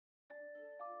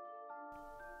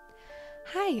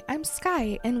Hi, I'm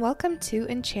Sky, and welcome to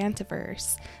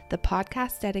Enchantiverse, the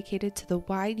podcast dedicated to the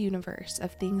wide universe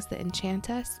of things that enchant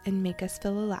us and make us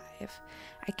feel alive.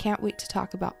 I can't wait to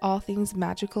talk about all things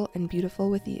magical and beautiful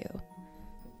with you.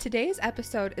 Today's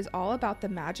episode is all about the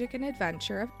magic and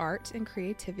adventure of art and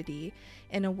creativity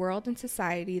in a world and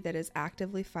society that is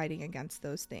actively fighting against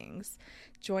those things.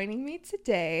 Joining me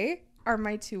today are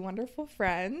my two wonderful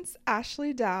friends,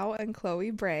 Ashley Dow and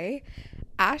Chloe Barrie.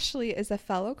 Ashley is a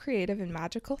fellow creative and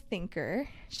magical thinker.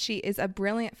 She is a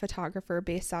brilliant photographer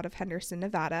based out of Henderson,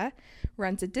 Nevada,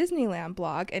 runs a Disneyland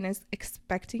blog, and is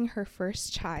expecting her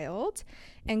first child.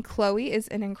 And Chloe is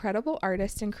an incredible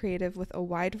artist and creative with a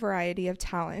wide variety of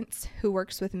talents who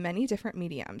works with many different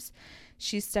mediums.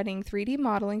 She's studying 3D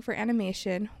modeling for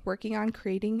animation, working on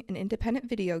creating an independent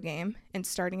video game, and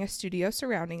starting a studio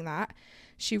surrounding that.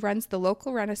 She runs the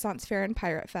local Renaissance Fair and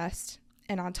Pirate Fest,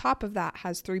 and on top of that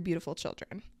has 3 beautiful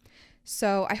children.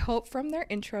 So I hope from their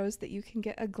intros that you can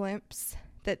get a glimpse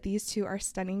that these two are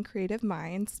stunning creative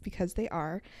minds, because they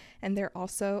are, and they're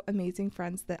also amazing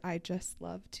friends that I just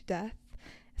love to death.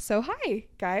 So hi,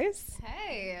 guys.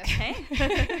 Hey.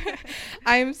 Hey.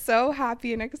 I'm so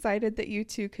happy and excited that you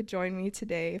two could join me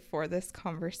today for this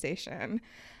conversation.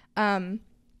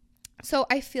 So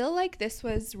I feel like this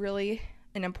was really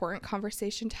an important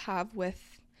conversation to have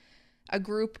with a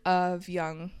group of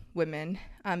young women,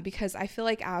 because I feel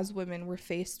like as women, we're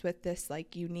faced with this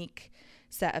like unique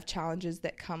set of challenges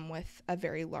that come with a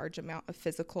very large amount of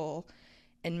physical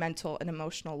and mental and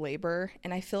emotional labor.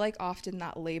 And I feel like often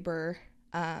that labor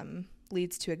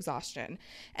leads to exhaustion,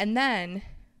 and then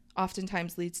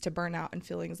oftentimes leads to burnout and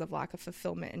feelings of lack of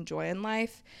fulfillment and joy in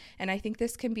life. And I think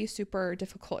this can be super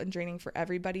difficult and draining for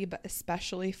everybody, but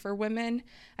especially for women.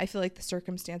 I feel like the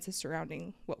circumstances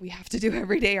surrounding what we have to do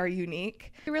every day are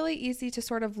unique. It's really easy to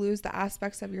sort of lose the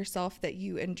aspects of yourself that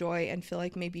you enjoy and feel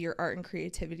like maybe your art and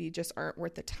creativity just aren't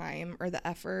worth the time or the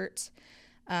effort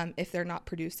if they're not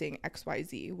producing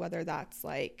XYZ, whether that's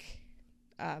like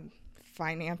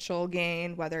financial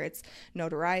gain, whether it's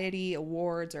notoriety,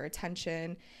 awards, or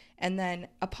attention. And then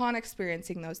upon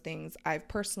experiencing those things, I've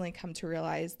personally come to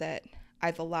realize that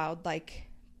I've allowed like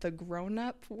the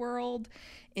grown-up world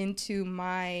into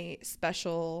my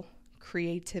special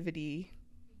creativity,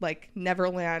 like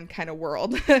Neverland kind of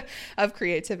world of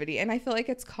creativity. And I feel like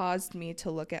it's caused me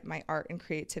to look at my art and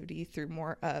creativity through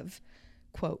more of,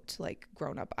 quote, like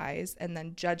grown-up eyes, and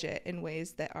then judge it in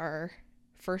ways that are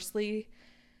firstly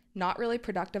not really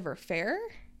productive or fair,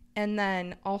 and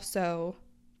then also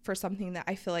for something that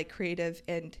I feel like creativity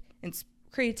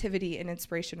and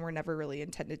inspiration were never really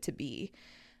intended to be.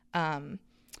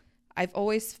 I've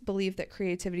always believed that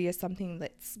creativity is something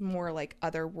that's more like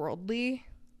otherworldly,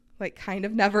 like kind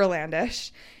of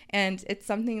Neverlandish, and it's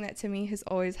something that to me has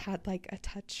always had like a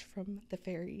touch from the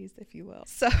fairies, if you will.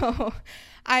 So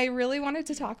I really wanted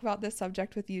to talk about this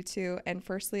subject with you two, and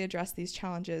firstly address these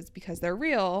challenges because they're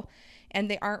real and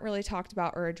they aren't really talked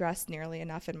about or addressed nearly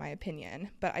enough, in my opinion.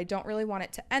 But I don't really want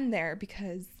it to end there,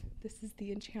 because this is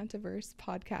the Enchantiverse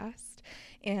podcast,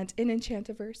 and in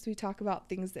Enchantiverse we talk about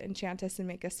things that enchant us and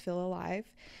make us feel alive.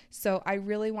 So I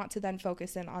really want to then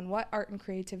focus in on what art and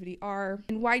creativity are,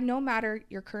 and why no matter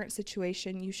your current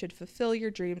situation, you should fulfill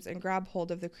your dreams and grab hold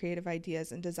of the creative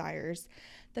ideas and desires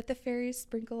that the fairies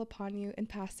sprinkle upon you in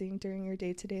passing during your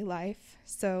day-to-day life.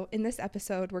 So in this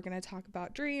episode, we're going to talk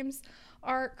about dreams,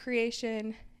 art,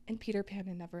 creation, and Peter Pan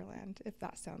and Neverland, if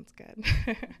that sounds good.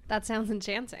 That sounds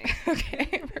enchanting. Okay,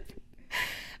 perfect.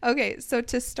 Okay, so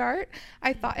to start,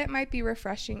 I thought it might be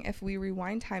refreshing if we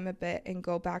rewind time a bit and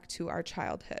go back to our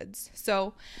childhoods.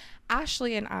 So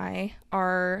Ashley and I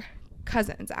are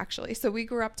cousins, actually. So we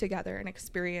grew up together and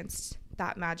experienced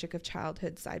that magic of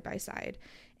childhood side by side.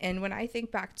 And when I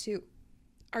think back to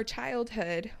our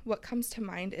childhood, what comes to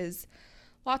mind is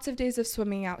lots of days of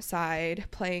swimming outside,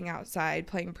 playing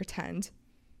pretend.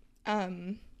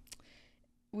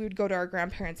 We would go to our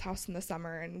grandparents' house in the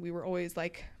summer, and we were always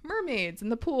like mermaids in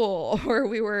the pool, or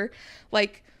we were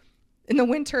like in the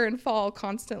winter and fall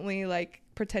constantly like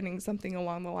pretending something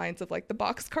along the lines of like the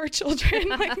Boxcar Children,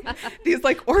 like these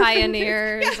like orphan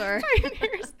pioneers kids. Yeah,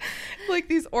 pioneers, like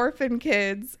these orphan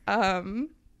kids,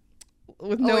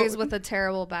 with always with a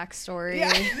terrible backstory.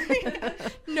 Yeah.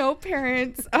 No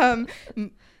parents,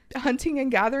 hunting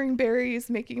and gathering berries,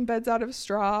 making beds out of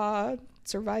straw,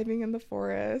 surviving in the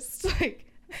forest, like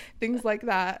things like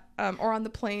that, or on the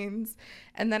plains.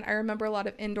 And then I remember a lot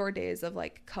of indoor days of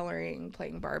like coloring,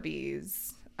 playing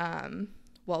Barbies,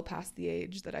 well past the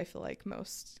age that I feel like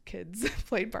most kids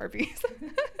played Barbies.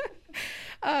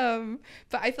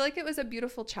 But I feel like it was a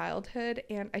beautiful childhood,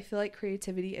 and I feel like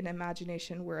creativity and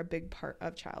imagination were a big part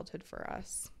of childhood for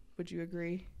us. Would you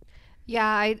agree?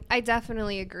 Yeah, I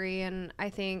definitely agree. And I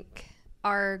think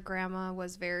our grandma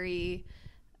was very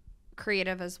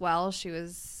creative as well. She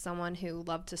was someone who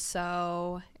loved to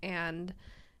sew. And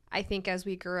I think as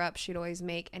we grew up, she'd always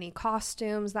make any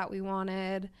costumes that we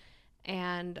wanted.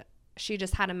 And she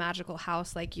just had a magical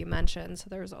house, like you mentioned. So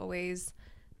there was always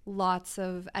lots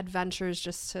of adventures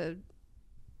just to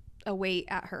await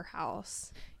at her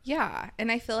house. Yeah.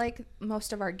 And I feel like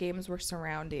most of our games were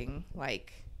surrounding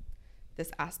like this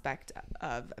aspect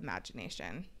of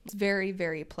imagination. It's very,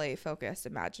 very play focused,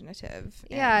 imaginative.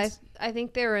 Yeah, I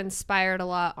think they were inspired a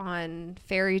lot on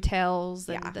fairy tales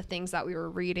and Yeah. the things that we were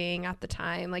reading at the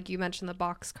time. Like you mentioned, the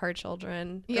boxcar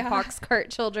children. Yeah. The boxcar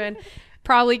children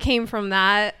probably came from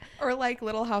that. Or like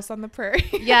Little House on the Prairie.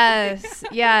 Yes,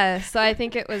 yes. So I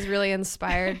think it was really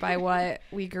inspired by what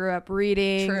we grew up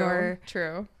reading or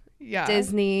True. Yeah.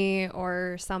 Disney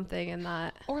or something in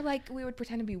that. Or like we would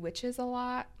pretend to be witches a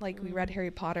lot. Like we read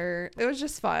Harry Potter. It was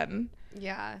just fun.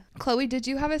 Yeah. Chloe, did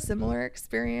you have a similar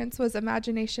experience? Was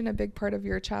imagination a big part of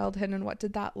your childhood, and what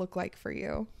did that look like for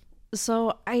you?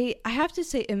 So I have to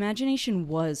say imagination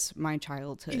was my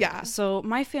childhood. Yeah. So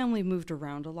my family moved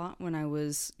around a lot when I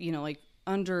was, like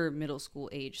under middle school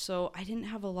age. So I didn't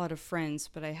have a lot of friends,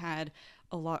 but I had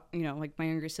a lot, like my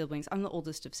younger siblings. I'm the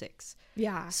oldest of 6.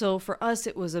 Yeah. So for us,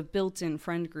 it was a built-in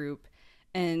friend group,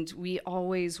 and we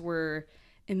always were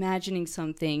imagining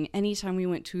something. Anytime we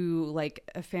went to like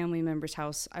a family member's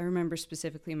house, I remember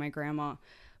specifically my grandma,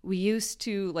 we used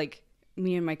to like,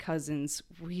 me and my cousins,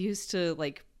 we used to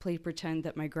like play pretend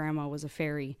that my grandma was a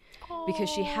fairy because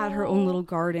she had her own little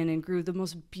garden and grew the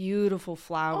most beautiful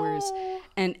flowers.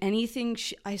 And anything,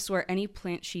 I swear, any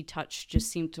plant she touched just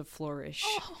seemed to flourish.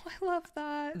 Oh, I love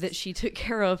that. That she took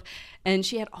care of. And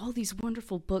she had all these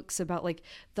wonderful books about like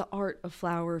the art of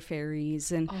flower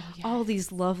fairies and all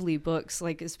these lovely books,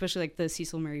 like especially like the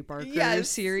Cecil Mary Barker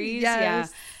series. Yes. Yeah.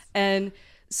 And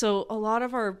so a lot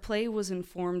of our play was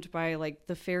informed by like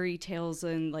the fairy tales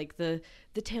and like the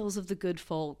tales of the good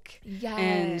folk.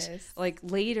 Yes. And like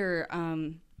later,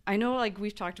 I know like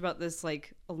we've talked about this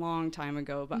like a long time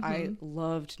ago, but I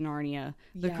loved Narnia.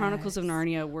 The Chronicles of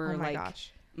Narnia were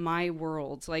my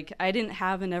world. Like I didn't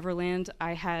have a Neverland,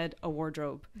 I had a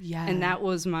wardrobe. Yeah. And that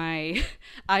was my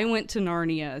I went to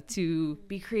Narnia to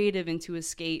be creative and to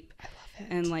escape. I love it.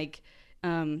 And like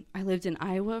I lived in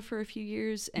Iowa for a few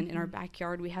years, and in our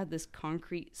backyard we had this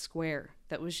concrete square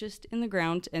that was just in the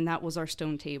ground, and that was our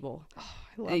stone table. Oh,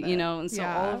 I love it. And so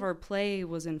all of our play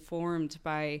was informed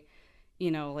by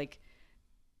like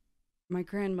my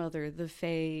grandmother, the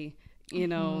Fae,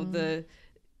 the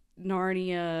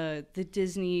Narnia, the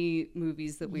Disney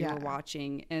movies that we were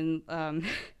watching. And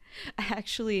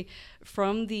actually,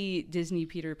 from the Disney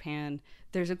Peter Pan,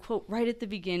 there's a quote right at the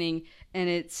beginning, and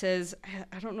it says,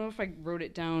 I don't know if I wrote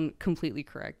it down completely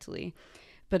correctly,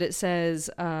 but it says,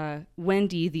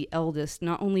 Wendy, the eldest,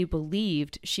 not only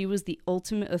believed she was the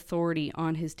ultimate authority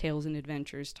on his tales and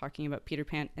adventures, talking about Peter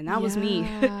Pan, and that was me.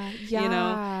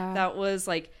 That was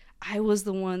like, I was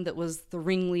the one that was the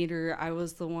ringleader. I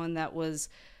was the one that was,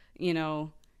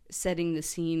 setting the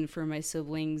scene for my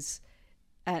siblings.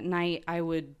 At night, I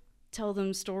would tell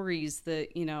them stories that,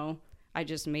 I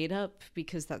just made up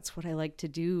because that's what I like to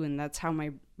do, and that's how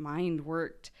my mind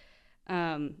worked.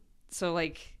 So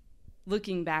like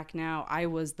looking back now, I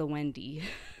was the Wendy.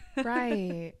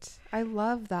 Right. I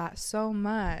love that so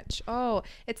much. Oh,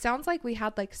 it sounds like we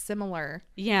had like similar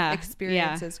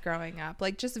experiences growing up.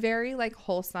 Like just very like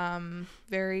wholesome,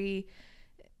 very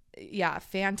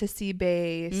fantasy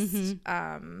based.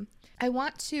 I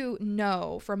want to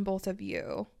know from both of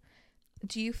you,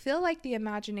 do you feel like the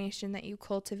imagination that you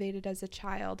cultivated as a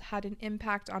child had an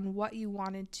impact on what you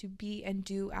wanted to be and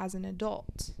do as an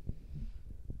adult?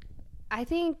 I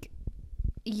think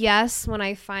yes, when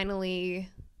I finally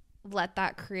let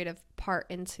that creative part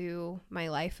into my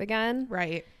life again.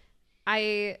 Right.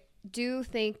 I do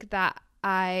think that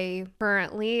I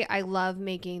love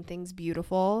making things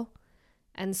beautiful.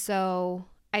 And so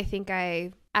I think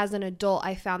as an adult,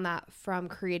 I found that from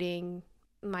creating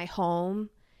my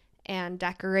home and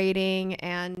decorating.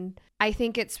 And I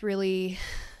think it's really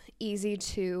easy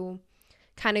to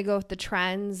kind of go with the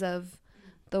trends of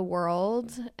the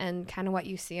world and kind of what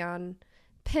you see on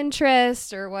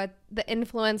Pinterest or what the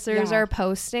influencers are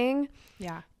posting.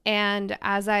 Yeah. And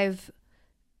as I've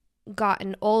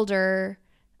gotten older,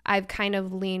 I've kind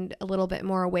of leaned a little bit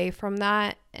more away from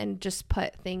that and just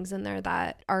put things in there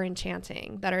that are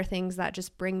enchanting, that are things that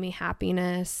just bring me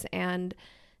happiness. And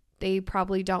they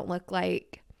probably don't look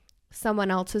like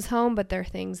someone else's home, but they're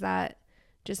things that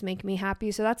just make me happy.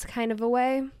 So that's kind of a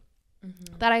way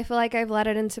that I feel like I've let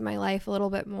it into my life a little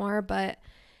bit more. But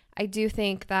I do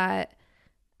think that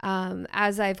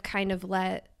as I've kind of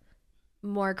let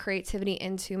more creativity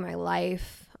into my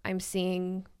life, I'm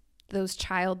seeing those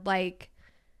childlike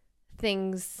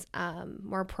things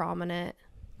more prominent.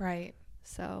 Right.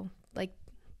 So like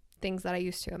things that I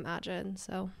used to imagine.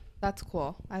 So That's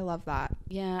cool. I love that.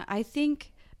 Yeah, I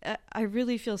think I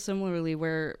really feel similarly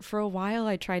where for a while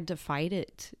I tried to fight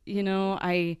it. You know,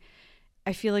 I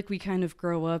feel like we kind of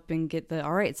grow up and get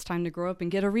all right, it's time to grow up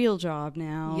and get a real job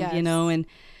now, Yes. you know, and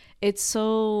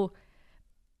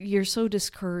you're so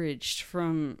discouraged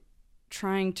from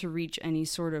trying to reach any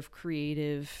sort of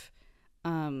creative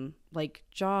like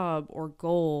job or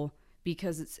goal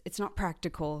because it's not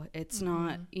practical. It's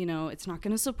not, you know, it's not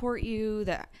going to support you.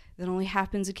 That only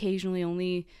happens occasionally.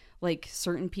 Only like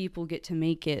certain people get to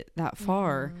make it that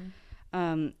far.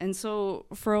 And so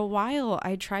for a while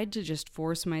I tried to just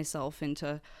force myself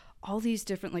into all these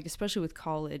different, like, especially with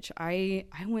college, I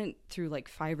went through like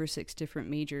 5 or 6 different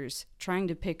majors trying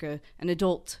to pick an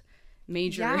adult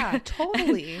major. Yeah,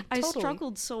 totally. I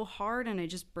struggled so hard and I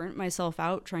just burnt myself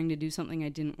out trying to do something I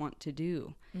didn't want to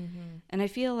do. And I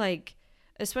feel like,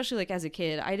 especially like as a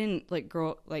kid, I didn't like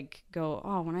go,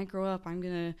 oh, when I grow up, I'm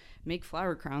going to make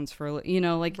flower crowns for, you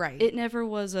know, like Right. it never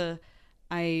was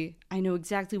I know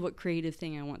exactly what creative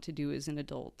thing I want to do as an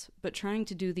adult, but trying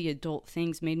to do the adult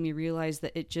things made me realize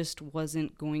that it just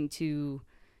wasn't going to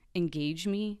engage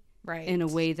me Right. in a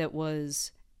way that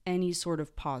was any sort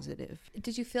of positive.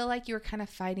 Did you feel like you were kind of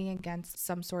fighting against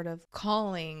some sort of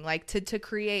calling, like to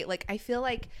create? Like, I feel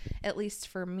like, at least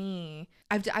for me,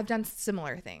 I've done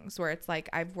similar things where it's like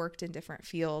I've worked in different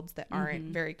fields that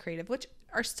aren't very creative, which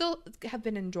are still have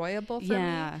been enjoyable for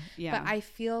me. Yeah. But I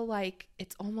feel like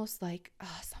it's almost like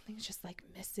something's just like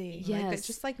missing. Yes. Like, it's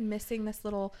just like missing this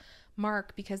little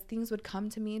mark, because things would come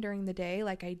to me during the day,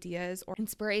 like ideas or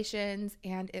inspirations,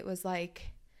 and it was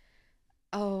like,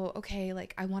 oh, okay,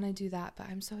 like I want to do that, but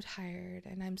I'm so tired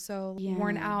and I'm so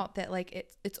worn out that like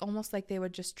it's almost like they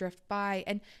would just drift by.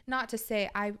 And not to say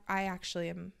I actually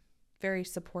am very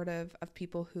supportive of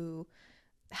people who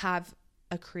have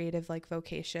a creative like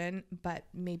vocation, but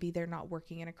maybe they're not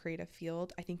working in a creative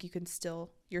field. I think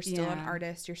you're still an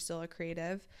artist, you're still a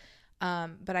creative.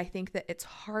 But I think that it's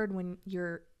hard when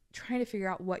you're trying to figure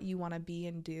out what you want to be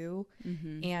and do,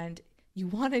 and you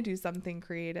want to do something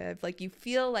creative. Like you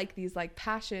feel like these like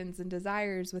passions and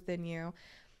desires within you,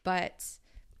 but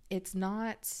it's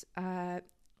not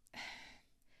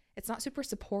super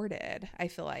supported, I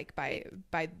feel like, by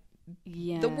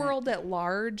the world at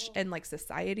large and like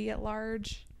society at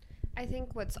large. I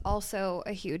think what's also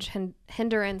a huge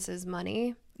hindrance is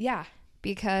money. Yeah.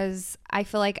 Because I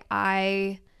feel like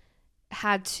I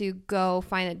had to go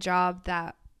find a job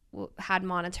that had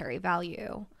monetary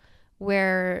value,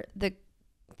 where the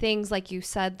things like you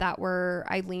said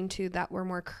I leaned to that were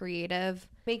more creative,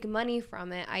 make money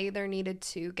from it. I either needed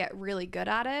to get really good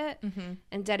at it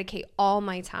and dedicate all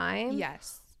my time.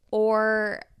 Yes.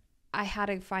 Or I had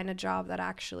to find a job that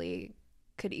actually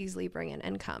could easily bring in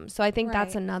income. So I think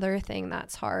that's another thing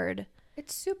that's hard.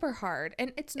 It's super hard.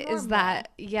 And it's normal.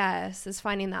 Is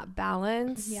finding that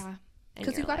balance. Yeah.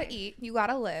 Because you got to eat, you got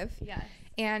to live. Yes.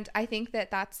 And I think that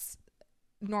that's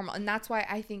normal. And that's why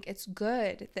I think it's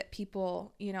good that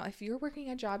people, you know, if you're working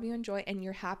a job you enjoy and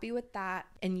you're happy with that,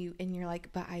 and you're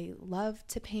like, but I love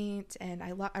to paint, and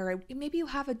or maybe you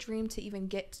have a dream to even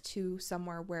get to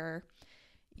somewhere where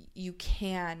you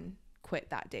can quit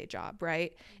that day job,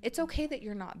 right? It's okay that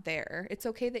you're not there. It's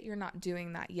okay that you're not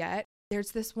doing that yet.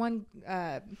 There's this one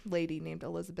lady named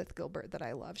Elizabeth Gilbert that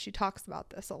I love. She talks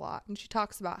about this a lot, and she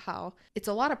talks about how it's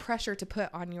a lot of pressure to put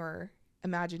on your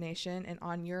imagination and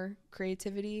on your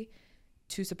creativity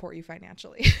to support you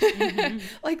financially.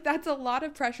 Like that's a lot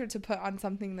of pressure to put on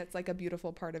something that's like a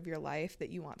beautiful part of your life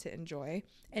that you want to enjoy.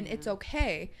 And it's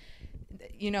okay.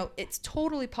 You know, it's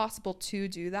totally possible to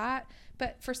do that,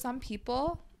 but for some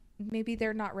people, maybe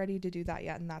they're not ready to do that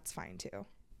yet, and that's fine too.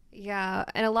 Yeah,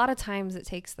 and a lot of times it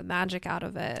takes the magic out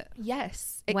of it.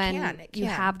 Yes, when you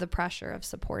have the pressure of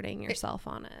supporting yourself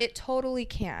on it. It totally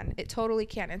can. It totally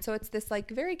can. And so it's this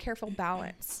like very careful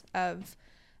balance of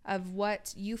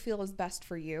what you feel is best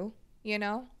for you, you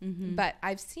know? But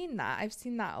I've seen that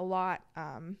a lot.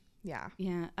 Yeah.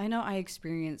 I know I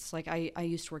experienced, like I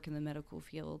used to work in the medical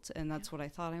field, and that's what I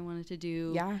thought I wanted to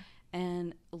do. Yeah.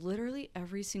 And literally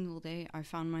every single day I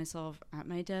found myself at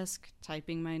my desk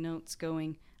typing my notes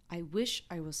going, I wish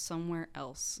I was somewhere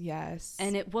else. Yes.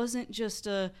 And it wasn't just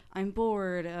I'm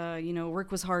bored, you know,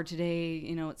 work was hard today,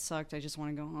 you know, it sucked, I just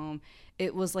want to go home.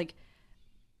 It was like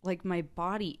my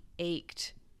body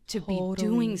ached to be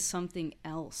doing something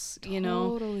else, you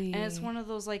know? And it's one of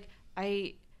those, like,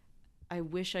 I I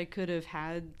wish I could have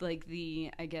had like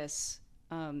the, I guess,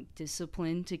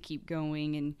 discipline to keep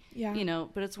going. And, you know,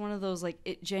 but it's one of those, like,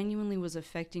 it genuinely was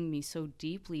affecting me so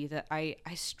deeply that I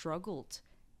struggled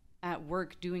at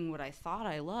work doing what I thought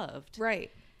I loved. Right.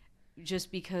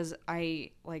 Just because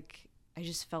I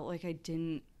just felt like I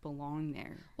didn't belong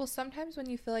there. Well, sometimes when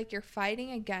you feel like you're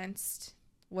fighting against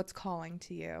what's calling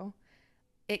to you,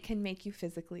 it can make you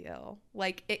physically ill.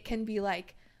 Like, it can be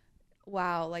like,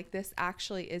 wow, like this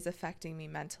actually is affecting me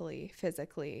mentally,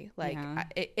 physically. Like,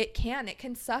 it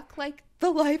can suck like the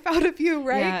life out of you,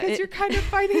 right? Because you're kind of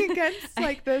fighting against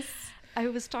like this. I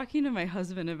was talking to my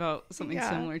husband about something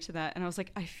similar to that, and I was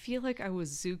like, I feel like I was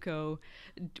Zuko,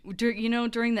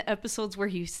 during the episodes where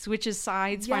he switches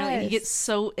sides finally, and he gets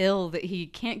so ill that he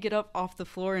can't get up off the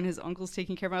floor, and his uncle's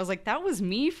taking care of him. I was like, that was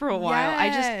me for a while.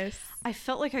 I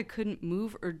felt like I couldn't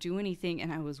move or do anything,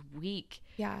 and I was weak.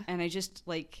 Yeah. And I just,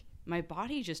 like, my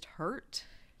body just hurt.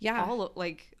 Yeah.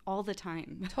 All the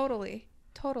time.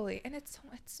 Totally. And it's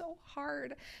so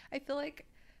hard. I feel like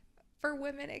for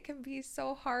women, it can be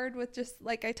so hard with just,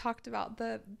 like I talked about,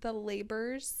 the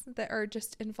labors that are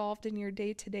just involved in your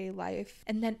day-to-day life.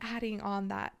 And then adding on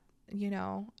that, you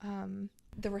know,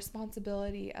 the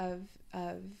responsibility of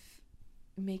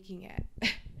making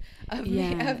it, of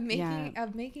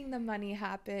making the money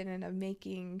happen and of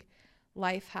making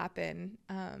life happen.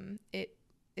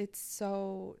 It's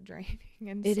so draining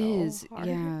and it is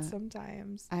hard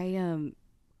sometimes.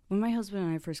 When my husband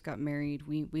and I first got married,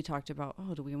 we talked about,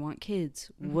 do we want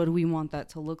kids? Mm-hmm. What do we want that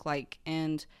to look like?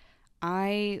 And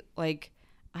I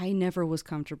never was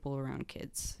comfortable around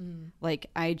kids. Mm. Like,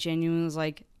 I genuinely was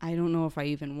like, I don't know if I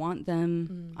even want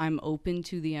them. I'm open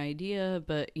to the idea,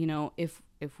 but, you know, if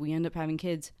we end up having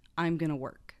kids, I'm going to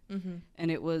work. Mm-hmm.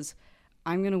 And it was,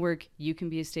 I'm going to work. You can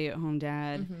be a stay-at-home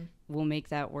dad. Mm-hmm. We'll make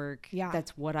that work. Yeah.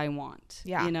 That's what I want.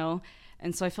 Yeah. You know?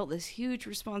 And so I felt this huge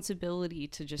responsibility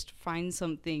to just find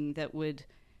something that would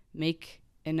make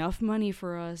enough money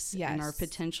for us and our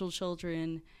potential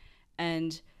children.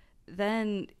 And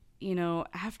then,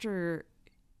 after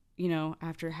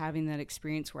having that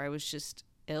experience where I was just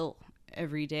ill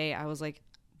every day, I was like,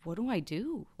 what do I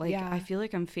do? Like, I feel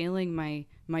like I'm failing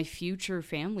my future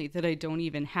family that I don't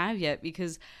even have yet,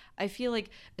 because I feel like,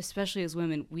 especially as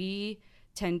women, we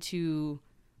tend to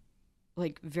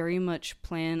like very much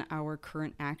plan our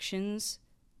current actions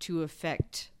to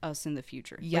affect us in the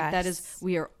future. Yes. Like, that is,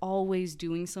 we are always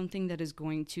doing something that is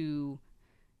going to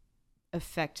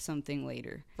affect something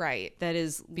later. Right. That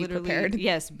is be prepared.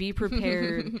 Yes, be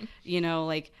prepared.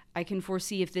 Like, I can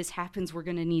foresee if this happens, we're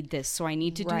going to need this. So I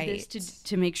need to do this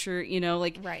to make sure,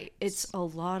 right. It's a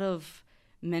lot of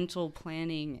mental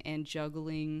planning and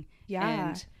juggling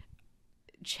and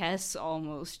chess,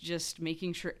 almost, just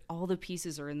making sure all the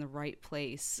pieces are in the right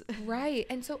place. Right.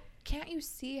 And so can't you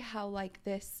see how, like,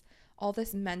 all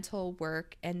this mental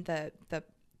work and the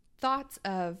thoughts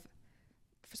of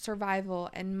survival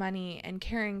and money and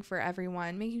caring for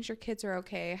everyone, making sure kids are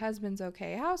okay, husband's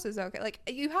okay, house is okay, like,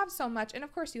 you have so much, and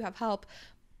of course you have help,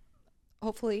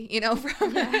 hopefully,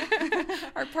 from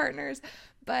our partners,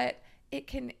 but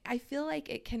I feel like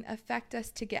it can affect us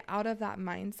to get out of that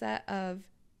mindset of,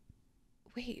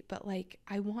 wait, but like,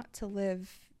 I want to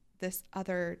live this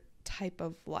other type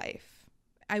of life.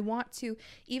 I want to,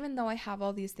 even though I have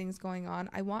all these things going on,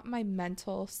 I want my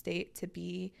mental state to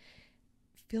be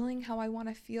feeling how I want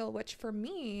to feel, which for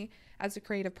me as a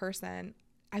creative person,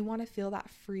 I want to feel that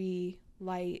free,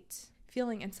 light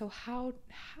feeling. And so how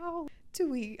do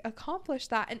we accomplish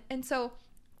that? And so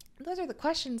those are the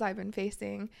questions I've been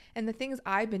facing and the things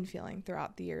I've been feeling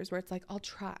throughout the years, where it's like,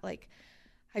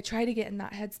 I try to get in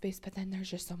that headspace, but then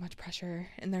there's just so much pressure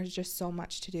and there's just so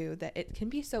much to do that it can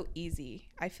be so easy,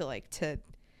 I feel like, to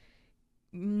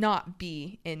not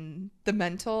be in the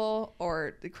mental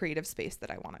or the creative space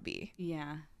that I want to be.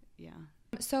 Yeah.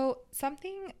 So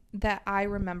something that I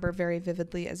remember very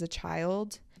vividly as a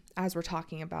child, as we're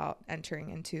talking about entering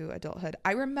into adulthood,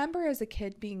 I remember as a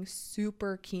kid being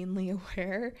super keenly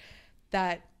aware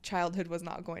that childhood was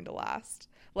not going to last.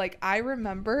 Like, I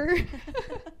remember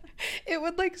it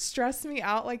would like stress me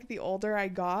out, like, the older I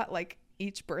got, like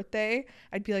each birthday,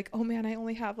 I'd be like, oh man, I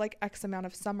only have like X amount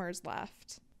of summers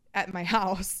left at my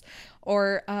house.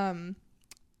 Or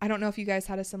I don't know if you guys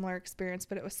had a similar experience,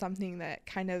 but it was something that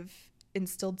kind of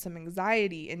instilled some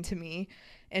anxiety into me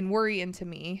and worry into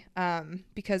me,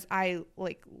 because I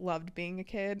like loved being a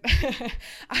kid.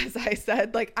 As I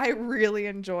said, like, I really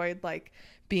enjoyed like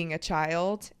being a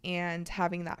child and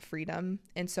having that freedom.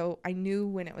 And so I knew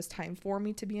when it was time for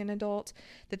me to be an adult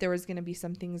that there was going to be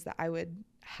some things that I would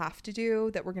have to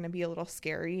do that were going to be a little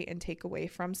scary and take away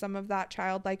from some of that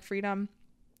childlike freedom.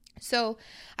 So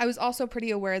I was also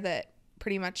pretty aware that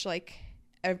pretty much like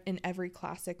in every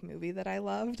classic movie that I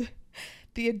loved,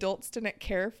 the adults didn't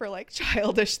care for like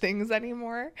childish things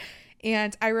anymore.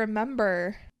 And I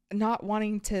remember not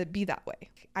wanting to be that way.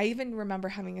 I even remember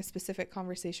having a specific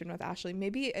conversation with Ashley,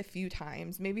 maybe a few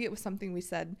times. Maybe it was something we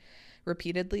said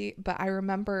repeatedly, but I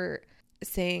remember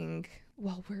saying,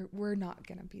 well, we're not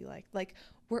going to be like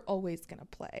we're always going to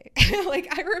play.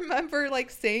 Like I remember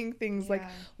like saying things like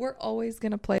we're always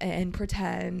going to play and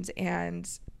pretend, and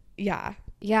yeah.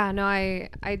 Yeah, no, I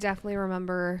definitely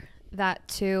remember that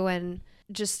too. And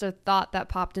just a thought that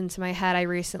popped into my head, I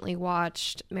recently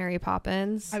watched Mary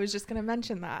Poppins. I was just going to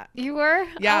mention that. You were?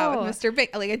 Yeah, with Mr.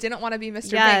 Banks. Like I didn't want to be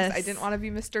Mr. Banks. I didn't want to be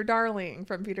Mr. Darling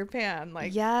from Peter Pan.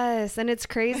 Like yes, and it's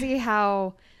crazy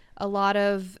how a lot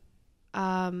of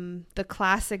the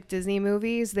classic Disney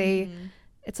movies,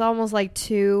 it's almost like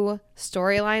two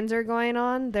storylines are going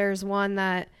on. There's one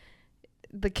that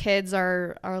the kids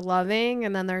are loving,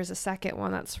 and then there's a second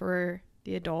one that's for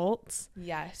the adults.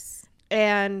 Yes.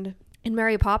 And in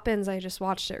Mary Poppins, I just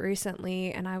watched it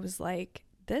recently, and I was like,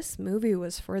 this movie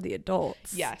was for the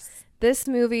adults. Yes. This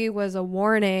movie was a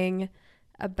warning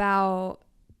about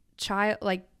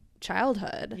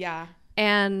childhood. Yeah.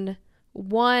 And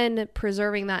one,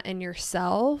 preserving that in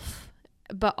yourself,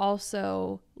 but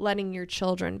also letting your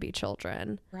children be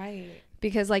children. Right.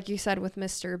 Because like you said with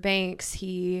Mr. Banks,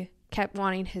 he kept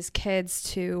wanting his kids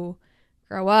to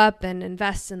grow up and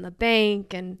invest in the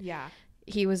bank, and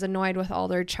he was annoyed with all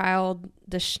their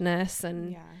childishness.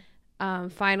 And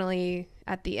finally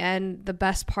at the end, the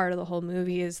best part of the whole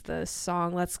movie is the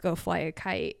song Let's Go Fly a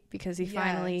Kite, because he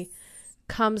finally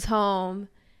comes home,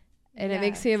 and it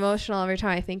makes me emotional every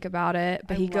time I think about it.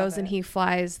 But he goes and he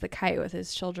flies the kite with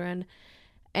his children.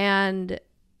 And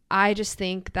I just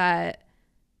think that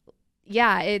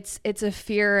it's a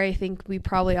fear I think we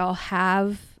probably all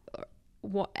have.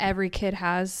 Every kid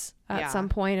has at some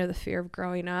point, of the fear of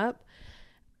growing up.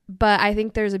 But I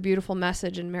think there's a beautiful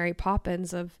message in Mary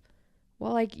Poppins of,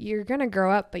 well, like, you're going to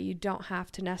grow up, but you don't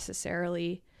have to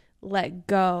necessarily let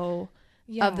go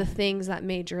of the things that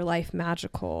made your life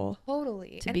magical.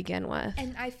 Totally. To begin with.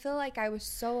 And I feel like I was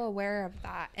so aware of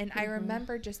that. And I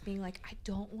remember just being like, I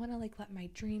don't want to like let my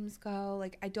dreams go.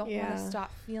 Like, I don't want to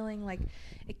stop feeling like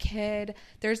a kid.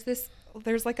 There's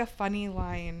like a funny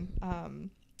line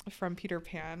from Peter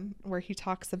Pan where he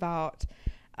talks about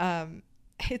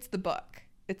it's the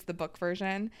book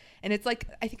version, and it's like,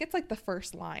 I think it's like the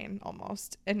first line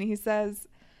almost, and he says,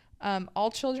 all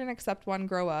children except one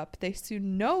grow up. They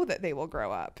soon know that they will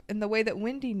grow up. And the way that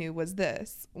Wendy knew was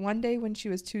this: one day when she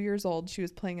was 2 years old, she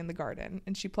was playing in the garden,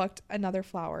 and she plucked another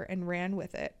flower and ran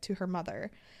with it to her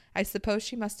mother. I suppose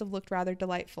she must have looked rather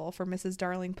delightful, for Mrs.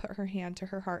 Darling put her hand to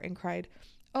her heart and cried,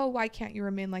 "Oh, why can't you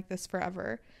remain like this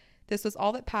forever?" This was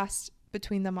all that passed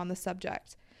between them on the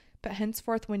subject. But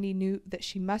henceforth Wendy knew that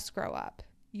she must grow up.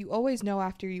 You always know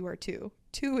after you are 2.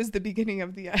 2 is the beginning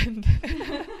of the end.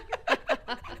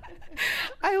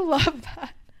 I love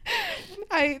that.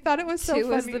 I thought it was so funny.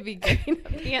 2 is the beginning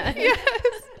of the end.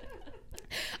 Yes.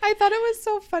 I thought it was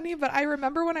so funny, but I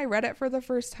remember when I read it for the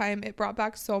first time, it brought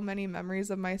back so many memories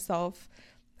of myself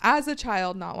as a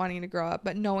child not wanting to grow up,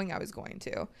 but knowing I was going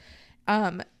to.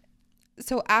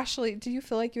 So Ashley, do you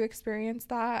feel like you experienced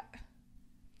that?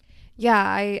 Yeah,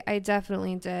 I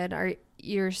definitely did.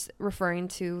 You're referring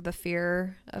to the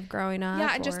fear of growing up?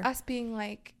 Yeah, and just us being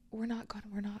like, we're not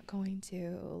going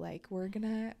to, like, we're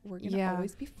gonna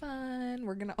always be fun.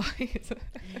 We're gonna always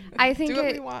I think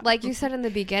it, like you said in the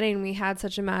beginning, we had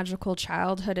such a magical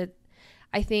childhood.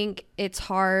 I think it's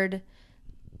hard,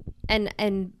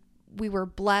 and we were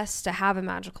blessed to have a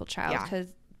magical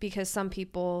childhood, because some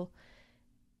people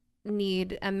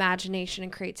need imagination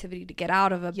and creativity to get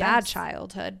out of a bad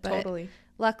childhood. But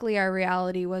luckily our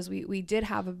reality was we did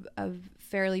have a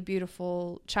fairly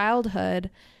beautiful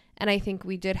childhood. And I think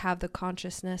we did have the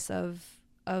consciousness of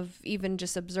even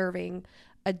just observing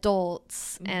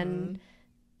adults, and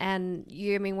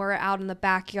we're out in the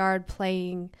backyard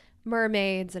playing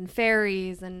mermaids and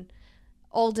fairies and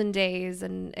olden days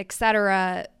and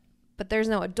etc. But there's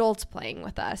no adults playing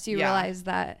with us. You realize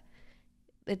that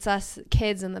it's us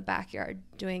kids in the backyard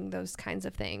doing those kinds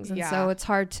of things. And so it's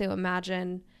hard to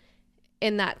imagine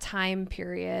in that time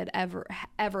period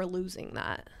ever losing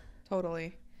that.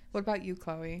 Totally. What about you,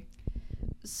 Chloe?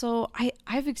 So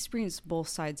I've experienced both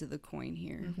sides of the coin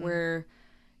here, where,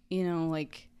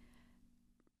 like,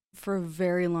 for a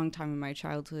very long time in my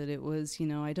childhood, it was,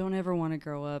 I don't ever want to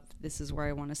grow up. This is where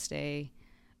I want to stay.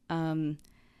 And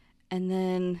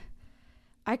then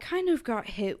I kind of got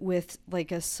hit with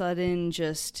like a sudden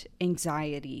just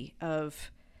anxiety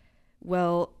of,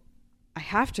 well, I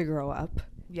have to grow up.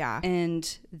 Yeah.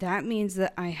 And that means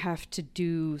that I have to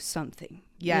do something.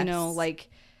 Yes. You know, like,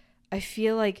 I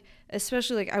feel like,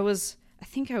 especially like I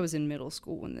think I was in middle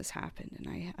school when this happened.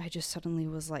 And I just suddenly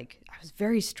was like, I was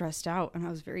very stressed out and I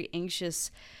was very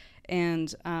anxious.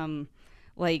 And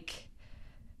like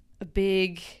a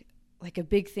big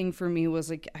thing for me was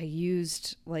like, I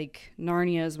used like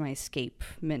Narnia as my escape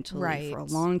mentally for a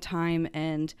long time.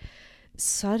 And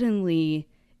suddenly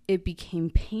it became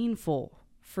painful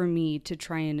for me to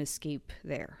try and escape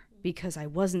there because I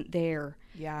wasn't there.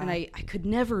 Yeah. And I could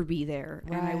never be there.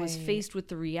 And I was faced with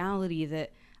the reality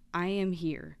that I am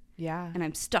here. Yeah. And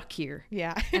I'm stuck here.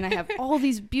 Yeah. And I have all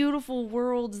these beautiful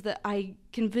worlds that I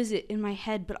can visit in my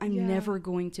head, but I'm never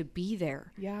going to be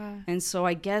there. Yeah. And so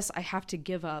I guess I have to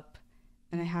give up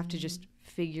and I have to just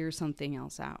figure something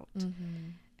else out.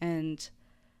 And,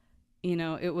 you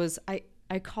know, it was,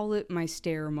 I call it my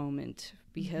stair moment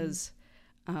because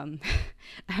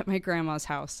at my grandma's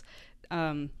house,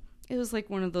 it was like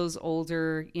one of those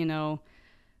older, you know,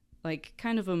 like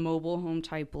kind of a mobile home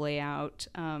type layout.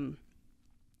 And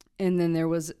then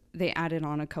they added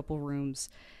on a couple rooms,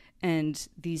 and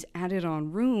these added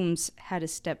on rooms had a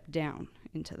step down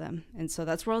into them. And so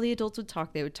that's where all the adults would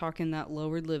talk. They would talk in that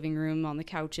lowered living room on the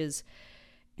couches,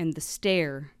 and the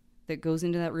stair that goes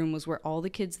into that room was where all the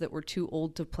kids that were too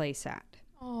old to play sat.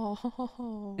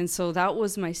 Oh. And so that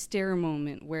was my stair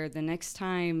moment where the next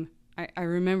time, I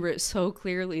remember it so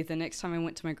clearly, the next time I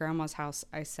went to my grandma's house,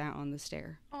 I sat on the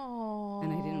stair. Oh.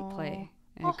 And I didn't play.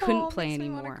 And I couldn't play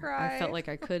anymore. I felt like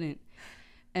I couldn't.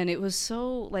 And it was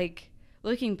so, like,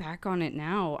 looking back on it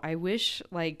now, I wish,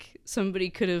 like,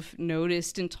 somebody could have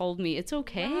noticed and told me, it's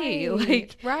okay.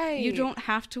 You don't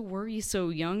have to worry so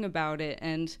young about it.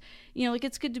 And, you know, like,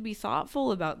 it's good to be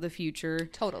thoughtful about the future.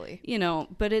 Totally. You know,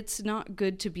 but it's not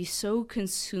good to be so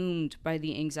consumed by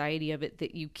the anxiety of it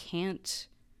that you can't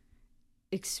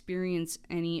experience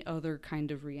any other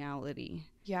kind of reality.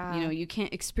 Yeah. You know, you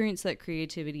can't experience that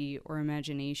creativity or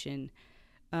imagination.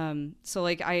 So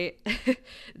like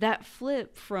that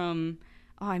flip from,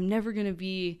 oh, I'm never going to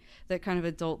be that kind of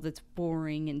adult that's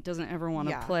boring and doesn't ever want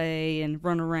to play and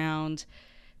run around,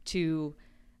 to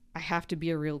I have to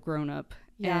be a real grown up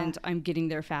and I'm getting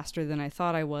there faster than I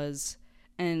thought I was.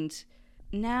 And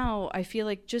now I feel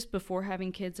like just before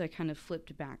having kids, I kind of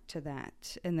flipped back to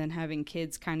that. And then having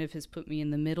kids kind of has put me in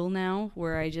the middle now,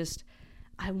 where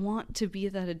I want to be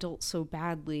that adult so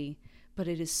badly, but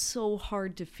it is so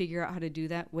hard to figure out how to do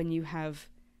that when you have,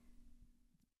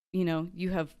 you know,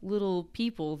 you have little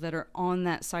people that are on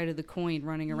that side of the coin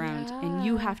running around, and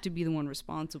you have to be the one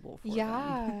responsible for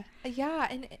them. Yeah.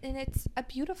 And it's a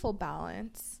beautiful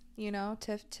balance, you know,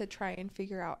 to try and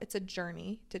figure out. It's a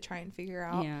journey to try and figure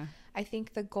out. Yeah. I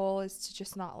think the goal is to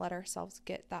just not let ourselves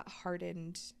get that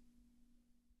hardened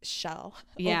shell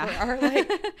over our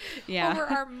over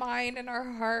our mind and our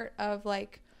heart of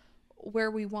like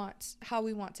how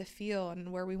we want to feel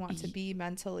and where we want to be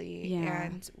mentally,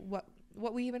 and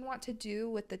what we even want to do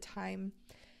with the time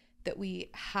that we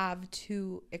have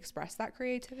to express that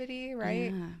creativity,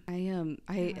 right?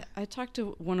 I talked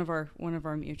to one of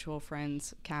our mutual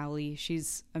friends, Callie.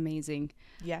 She's amazing.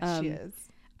 Yes, she is.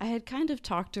 I had kind of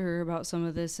talked to her about some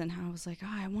of this and how I was like,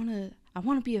 I want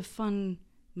to be a fun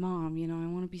mom, you know,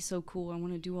 I want to be so cool, I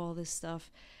want to do all this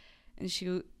stuff. And she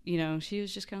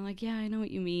was just kind of like, yeah, I know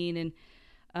what you mean.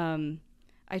 And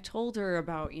I told her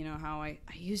about, you know, how I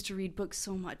used to read books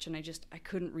so much, and I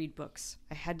couldn't read books.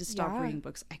 I had to stop reading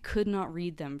books. I could not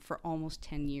read them for almost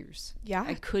 10 years. Yeah.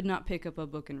 I could not pick up a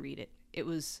book and read it.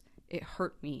 It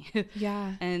hurt me.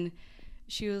 Yeah. And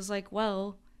she was like,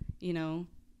 well, you know,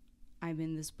 I'm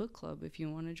in this book club if you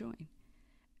want to join.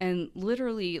 And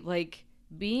literally, like,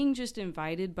 being just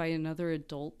invited by another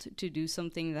adult to do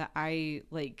something that I,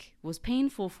 like, was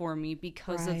painful for me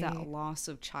because of that loss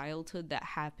of childhood that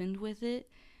happened with it,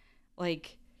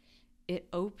 like, it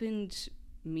opened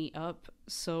me up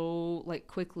so, like,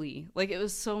 quickly. Like, it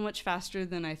was so much faster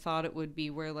than I thought it would be,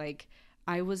 where, like,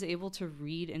 I was able to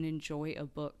read and enjoy a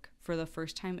book for the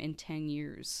first time in 10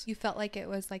 years. You felt like it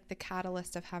was like the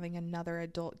catalyst of having another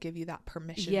adult give you that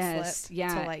permission slip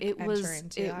to like it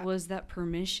was that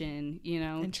permission, you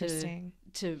know, interesting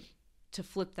to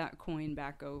flip that coin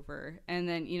back over. And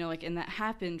then, you know, like, and that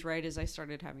happened right as I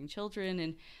started having children,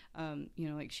 and you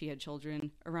know, like, she had children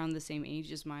around the same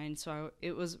age as mine, so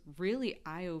it was really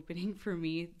eye-opening for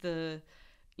me,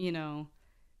 you know,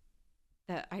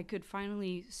 that I could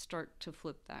finally start to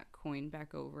flip that coin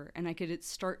back over, and I could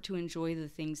start to enjoy the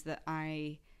things that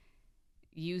I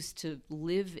used to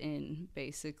live in,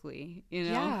 basically, you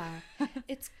know? Yeah.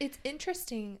 It's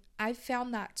interesting. I've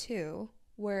found that too,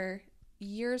 where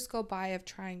years go by of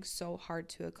trying so hard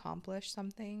to accomplish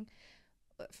something.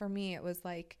 For me, it was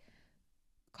like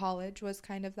college was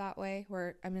kind of that way,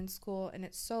 where I'm in school and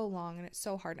it's so long and it's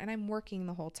so hard and I'm working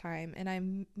the whole time and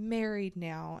I'm married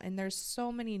now and there's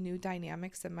so many new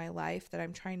dynamics in my life that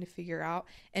I'm trying to figure out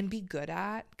and be good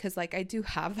at, because like I do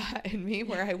have that in me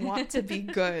where I want to be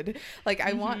good. Like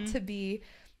I want to be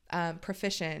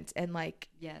proficient and like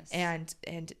and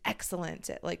excellent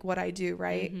at like what I do,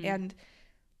 right?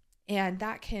 And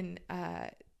that can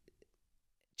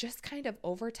just kind of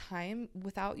over time,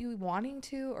 without you wanting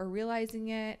to or realizing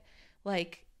it,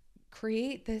 like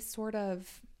create this sort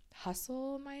of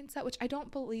hustle mindset, which I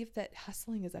don't believe that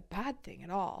hustling is a bad thing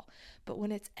at all. But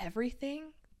when it's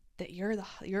everything, that you're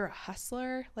a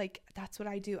hustler, like that's what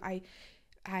I do.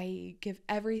 I give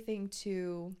everything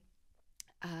to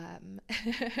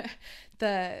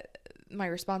my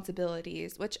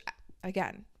responsibilities, which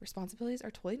again, responsibilities are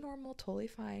totally normal, totally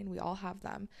fine. We all have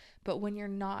them. But when you're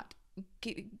not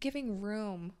giving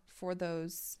room for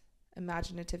those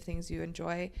imaginative things you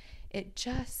enjoy, it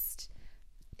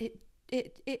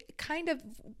kind of,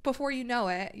 before you know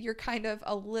it, you're kind of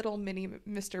a little mini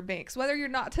Mr. Banks. Whether you're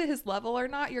not to his level or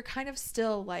not, you're kind of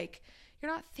still like,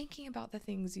 you're not thinking about the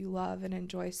things you love and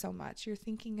enjoy so much. You're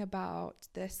thinking about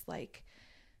this like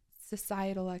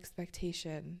societal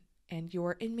expectation and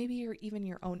maybe even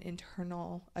your own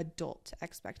internal adult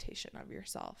expectation of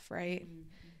yourself, right?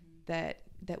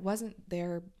 That wasn't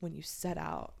there when you set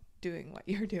out doing what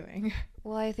you're doing.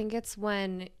 Well, I think it's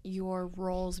when your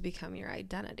roles become your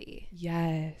identity.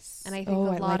 Yes. And I think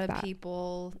a lot of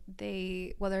people,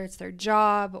 whether it's their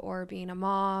job or being a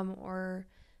mom or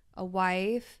a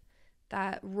wife,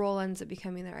 that role ends up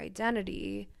becoming their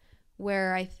identity.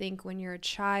 Where I think when you're a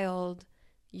child,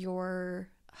 your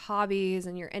hobbies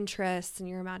and your interests and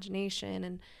your imagination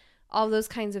and all those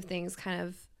kinds of things kind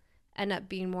of end up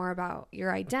being more about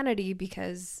your identity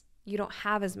because you don't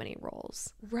have as many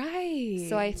roles. Right.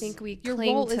 So I think we your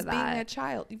cling role to is that. being a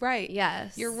child. Right.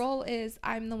 Yes. Your role is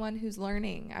I'm the one who's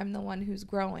learning. I'm the one who's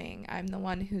growing. I'm the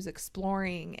one who's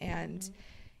exploring. And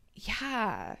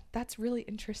yeah, that's really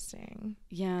interesting.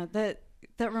 Yeah, that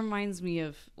reminds me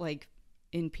of like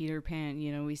in Peter Pan,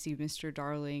 you know, we see Mr.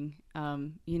 Darling.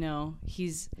 You know,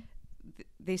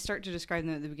 they start to describe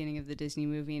them at the beginning of the Disney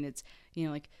movie, and it's, you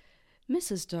know, like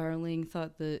Mrs. Darling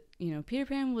thought that, you know, Peter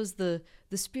Pan was the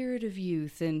spirit of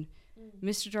youth, and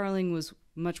Mr. Darling was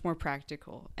much more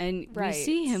practical. And we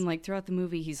see him like throughout the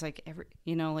movie, he's like,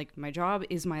 you know, like my job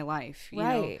is my life. You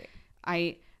know,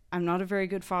 I'm not a very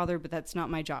good father, but that's not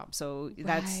my job. So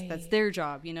that's their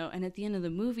job, you know. And at the end of the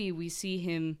movie, we see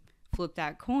him flip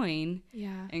that coin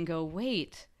and go,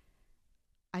 wait,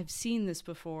 I've seen this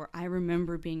before. I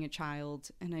remember being a child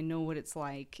and I know what it's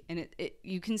like. And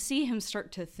you can see him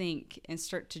start to think and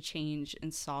start to change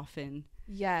and soften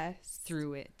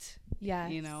through it.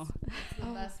 Yes. You know? That's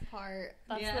the best part.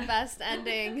 That's the best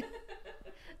ending.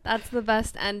 That's the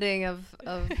best ending of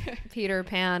Peter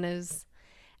Pan is,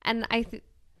 and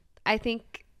I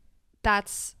think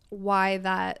that's why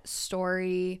that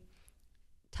story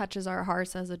touches our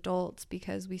hearts as adults,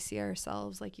 because we see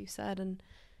ourselves, like you said, in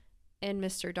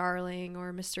Mr. Darling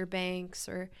or Mr. Banks,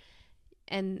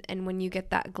 and when you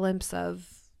get that glimpse of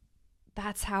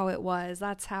that's how it was,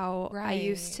 that's how I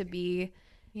used to be,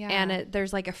 and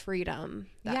there's like a freedom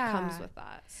that comes with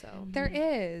that. So there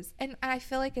is, and I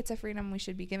feel like it's a freedom we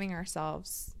should be giving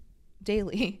ourselves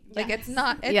daily. Like it's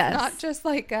not just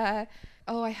like I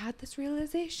had this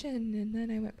realization and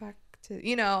then I went back to,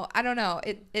 you know, I don't know,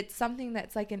 it's something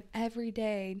that's like an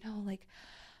everyday, no, like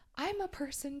I'm a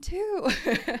person too.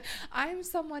 I'm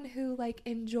someone who like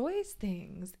enjoys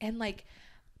things, and like,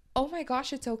 oh my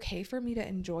gosh, it's okay for me to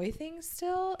enjoy things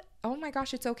still. Oh my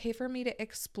gosh, it's okay for me to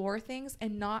explore things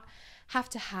and not have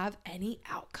to have any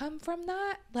outcome from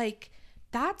that. Like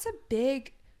that's a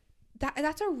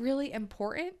really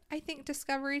important, I think,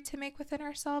 discovery to make within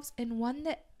ourselves, and one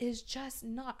that is just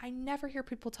not, I never hear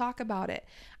people talk about it.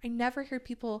 I never hear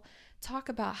people talk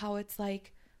about how it's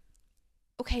like,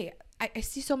 okay, I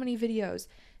see so many videos.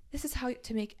 This is how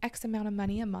to make X amount of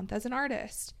money a month as an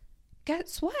artist.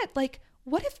 Guess what? Like,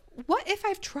 what if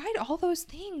I've tried all those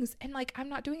things and like I'm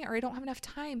not doing it, or I don't have enough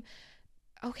time?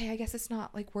 Okay, I guess it's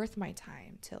not like worth my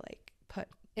time to like put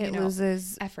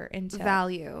loses effort into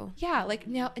value. Yeah, like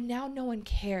now no one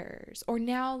cares, or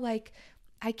now like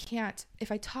I can't,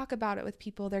 if I talk about it with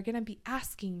people, they're gonna be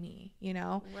asking me, you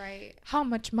know, right, how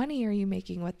much money are you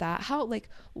making with that? How, like,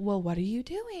 well, what are you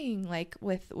doing like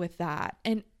with that?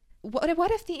 And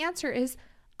what if the answer is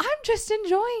I'm just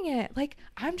enjoying it, like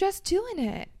I'm just doing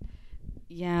it?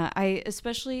 Yeah, I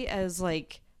especially as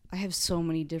like I have so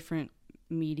many different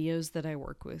medias that I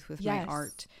work with Yes. my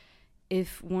art,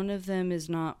 if one of them is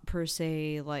not per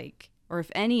se like, or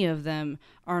if any of them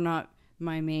are not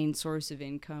my main source of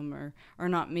income, or are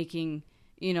not making,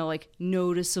 you know, like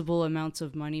noticeable amounts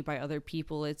of money by other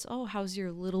people, it's, oh, how's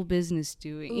your little business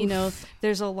doing? Oof. You know,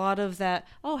 there's a lot of that,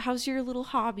 oh, how's your little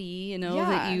hobby, you know,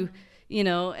 that you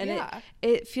know, and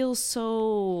it feels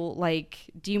so like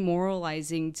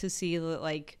demoralizing to see that,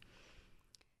 like,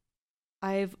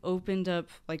 I've opened up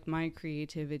like my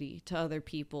creativity to other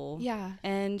people. Yeah.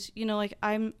 And, you know, like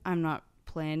I'm not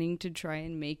planning to try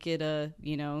and make it a,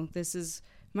 you know, this is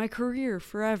my career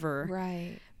forever.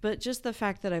 Right. But just the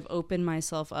fact that I've opened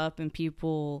myself up and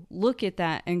people look at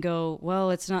that and go, well,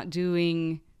 it's not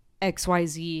doing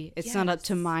XYZ. It's not up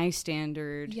to my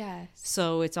standard. Yes.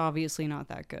 So it's obviously not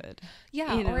that good.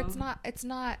 Yeah. You know? Or it's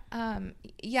not,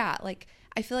 yeah. Like,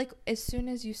 I feel like as soon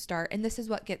as you start, and this is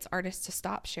what gets artists to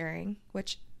stop sharing,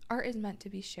 which art is meant to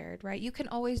be shared, right? You can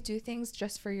always do things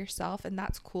just for yourself, and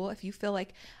that's cool. If you feel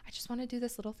like, I just want to do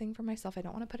this little thing for myself, I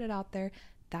don't want to put it out there,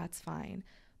 that's fine.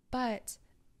 But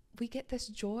we get this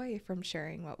joy from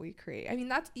sharing what we create. I mean,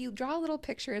 that's, you draw a little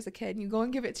picture as a kid and you go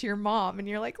and give it to your mom and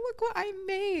you're like, look what I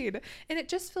made. And it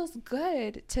just feels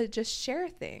good to just share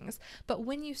things. But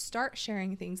when you start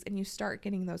sharing things and you start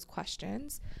getting those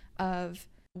questions of,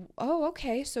 oh,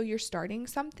 okay, so you're starting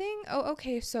something? Oh,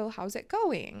 okay, so how's it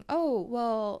going? Oh,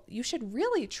 well, you should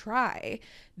really try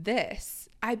this.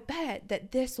 I bet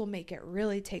that this will make it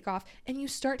really take off. And you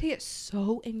start to get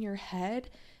so in your head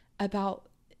about,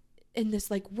 in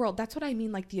this like world, that's what I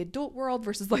mean, like the adult world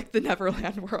versus like the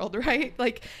Neverland world, right?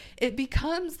 Like it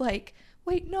becomes like,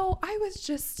 wait, no, I was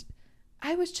just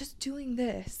doing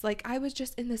this. Like I was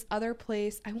just in this other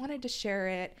place. I wanted to share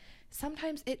it.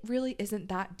 Sometimes it really isn't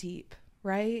that deep,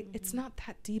 right? Mm-hmm. It's not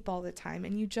that deep all the time.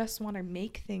 And you just want to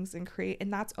make things and create,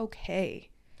 and that's okay.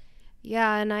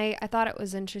 Yeah. And I thought it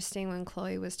was interesting when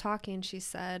Chloe was talking, she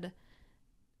said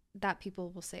that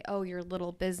people will say, oh, your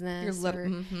little business.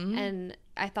 Mm-hmm. And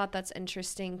I thought that's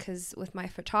interesting because with my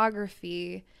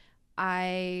photography,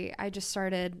 I just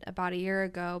started about a year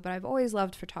ago, but I've always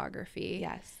loved photography.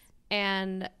 Yes.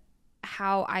 And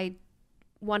how I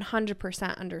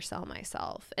 100% undersell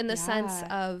myself in the sense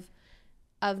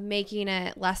of making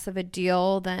it less of a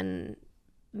deal than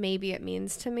maybe it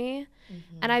means to me.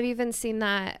 Mm-hmm. And I've even seen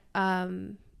that,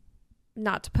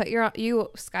 not to put you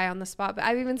Sky on the spot, but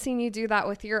I've even seen you do that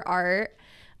with your art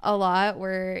a lot,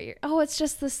 where it's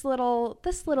just this little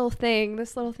thing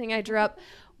I drew up,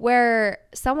 where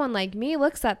someone like me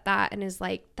looks at that and is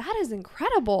like, that is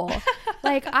incredible.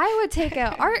 Like I would take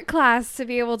an art class to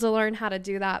be able to learn how to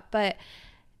do that. But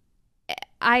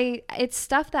it's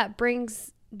stuff that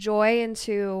brings joy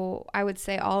into, I would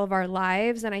say, all of our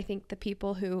lives. And I think the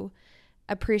people who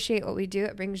appreciate what we do,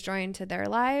 it brings joy into their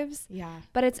lives. Yeah.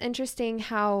 But it's interesting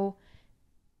how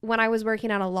when I was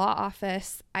working at a law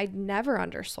office, I'd never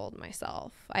undersold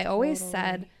myself. I always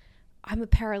said, I'm a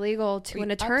paralegal to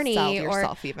an attorney, upsell or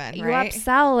yourself even, you right?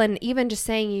 upsell. And even just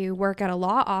saying you work at a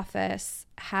law office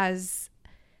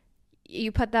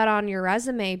you put that on your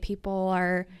resume, people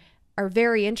are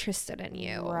very interested in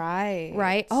you.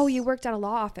 Right. Oh, you worked at a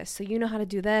law office, so you know how to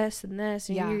do this and this,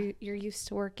 and you're used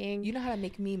to working. You know how to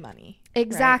make me money.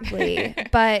 Exactly. Right?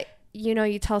 But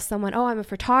you tell someone, oh, I'm a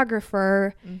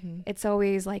photographer. Mm-hmm. It's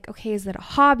always like, okay, is it a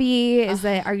hobby?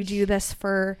 Are you do this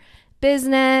for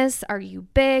business? Are you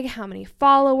big? How many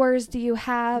followers do you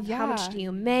have? How much do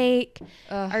you make?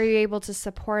 Are you able to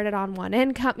support it on one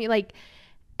income?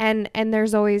 And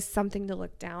there's always something to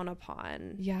look down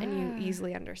upon. Yeah. And you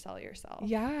easily undersell yourself.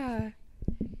 Yeah.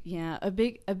 Yeah. A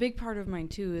big part of mine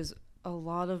too is a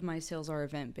lot of my sales are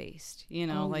event based,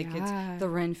 it's the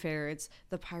Ren Fair, it's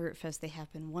the Pirate Fest. They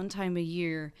happen one time a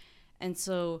year. And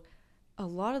so a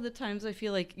lot of the times I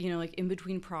feel like, like in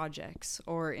between projects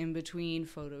or in between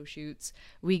photo shoots,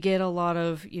 we get a lot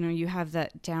of, you have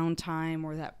that downtime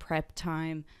or that prep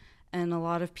time. And a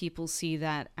lot of people see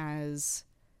that as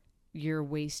you're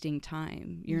wasting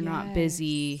time. You're not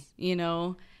busy,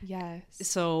 Yes.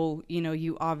 So,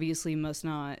 you obviously must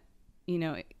not,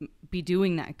 be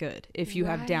doing that good if you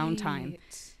have downtime.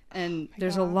 And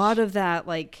there's a lot of that,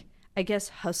 like, I guess,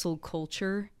 hustle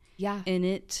culture in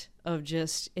it, of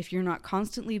just, if you're not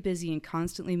constantly busy and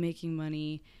constantly making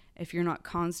money, if you're not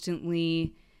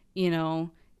constantly,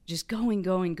 just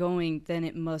going, then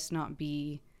it must not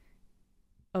be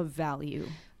of value.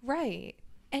 Right.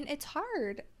 And it's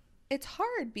hard. It's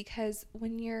hard because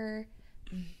when you're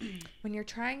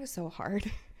trying so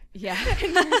hard,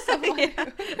 and you're someone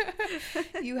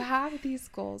you have these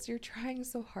goals, you're trying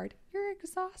so hard, you're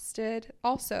exhausted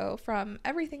also from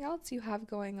everything else you have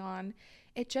going on.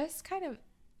 It just kind of,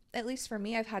 at least for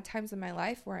me, I've had times in my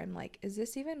life where I'm like, is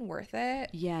this even worth it?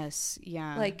 Yes.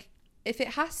 Yeah. Like, if it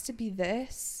has to be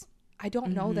this, I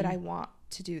don't know that I want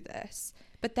to do this.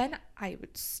 But then I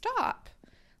would stop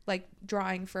like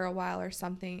drawing for a while or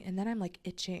something, and then I'm like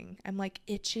itching. I'm like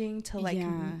itching to like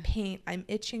paint. I'm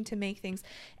itching to make things.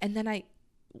 And then I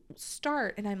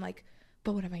start and I'm like,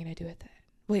 but what am I going to do with it?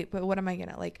 Wait, but what am I going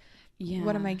to like,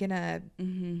 what am I going to,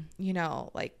 you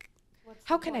know, like,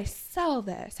 how can I sell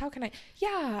this? How can I,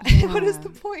 what is the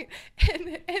point?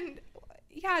 And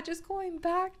yeah, just going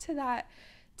back to that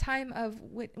time of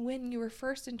when you were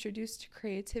first introduced to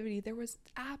creativity, there was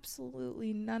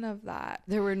absolutely none of that.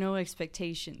 There were no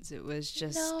expectations. It was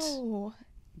just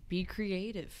be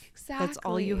creative. Exactly. That's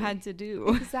all you had to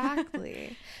do.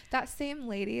 Exactly. That same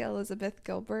lady, Elizabeth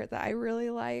Gilbert, that I really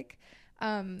like,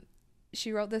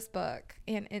 she wrote this book,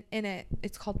 and in it,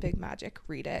 it's called Big Magic.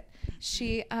 Read it.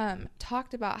 She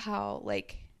talked about how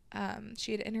like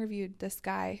she had interviewed this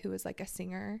guy who was like a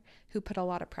singer who put a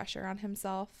lot of pressure on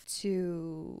himself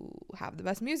to have the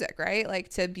best music, right? Like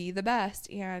to be the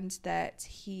best. And that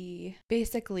he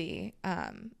basically,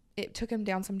 it took him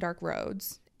down some dark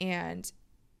roads, and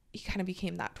he kind of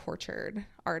became that tortured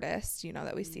artist, you know,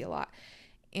 that we see a lot.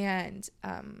 And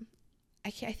I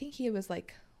think he was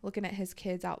like looking at his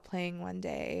kids out playing one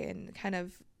day and kind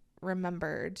of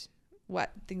remembered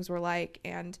what things were like.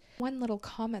 And one little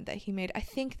comment that he made, I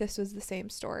think this was the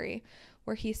same story,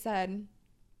 where he said,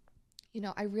 you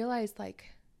know, I realized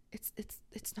like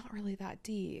it's not really that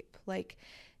deep. Like,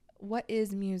 what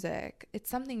is music? It's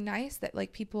something nice that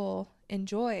like people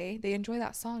enjoy. They enjoy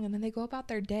that song and then they go about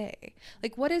their day.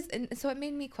 Like, what is, and so it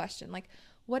made me question, like,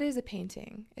 what is a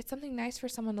painting? It's something nice for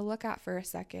someone to look at for a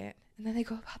second and then they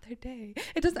go about their day.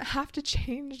 It doesn't have to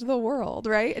change the world,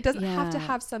 right? It doesn't have to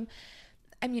have some,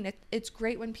 I mean, it's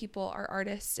great when people are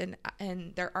artists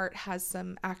and their art has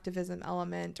some activism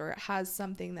element, or it has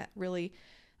something that really,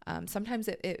 sometimes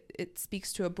it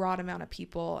speaks to a broad amount of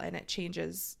people and it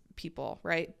changes people,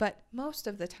 right? But most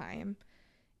of the time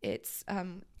it's,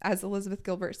 as Elizabeth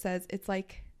Gilbert says, it's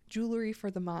like jewelry for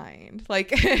the mind. Like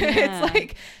it's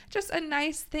like just a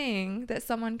nice thing that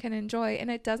someone can enjoy,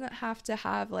 and it doesn't have to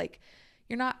have like,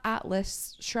 you're not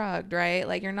Atlas shrugged, right?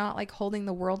 Like you're not like holding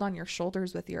the world on your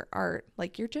shoulders with your art.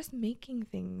 Like you're just making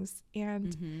things.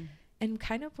 And and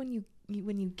kind of when you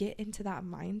get into that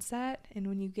mindset, and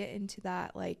when you get into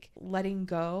that like letting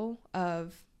go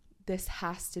of this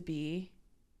has to be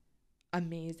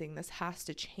amazing, this has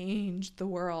to change the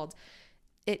world,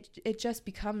 it just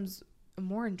becomes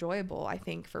more enjoyable, I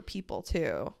think, for people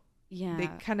too. Yeah, they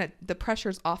kind of, the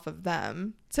pressure's off of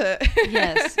them to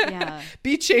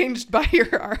be changed by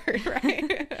your art,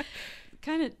 right?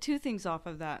 Kind of two things off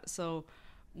of that. So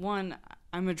one,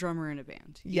 I'm a drummer in a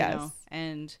band, you know?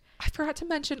 And I forgot to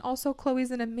mention also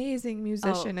Chloe's an amazing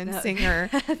musician and singer.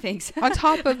 Thanks. On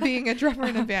top of being a drummer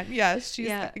in a band. Yes, she's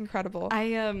incredible.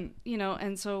 I you know,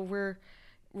 and so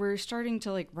we're starting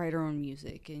to like write our own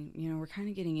music, and you know, we're kind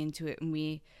of getting into it, and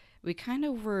we kind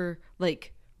of were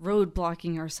like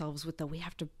roadblocking ourselves with we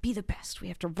have to be the best, we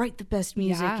have to write the best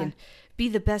music and be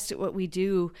the best at what we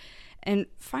do. And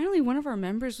finally one of our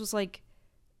members was like,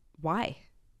 why?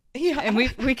 And we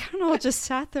kind of all just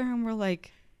sat there and we're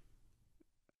like,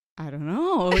 I don't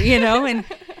know, you know.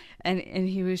 and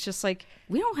he was just like,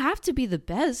 we don't have to be the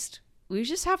best, we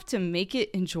just have to make it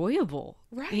enjoyable,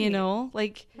 right? You know,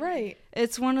 like, right,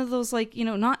 it's one of those, like, you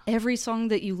know, not every song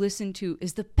that you listen to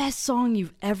is the best song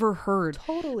you've ever heard.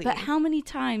 Totally. But how many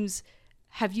times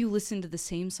have you listened to the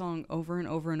same song over and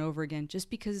over and over again just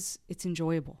because it's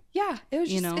enjoyable? Yeah, it was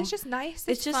just, you know, it's just nice.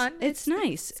 It's just fun. It's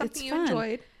nice. It's something you fun.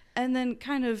 Enjoyed. And then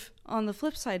kind of on the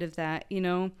flip side of that, you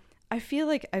know, I feel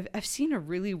like I've seen a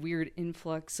really weird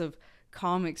influx of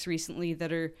comics recently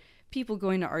that are people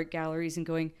going to art galleries and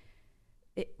going,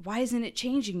 why isn't it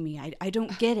changing me? I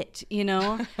don't get it, you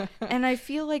know? And I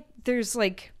feel like there's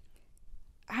like,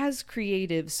 as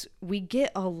creatives, we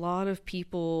get a lot of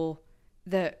people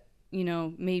that, you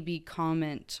know, maybe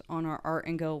comment on our art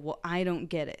and go, well, I don't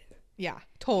get it. Yeah,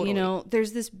 totally. You know,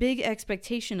 there's this big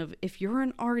expectation of, if you're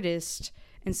an artist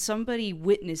and somebody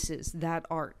witnesses that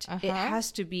art, it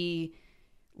has to be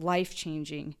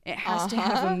life-changing. It has to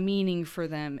have a meaning for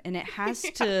them, and it has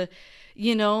to,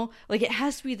 you know, like, it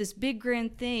has to be this big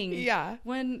grand thing. Yeah.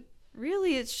 When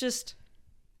really it's just,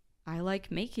 I like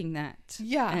making that.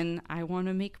 Yeah. And I want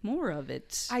to make more of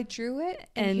it. I drew it,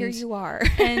 and here you are.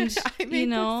 And you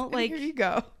know, this, like, here you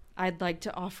go. I'd like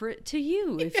to offer it to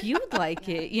you if you'd like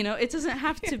it. You know, it doesn't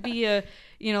have to be a,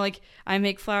 you know, like, I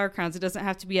make flower crowns. It doesn't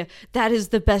have to be that is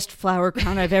the best flower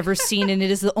crown I've ever seen, and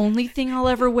it is the only thing I'll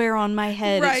ever wear on my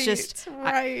head. Right, it's just,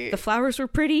 right. the flowers were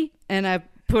pretty, and I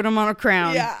put them on a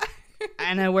crown. Yeah.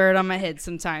 And I wear it on my head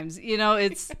sometimes. You know,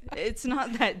 it's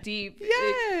not that deep.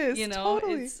 Yes, you know,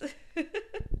 totally. it's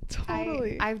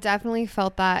Totally. I've definitely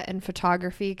felt that in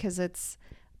photography because it's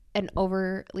an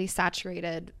overly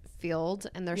saturated field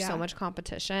and there's so much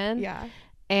competition. Yeah.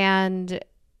 And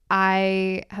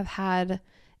I have had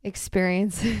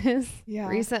experiences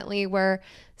recently where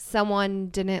someone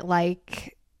didn't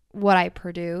like what I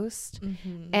produced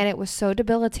and it was so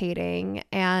debilitating.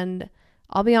 And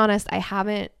I'll be honest, I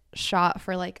haven't shot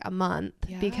for like a month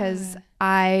because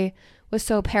I was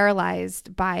so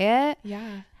paralyzed by it.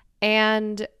 Yeah.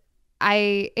 And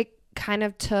it kind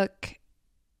of took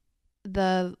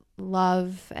the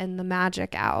love and the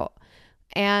magic out.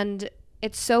 And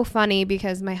it's so funny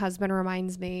because my husband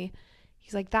reminds me,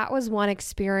 he's like, that was one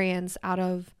experience out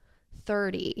of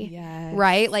 30. Yes.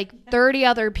 Right? Like 30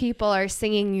 other people are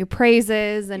singing you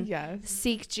praises and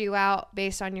seeked you out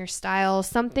based on your style.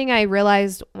 Something I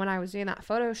realized when I was doing that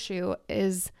photo shoot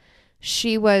is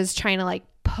she was trying to like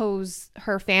pose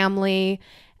her family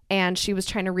and she was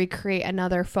trying to recreate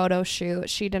another photo shoot.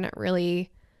 She didn't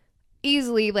really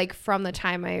easily, like from the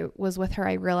time I was with her,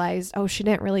 I realized, oh, she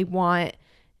didn't really want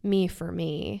me for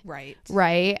me. Right.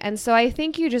 Right. And so I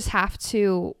think you just have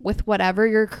to, with whatever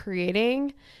you're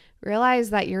creating, realize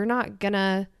that you're not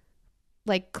gonna,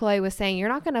 like Chloe was saying, you're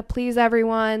not gonna please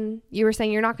everyone. You were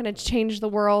saying you're not gonna change the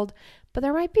world, but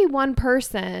there might be one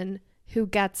person who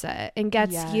gets it and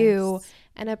gets you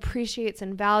and appreciates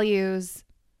and values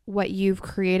what you've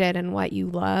created and what you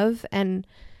love. And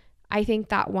I think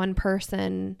that one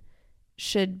person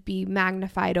should be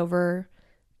magnified over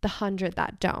the 100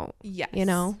 that don't. Yes. You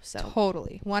know? So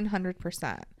totally.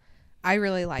 100%. I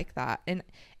really like that. And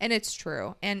it's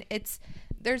true. And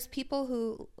there's people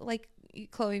who, like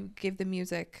Chloe gave the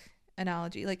music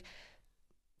analogy, like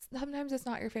sometimes it's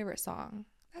not your favorite song.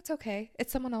 That's okay.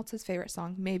 It's someone else's favorite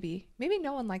song. Maybe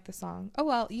no one liked the song. Oh,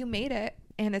 well, you made it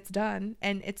and it's done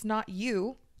and it's not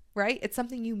you, right? It's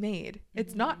something you made.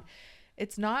 It's not,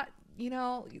 you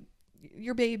know,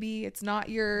 your baby. It's not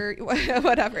your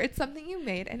whatever. It's something you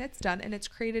made and it's done and it's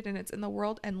created and it's in the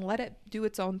world, and let it do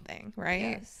its own thing.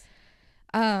 Right. yes.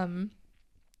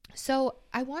 So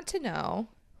I want to know,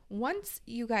 once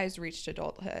you guys reached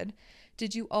adulthood,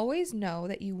 did you always know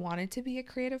that you wanted to be a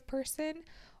creative person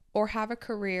or have a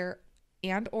career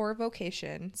and or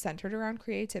vocation centered around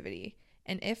creativity?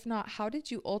 And if not, how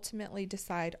did you ultimately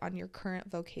decide on your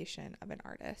current vocation of an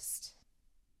artist?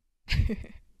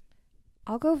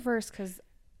 I'll go first because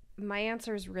my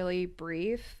answer is really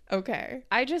brief. Okay.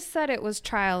 I just said it was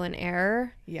trial and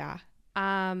error. Yeah.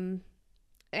 And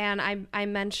I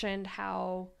mentioned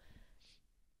how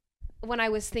when I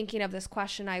was thinking of this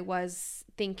question, I was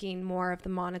thinking more of the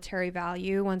monetary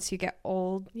value. Once you get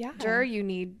older, you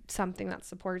need something that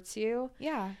supports you.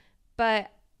 Yeah.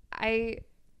 But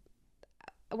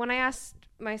when I asked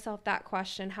myself that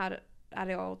question, how did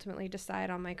I ultimately decide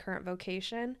on my current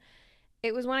vocation?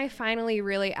 It was when I finally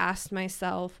really asked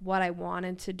myself what I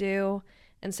wanted to do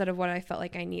instead of what I felt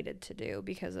like I needed to do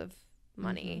because of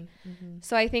money.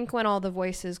 So I think when all the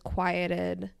voices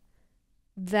quieted,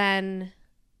 then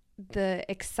the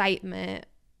excitement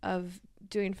of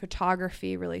doing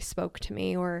photography really spoke to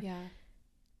me, or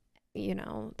you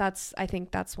know, I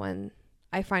think that's when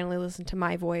I finally listened to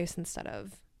my voice instead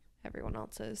of everyone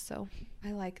else's. So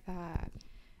I like that.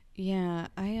 Yeah,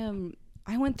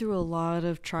 I went through a lot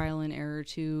of trial and error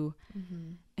too,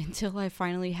 until I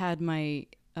finally had my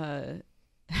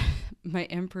my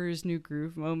Emperor's New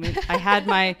Groove moment. I had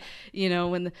my, you know,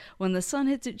 when the sun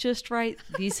hits it just right,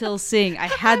 these hills sing. I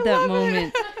had that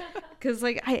moment. Because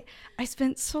like I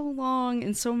spent so long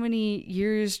and so many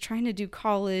years trying to do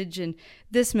college and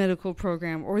this medical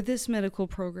program or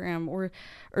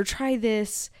try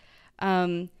this.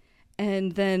 And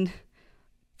then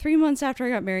 3 months after I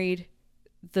got married,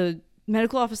 the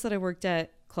medical office that I worked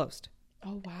at closed.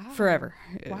 Oh, wow. Forever.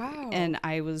 Wow. And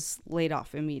I was laid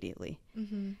off immediately.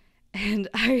 And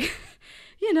I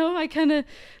kind of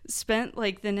spent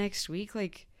like the next week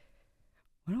like,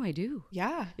 what do I do?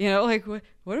 Yeah. You know, like what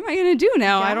am I going to do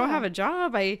now? I don't have a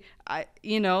job. I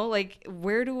you know, like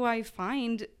where do I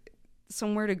find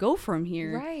somewhere to go from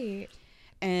here? Right.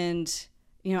 And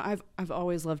you know, I've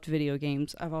always loved video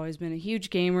games. I've always been a huge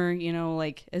gamer, you know,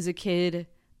 like as a kid,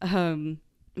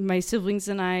 my siblings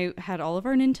and I had all of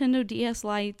our Nintendo DS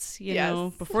lights, you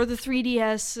know, before the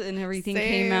 3DS and everything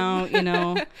came out, you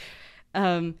know.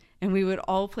 And we would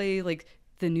all play like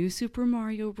the new Super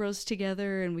Mario Bros.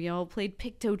 Together, and we all played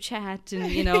PictoChat,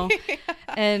 and you know,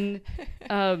 and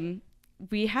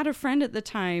we had a friend at the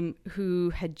time who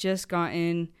had just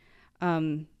gotten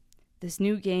this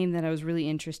new game that I was really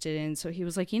interested in. So he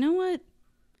was like, you know what?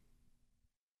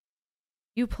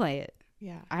 you play it.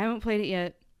 Yeah. I haven't played it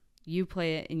yet. You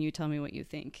play it and you tell me what you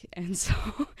think. And so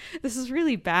this is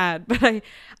really bad, but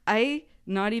I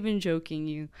not even joking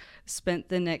you, spent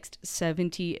the next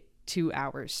 72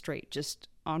 hours straight just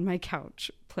on my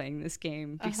couch playing this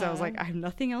game because I was like, I have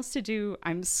nothing else to do.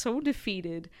 I'm so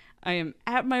defeated. I am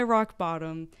at my rock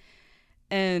bottom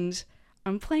and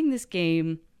I'm playing this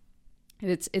game.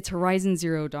 It's Horizon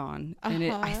Zero Dawn,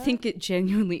 and I think it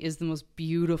genuinely is the most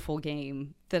beautiful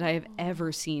game that I have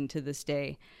ever seen to this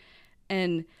day.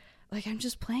 And like, I'm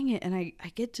just playing it, and I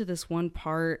get to this one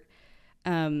part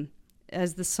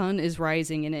as the sun is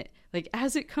rising, and it, like,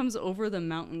 as it comes over the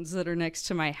mountains that are next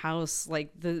to my house, like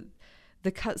the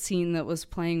cutscene that was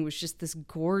playing was just this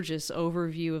gorgeous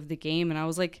overview of the game, and I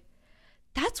was like,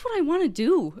 that's what I want to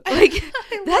do. Like,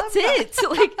 that's it.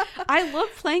 Like, I love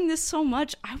playing this so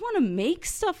much. I want to make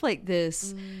stuff like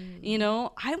this. You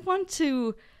know, I want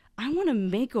to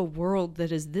make a world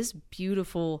that is this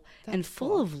beautiful and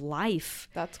full of life.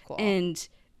 That's cool. And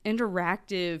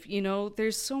interactive. You know,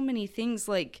 there's so many things,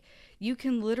 like, you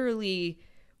can literally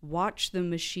watch the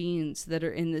machines that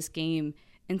are in this game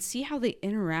and see how they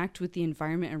interact with the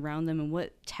environment around them and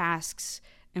what tasks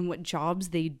and what jobs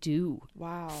they do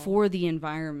for the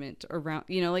environment around,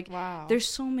 you know, like, there's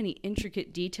so many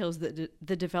intricate details that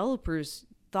the developers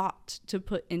thought to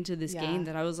put into this game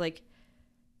that I was like,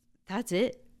 that's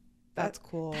it. That's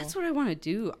cool. That's what I want to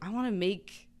do. I want to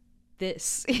make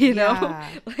this, you know,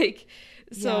 like,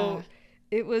 so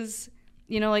it was,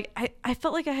 you know, like, I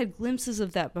felt like I had glimpses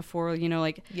of that before, you know,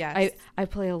 like, I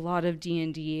play a lot of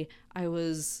D&D. I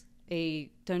was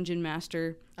a dungeon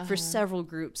master for several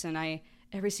groups, and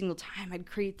every single time I'd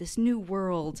create this new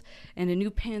world and a new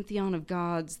pantheon of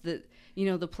gods that, you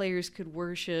know, the players could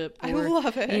worship or, I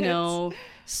love it. You know,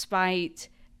 spite.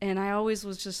 And I always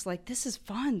was just like, this is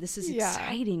fun. This is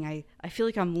exciting. I feel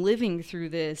like I'm living through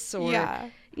this. Or,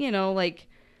 you know, like,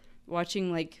 watching,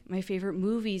 like, my favorite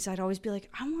movies, I'd always be like,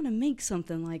 I want to make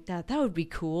something like that. That would be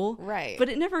cool. Right. But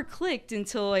it never clicked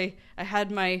until I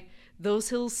had my Those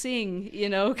Hills Sing, you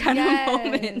know, kind of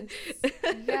moment.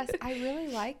 Yes, I really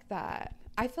like that.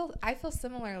 I feel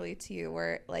similarly to you,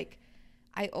 where, like,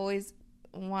 I always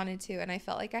wanted to, and I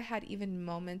felt like I had even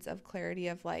moments of clarity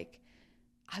of, like,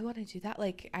 I want to do that.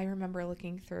 Like, I remember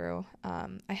looking through,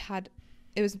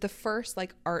 it was the first,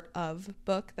 like, art of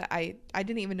book that I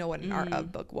didn't even know what an art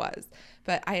of book was,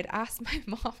 but I had asked my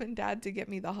mom and dad to get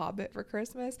me The Hobbit for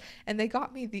Christmas, and they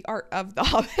got me the art of the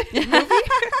Hobbit movie,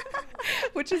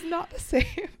 which is not the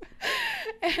same.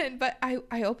 But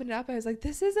I opened it up. I was like,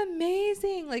 this is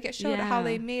amazing. Like, it showed how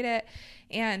they made it.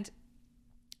 And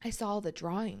I saw all the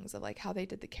drawings of, like, how they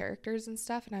did the characters and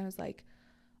stuff. And I was like,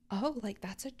 oh, like,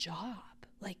 that's a job.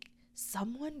 Like,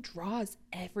 someone draws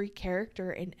every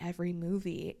character in every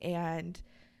movie. And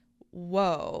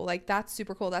whoa, like, that's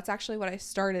super cool. That's actually what I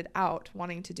started out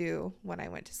wanting to do when I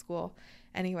went to school.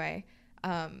 Anyway,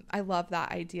 I love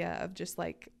that idea of just,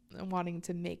 like, wanting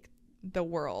to make the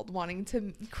world, wanting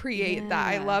to create that.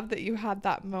 I love that you had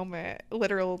that moment,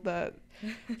 literal the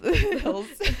hills.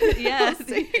 Yes.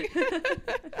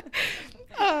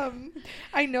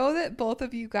 I know that both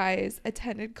of you guys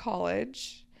attended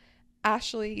college.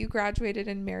 Ashley, you graduated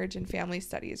in marriage and family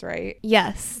studies, right?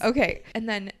 Yes. Okay. And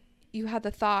then you had the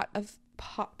thought of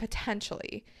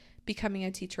potentially becoming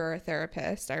a teacher or a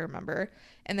therapist, I remember.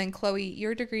 And then Chloe,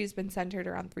 your degree has been centered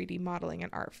around 3D modeling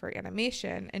and art for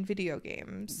animation and video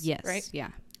games. Yes. Right?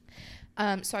 Yeah.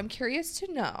 So I'm curious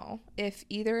to know if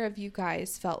either of you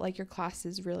guys felt like your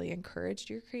classes really encouraged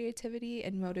your creativity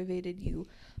and motivated you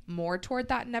more toward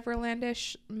that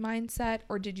Neverlandish mindset,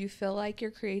 or did you feel like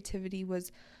your creativity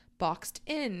was boxed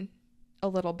in a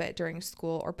little bit during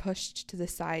school or pushed to the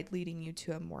side, leading you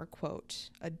to a more, quote,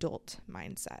 adult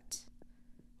mindset?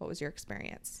 What was your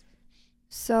experience?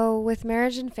 So with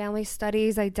marriage and family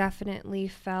studies, I definitely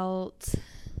felt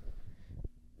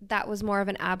that was more of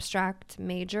an abstract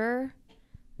major.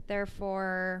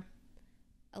 Therefore,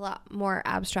 a lot more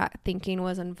abstract thinking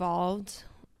was involved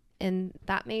in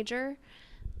that major.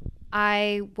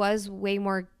 I was way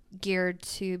more geared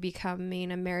to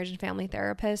becoming a marriage and family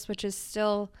therapist, which is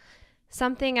still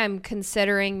something I'm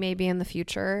considering maybe in the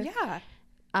future. Yeah.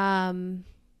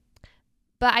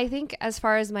 But I think as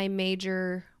far as my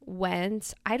major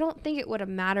went, I don't think it would have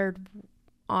mattered,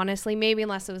 honestly, maybe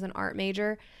unless it was an art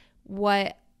major,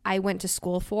 what I went to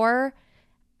school for.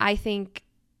 I think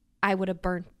I would have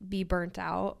be burnt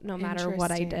out no matter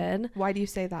what I did. Why do you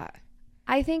say that?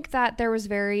 I think that there was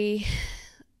very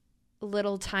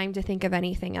little time to think of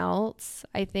anything else.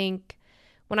 I think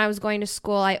when I was going to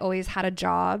school, I always had a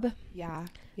job. Yeah.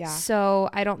 Yeah.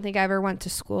 So I don't think I ever went to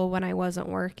school when I wasn't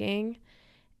working.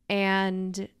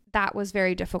 And that was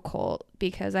very difficult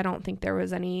because I don't think there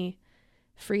was any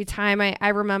free time. I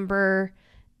remember,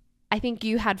 I think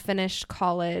you had finished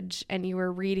college and you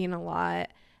were reading a lot,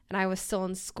 and I was still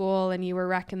in school, and you were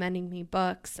recommending me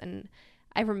books. And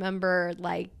I remember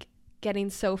like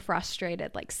getting so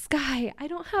frustrated, like, Sky, I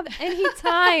don't have any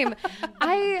time.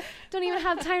 I don't even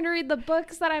have time to read the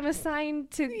books that I'm assigned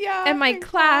to in my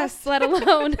class, let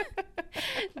alone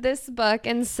this book.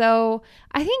 And so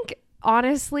I think,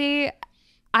 honestly,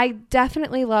 I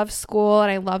definitely love school,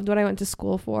 and I loved what I went to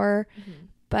school for.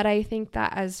 But I think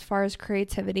that as far as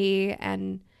creativity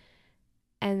and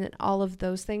all of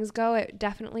those things go, it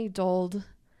definitely dulled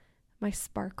my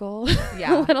sparkle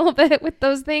a little bit with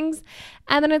those things.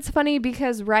 And then it's funny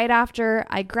because right after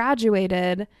I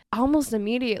graduated, almost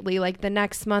immediately, like the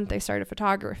next month, I started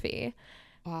photography.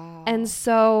 Wow. And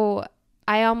so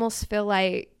I almost feel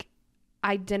like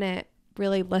I didn't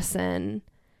really listen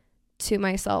to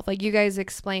myself. Like you guys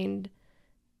explained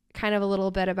kind of a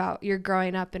little bit about your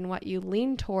growing up and what you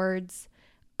lean towards.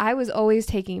 I was always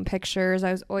taking pictures.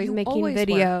 I was always making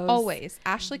videos. Always.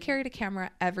 Ashley carried a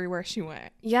camera everywhere she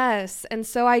went. Yes. And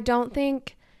so I don't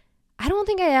think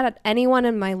I had anyone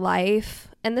in my life,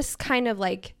 and this kind of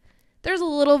like, there's a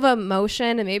little of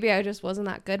emotion, and maybe I just wasn't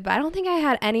that good, but I don't think I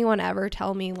had anyone ever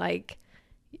tell me like,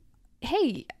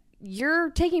 hey, you're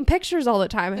taking pictures all the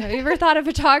time. Have you ever thought of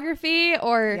photography?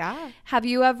 Or have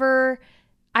you ever...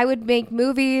 I would make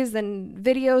movies and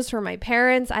videos for my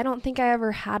parents. I don't think I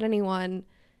ever had anyone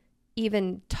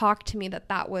even talk to me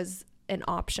that was an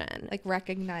option. Like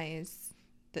recognize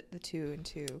that the two and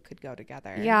two could go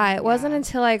together. Yeah, it wasn't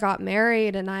until I got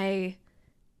married and I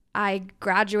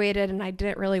graduated and I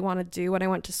didn't really want to do what I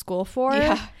went to school for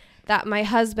that my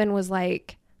husband was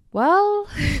like, well,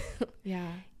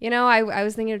 you know, I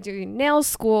was thinking of doing nail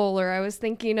school, or I was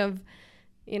thinking of,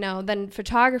 you know, then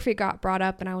photography got brought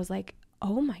up, and I was like,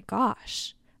 oh my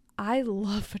gosh, I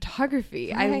love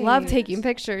photography. Right. I love taking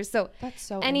pictures. So that's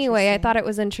so anyway, I thought it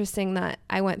was interesting that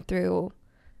I went through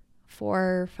 4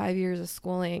 or 5 years of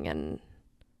schooling, and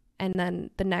then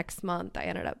the next month I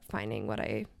ended up finding what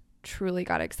I truly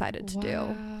got excited to do.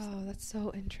 Wow, that's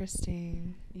so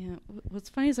interesting. Yeah. What's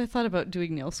funny is I thought about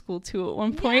doing nail school too at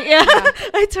one point. Yeah.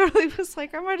 I totally was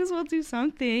like, I might as well do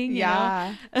something. You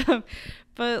know?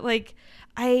 But like,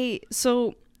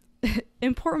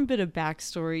 important bit of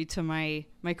backstory to my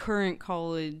current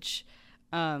college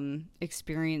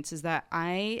experience is that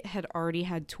I had already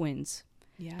had twins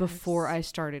before I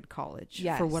started college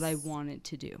for what I wanted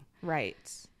to do. Right.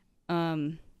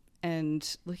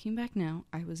 And looking back now,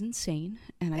 I was insane,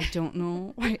 and I don't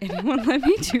know why anyone let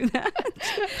me do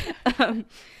that.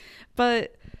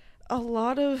 But a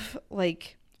lot of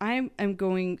like, I'm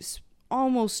going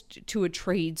almost to a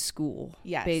trade school,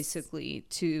 basically,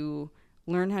 to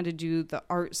learn how to do the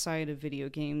art side of video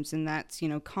games. And that's, you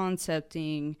know,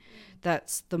 concepting,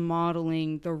 that's the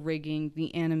modeling, the rigging,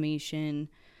 the animation,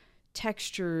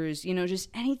 textures, you know, just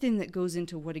anything that goes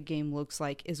into what a game looks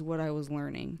like is what I was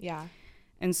learning. Yeah.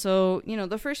 And so, you know,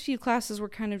 the first few classes were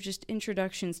kind of just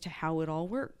introductions to how it all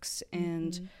works.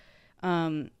 And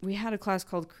we had a class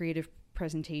called creative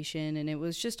presentation, and it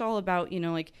was just all about, you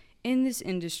know, like in this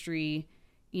industry,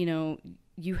 you know,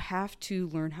 you have to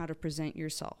learn how to present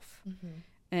yourself.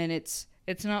 And it's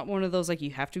not one of those like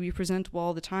you have to be presentable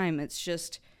all the time. It's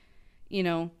just, you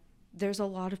know, there's a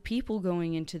lot of people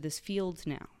going into this field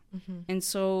now. And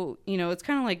so, you know, it's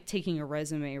kind of like taking a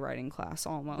resume writing class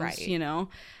almost, you know.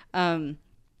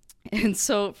 And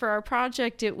so for our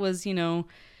project, it was, you know,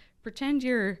 pretend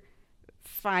you're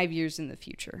 5 years in the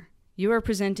future. You are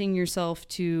presenting yourself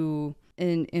to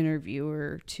an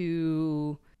interviewer,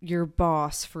 to your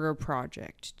boss for a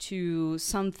project, to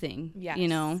something, you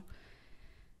know.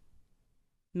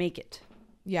 Make it.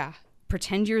 Yeah.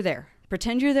 Pretend you're there.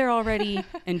 Pretend you're there already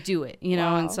and do it, you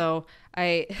know. And so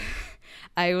I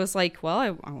was like, well, I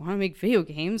want to make video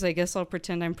games. I guess I'll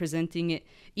pretend I'm presenting at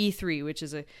E3, which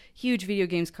is a huge video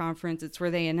games conference. It's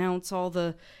where they announce all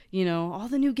the, you know, all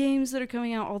the new games that are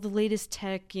coming out, all the latest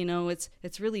tech, you know, it's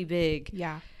really big.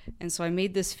 Yeah. And so I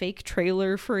made this fake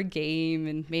trailer for a game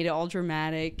and made it all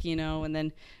dramatic, you know, and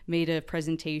then made a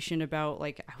presentation about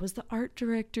like, I was the art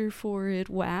director for it.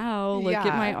 Wow. Look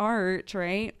at my art.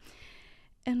 Right.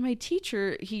 And my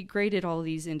teacher, he graded all of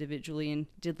these individually and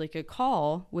did like a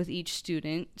call with each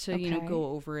student to, you know, go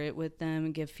over it with them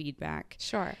and give feedback.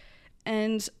 Sure.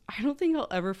 And I don't think I'll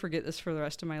ever forget this for the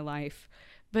rest of my life.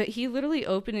 But he literally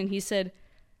opened and he said,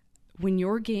 when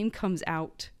your game comes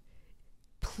out,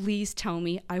 please tell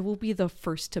me. I will be the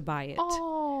first to buy it.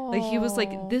 Oh, like he was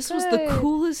like, this was the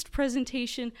coolest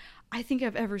presentation I think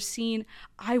I've ever seen.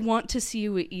 I want to see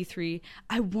you at E3.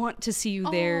 I want to see you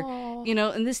there. You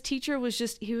know, and this teacher was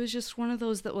just one of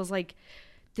those that was like,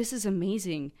 this is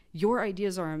amazing. Your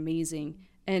ideas are amazing.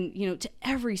 And, you know, to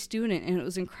every student, and it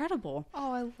was incredible.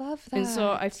 Oh, I love that. And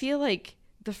so I feel like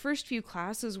the first few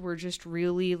classes were just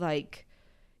really like,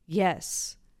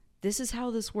 yes, this is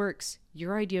how this works.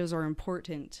 Your ideas are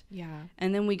important. Yeah.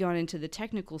 And then we got into the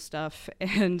technical stuff,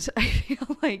 and I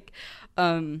feel like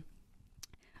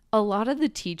a lot of the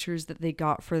teachers that they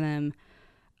got for them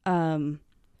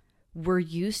were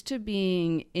used to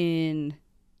being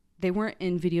they weren't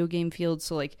in video game fields.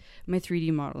 So like my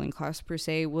 3D modeling class per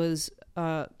se was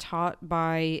taught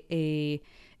by a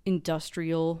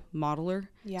industrial modeler.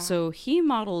 Yeah. So he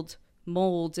modeled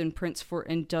molds and prints for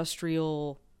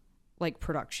industrial like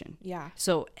production. Yeah.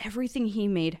 So everything he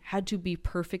made had to be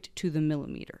perfect to the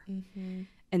millimeter. Mm-hmm.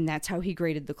 And that's how he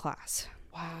graded the class.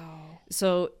 Wow.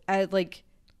 So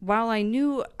while I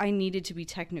knew I needed to be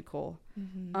technical,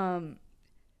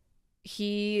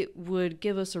 he would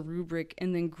give us a rubric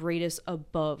and then grade us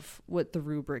above what the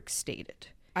rubric stated.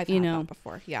 I've had that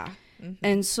before. Yeah. Mm-hmm.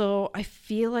 And so I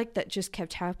feel like that just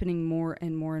kept happening more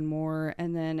and more and more.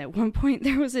 And then at one point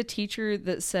there was a teacher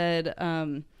that said,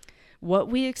 what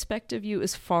we expect of you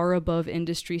is far above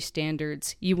industry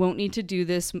standards. You won't need to do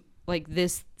this, like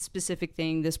this specific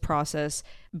thing, this process,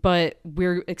 but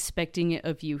we're expecting it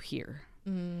of you here.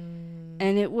 And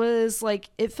it was like,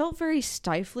 it felt very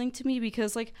stifling to me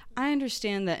because like, I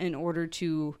understand that in order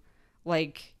to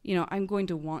like, you know, I'm going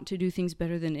to want to do things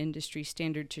better than industry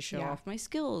standard to show off my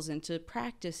skills and to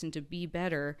practice and to be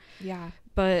better. Yeah.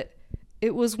 But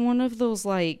it was one of those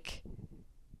like,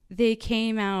 they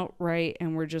came out right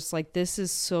and were just like, this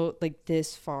is so like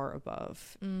this far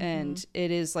above. And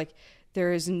it is like,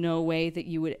 there is no way that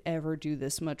you would ever do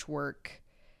this much work.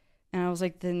 And I was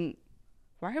like, then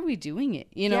why are we doing it?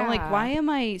 You know, like, why am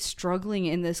I struggling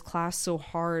in this class so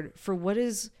hard for what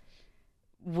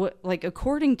like,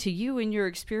 according to you and your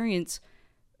experience,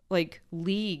 like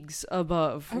leagues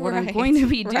above what I'm going to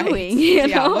be doing, you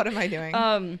know? What am I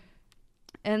doing?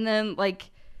 And then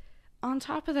like, on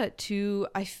top of that too,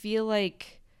 I feel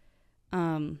like,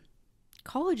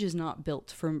 college is not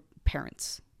built for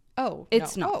parents. Oh,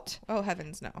 it's no. not. Oh,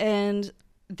 heavens, no. And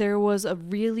there was a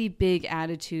really big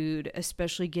attitude,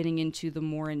 especially getting into the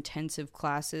more intensive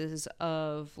classes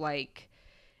of like,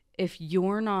 if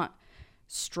you're not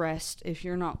stressed, if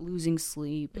you're not losing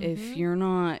sleep, if you're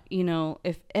not, you know,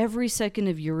 if every second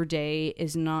of your day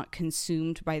is not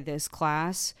consumed by this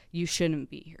class, you shouldn't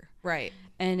be here. Right.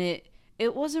 And it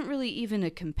wasn't really even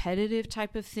a competitive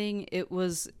type of thing. It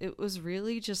was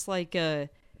really just like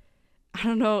I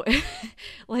don't know,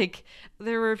 like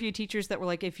there were a few teachers that were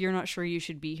like, if you're not sure you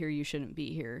should be here, you shouldn't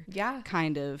be here. Yeah.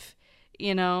 Kind of,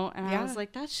 you know, and I was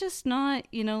like, that's just not,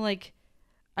 you know, like,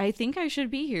 I think I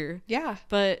should be here. Yeah.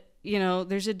 But, you know,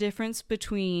 there's a difference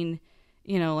between,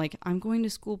 you know, like I'm going to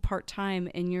school part-time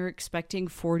and you're expecting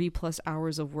 40 plus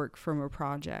hours of work from a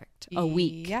project a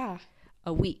week. Yeah.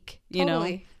 A week, you know,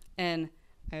 and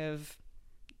I have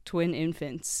twin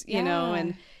infants, you know,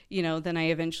 and, you know, then I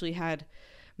eventually had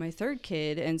my third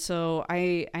kid. And so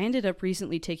I ended up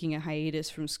recently taking a hiatus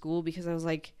from school because I was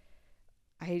like,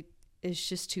 it's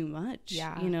just too much,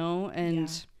 you know, and,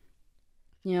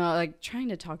 you know, like trying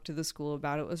to talk to the school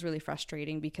about it was really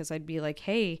frustrating because I'd be like,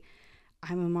 hey,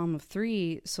 I'm a mom of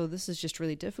 3, so this is just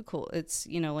really difficult. It's,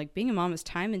 you know, like being a mom is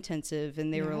time intensive.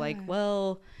 And they were like,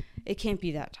 well, it can't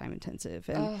be that time intensive.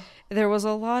 And there was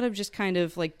a lot of just kind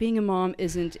of like being a mom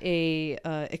isn't a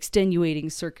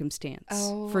extenuating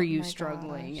circumstance for you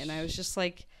struggling. Gosh. And I was just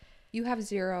like, you have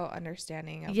zero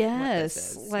understanding of what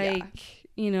this is. Like,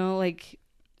 you know, like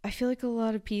I feel like a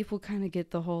lot of people kind of get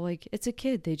the whole, like, it's a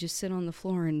kid. They just sit on the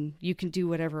floor and you can do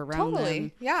whatever around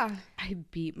them. Yeah. I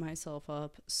beat myself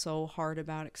up so hard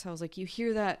about it because I was like, you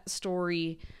hear that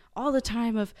story all the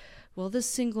time of, well, this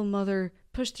single mother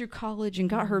pushed through college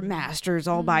and got her master's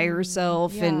all by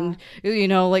herself and, you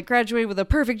know, like graduated with a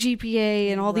perfect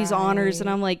GPA and all these honors. And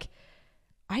I'm like,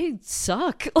 I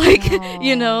suck. Like,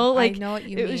 you know, like, I know what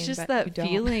you it mean, was just that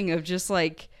feeling of just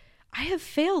like, I have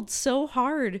failed so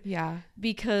hard. Yeah.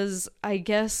 Because I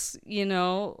guess, you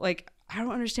know, like, I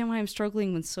don't understand why I'm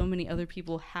struggling when so many other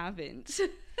people haven't.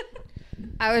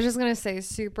 I was just going to say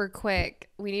super quick,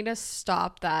 we need to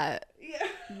stop that,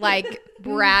 like,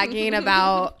 bragging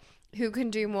about who can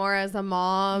do more as a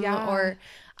mom. Or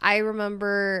I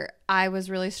remember I was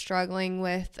really struggling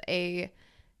with a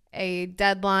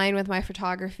deadline with my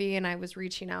photography, and I was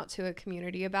reaching out to a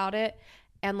community about it.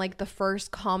 And, like, the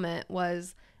first comment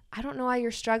was, I don't know why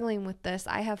you're struggling with this.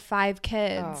 I have 5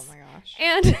 kids. Oh my gosh.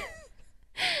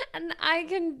 And I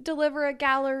can deliver a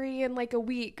gallery in like a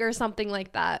week or something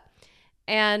like that.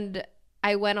 And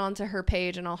I went onto her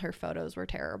page and all her photos were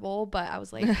terrible, but I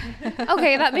was like,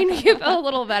 okay, that made me feel a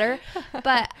little better.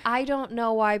 But I don't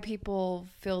know why people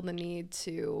feel the need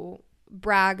to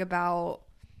brag about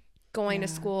going to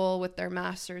school with their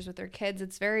masters with their kids.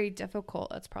 It's very difficult.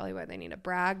 That's probably why they need to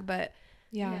brag, but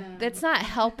it's not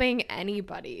helping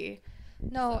anybody.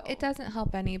 No, it doesn't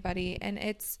help anybody, and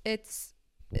it's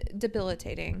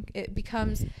debilitating. It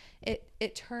becomes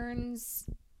it turns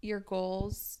your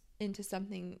goals into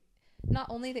something not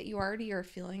only that you already are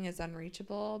feeling is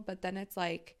unreachable, but then it's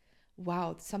like,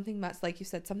 wow, something must, like you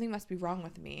said, something must be wrong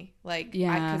with me. Like,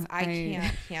 because I can't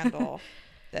handle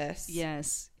this.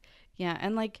 Yes. Yeah.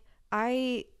 And like,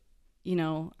 after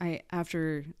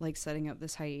like setting up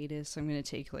this hiatus, I'm going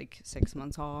to take like 6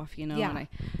 months off, and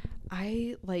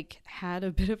I like had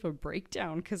a bit of a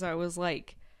breakdown because I was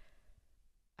like,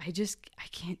 I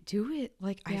can't do it.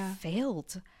 Like, I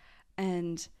failed.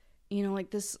 And,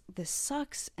 like this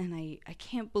sucks. And I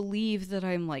can't believe that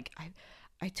I'm like,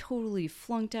 I totally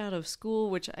flunked out of school,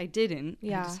 which I didn't.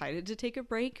 I decided to take a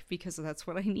break because that's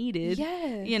what I needed.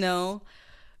 Yes.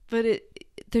 But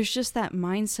there's just that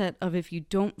mindset of if you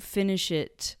don't finish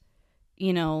it,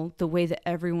 the way that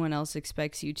everyone else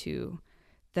expects you to,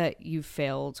 that you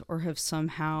failed or have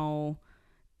somehow,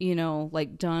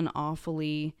 like done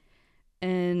awfully.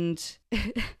 And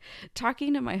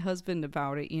talking to my husband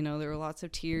about it, there were lots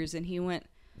of tears, and he went,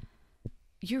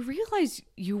 you realize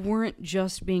you weren't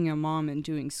just being a mom and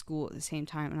doing school at the same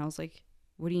time. And I was like,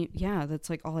 what do you, that's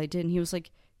like all I did. And he was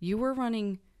like, you were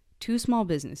running 2 small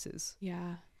businesses.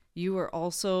 Yeah. You were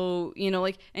also,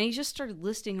 and he just started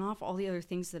listing off all the other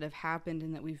things that have happened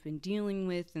and that we've been dealing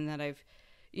with and that I've,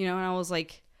 and I was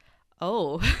like,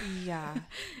 oh, yeah,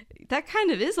 that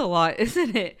kind of is a lot,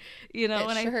 isn't it? It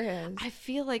sure is. I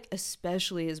feel like,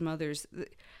 especially as mothers,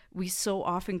 we so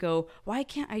often go, why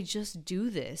can't I just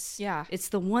do this? Yeah. It's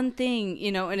the one thing,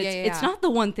 and it's not the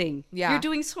one thing. Yeah. You're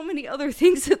doing so many other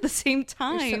things at the same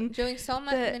time. Doing so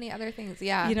many other things.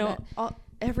 Yeah.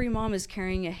 Every mom is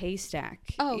carrying a haystack.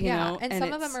 Oh, yeah. And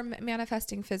some of them are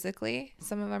manifesting physically.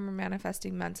 Some of them are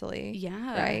manifesting mentally.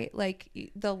 Yeah. Right? Like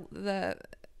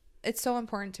it's so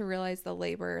important to realize the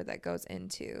labor that goes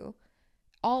into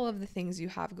all of the things you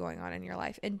have going on in your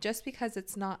life. And just because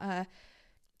it's not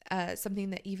something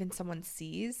that even someone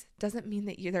sees doesn't mean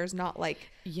that there's not like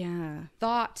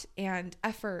thought and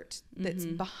effort that's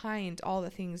behind all the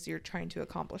things you're trying to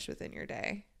accomplish within your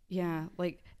day. Yeah.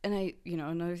 Like, and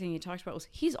another thing he talked about was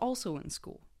he's also in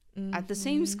school. At the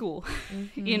same school,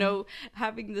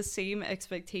 having the same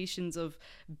expectations of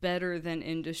better than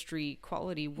industry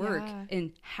quality work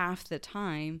in half the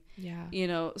time.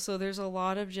 Yeah. So there's a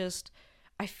lot of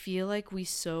I feel like we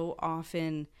so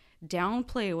often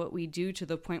downplay what we do to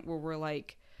the point where we're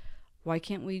like, why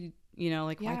can't we,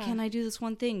 why can't I do this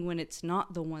one thing when it's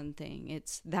not the one thing?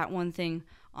 It's that one thing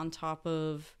on top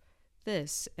of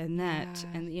this and that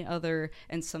and the other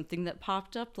and something that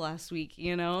popped up last week,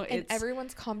 and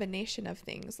everyone's combination of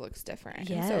things looks different.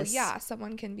 Yes. And so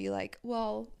someone can be like,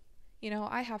 well,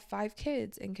 I have 5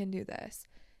 kids and can do this,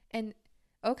 and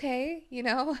okay,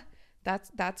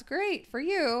 that's great for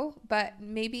you, but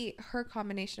maybe her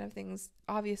combination of things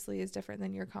obviously is different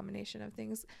than your combination of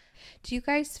things. Do you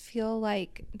guys feel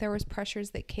like there was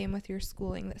pressures that came with your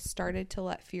schooling that started to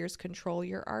let fears control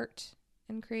your art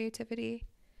and creativity?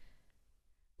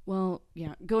 Well,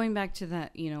 yeah, going back to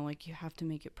that, like you have to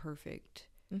make it perfect.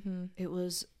 It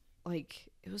was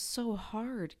so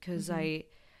hard because I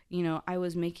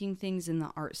was making things in the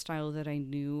art style that I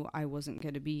knew I wasn't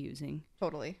going to be using.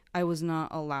 Totally. I was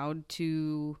not allowed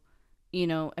to,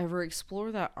 ever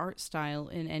explore that art style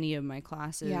in any of my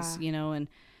classes,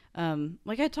 and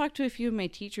like I talked to a few of my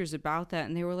teachers about that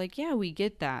and they were like, yeah, we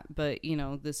get that, but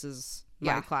this is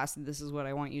my class and this is what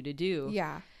I want you to do.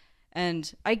 Yeah.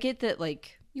 And I get that,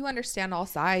 like, you understand all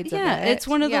sides of it. Yeah, it's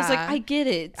one of those, like, I get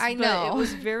it. I know. But it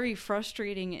was very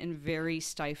frustrating and very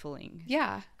stifling.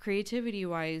 Yeah.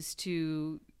 Creativity-wise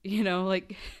to,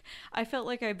 like, I felt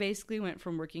like I basically went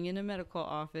from working in a medical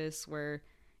office where,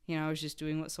 I was just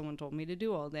doing what someone told me to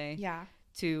do all day. Yeah.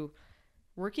 To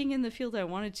working in the field I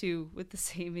wanted to with the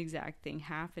same exact thing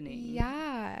happening.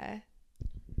 Yeah.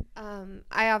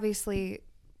 I obviously,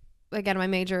 again, my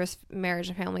major is marriage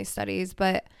and family studies,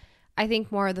 but I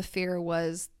think more of the fear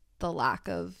was the lack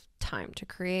of time to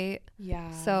create.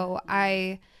 Yeah. So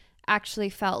I actually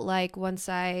felt like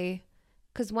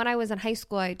because when I was in high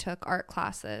school, I took art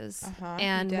classes.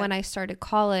 And when I started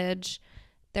college,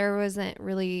 there wasn't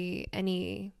really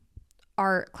any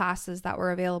art classes that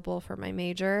were available for my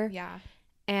major. Yeah.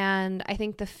 And I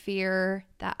think the fear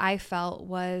that I felt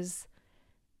was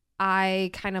I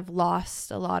kind of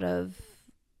lost a lot of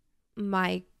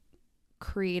my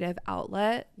creative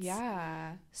outlets.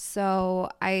 Yeah. So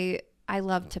I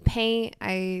love to paint.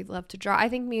 I love to draw. I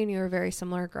think me and you are very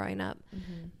similar growing up.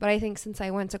 But I think since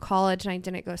I went to college and I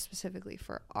didn't go specifically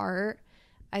for art,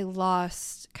 I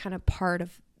lost kind of part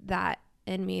of that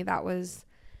in me that was,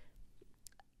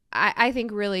 I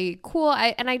think, really cool.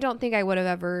 And I don't think I would have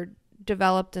ever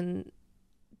developed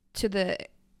to the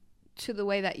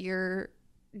way that you're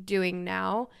doing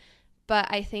now. But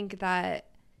I think that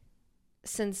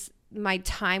since my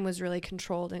time was really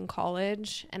controlled in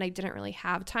college and I didn't really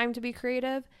have time to be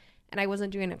creative and I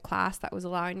wasn't doing a class that was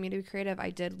allowing me to be creative, I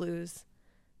did lose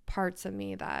parts of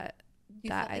me that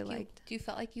I liked. Do you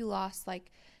feel like you lost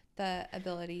like the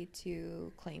ability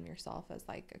to claim yourself as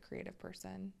like a creative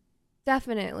person?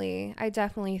 Definitely. I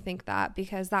definitely think that,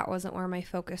 because that wasn't where my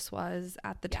focus was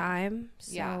at the time.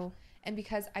 So. Yeah. And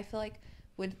because I feel like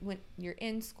when you're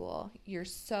in school, you're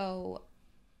so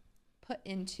put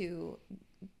into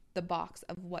the box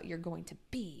of what you're going to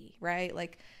be, right?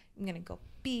 Like, I'm going to go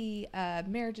be a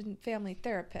marriage and family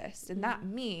therapist. And that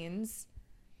means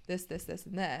this,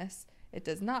 and this. It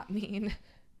does not mean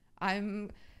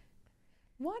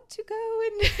want to go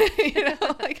and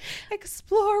like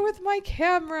explore with my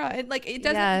camera, and like it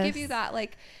doesn't give you that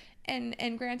like,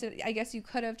 and granted, I guess you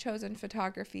could have chosen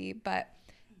photography, but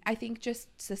I think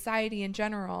just society in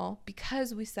general,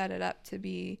 because we set it up to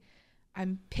be,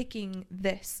 I'm picking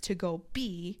this to go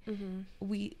be,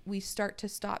 we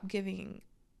stop giving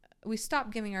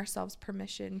ourselves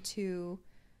permission to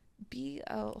be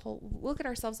look at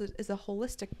ourselves as a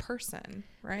holistic person,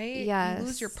 right? Yes. You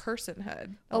lose your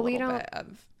personhood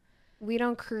we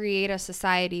don't create a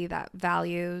society that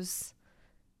values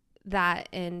that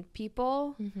in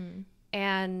people.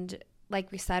 And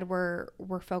like we said, we're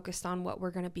focused on what we're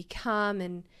going to become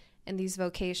and these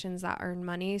vocations that earn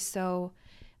money. So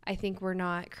I think we're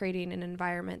not creating an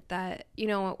environment that,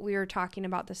 we were talking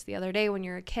about this the other day. When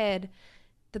you're a kid,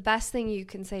 the best thing you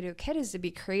can say to a kid is to be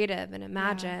creative and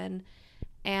imagine.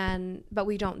 But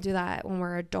we don't do that when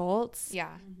we're adults. Yeah.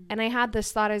 And I had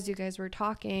this thought as you guys were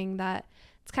talking that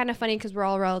it's kind of funny because we're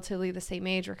all relatively the same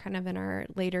age. We're kind of in our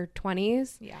later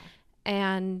 20s. Yeah.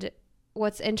 And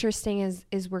what's interesting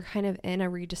is we're kind of in a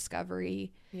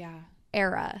rediscovery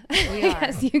era, We are.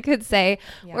 as you could say,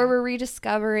 where we're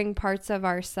rediscovering parts of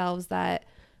ourselves that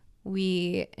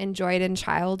we enjoyed in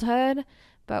childhood,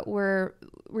 but we're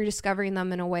rediscovering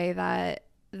them in a way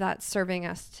that's serving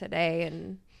us today.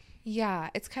 And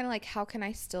it's kind of like, how can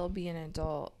I still be an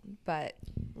adult but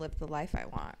live the life I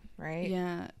want, right?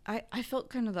 Yeah, I felt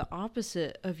kind of the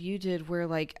opposite of you did, where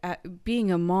like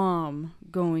being a mom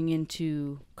going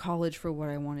into college for what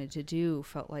I wanted to do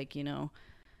felt like,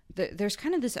 there's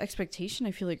kind of this expectation,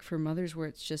 I feel like, for mothers, where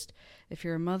it's just, if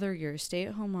you're a mother, you're a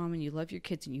stay-at-home mom and you love your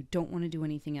kids and you don't want to do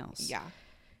anything else.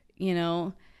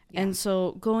 Yeah. And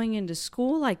so going into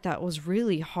school like that was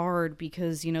really hard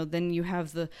because, then you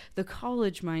have the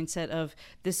college mindset of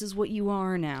this is what you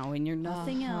are now and you're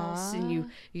nothing else, and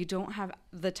you don't have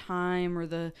the time or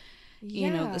the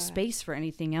the space for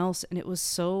anything else. And it was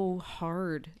so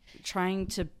hard trying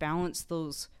to balance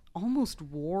those almost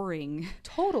warring,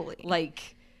 totally,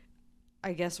 like,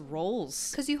 I guess,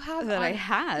 roles because you have that I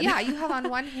had. Yeah, you have on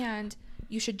one hand,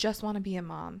 you should just want to be a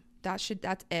mom. That's it.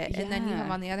 And then you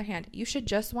have on the other hand, you should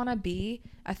just want to be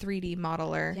a 3D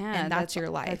modeler, and that's your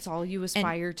life. That's all you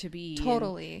aspire to be.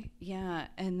 Totally.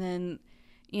 And then,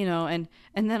 and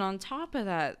then on top of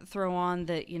that, throw on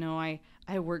that,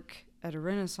 I work at a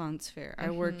Renaissance fair.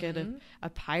 I work at a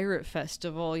pirate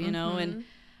festival, and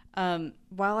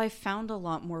while I found a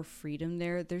lot more freedom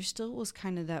there still was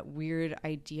kind of that weird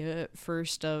idea at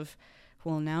first of,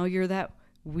 well, now you're that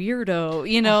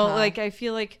weirdo, like, I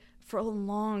feel like for a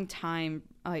long time,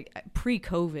 like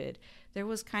pre-COVID, there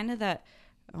was kind of that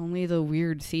only the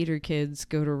weird theater kids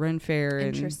go to Ren Fair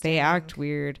and they act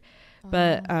weird.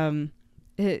 But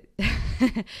it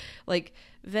like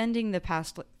vending the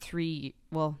past 2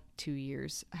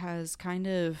 years has kind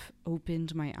of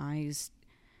opened my eyes,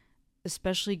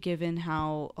 especially given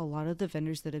how a lot of the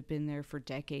vendors that have been there for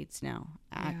decades now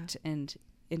act and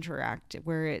interact,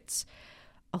 where it's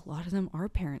a lot of them are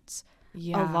parents.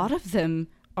 A lot of them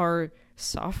are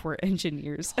software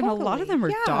engineers, and a lot of them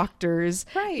are doctors,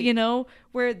 right?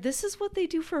 Where this is what they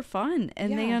do for fun,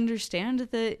 and they understand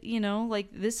that, like,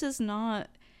 this is not,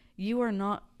 you are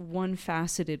not one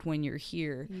faceted when you're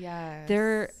here.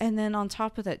 And then on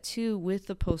top of that too, with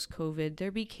the post-COVID,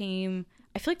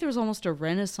 I feel like there was almost a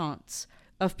renaissance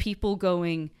of people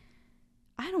going,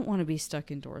 I don't want to be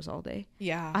stuck indoors all day.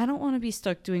 I don't want to be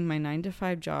stuck doing my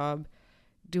 9-to-5 job,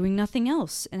 doing nothing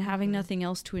else and having nothing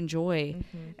else to enjoy.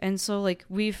 And so, like,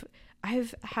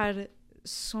 I've had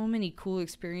so many cool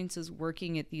experiences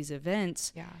working at these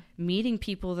events. Yeah. Meeting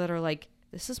people that are like,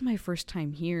 this is my first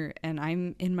time here and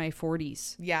I'm in my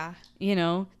 40s. Yeah. You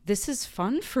know, this is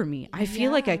fun for me. I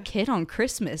feel like a kid on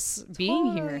Christmas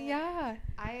being here. Yeah.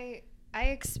 I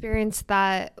experienced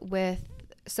that with,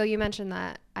 so you mentioned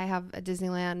that I have a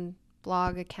Disneyland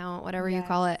blog account, whatever you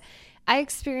call it. I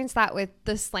experienced that with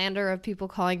the slander of people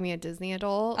calling me a Disney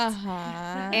adult.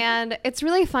 And it's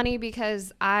really funny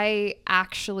because I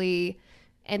actually,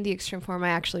 in the extreme form, I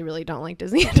actually really don't like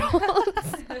Disney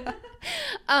adults.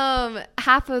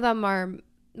 Most of them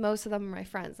are my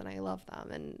friends and I love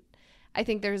them. And I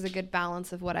think there's a good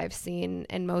balance of what I've seen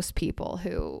in most people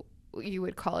who you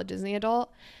would call a Disney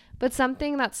adult. But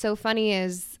something that's so funny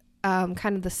is kind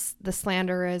of the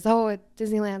slander is, oh,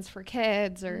 Disneyland's for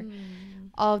kids or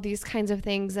all of these kinds of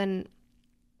things. And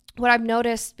what I've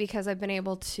noticed, because I've been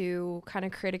able to kind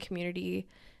of create a community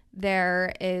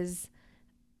there, is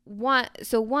one,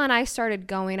 I started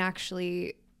going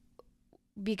actually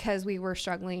because we were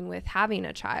struggling with having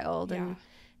a child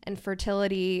and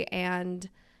fertility. And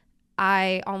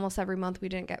I almost every month we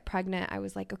didn't get pregnant, I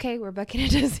was like, okay, we're booking a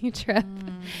Disney trip.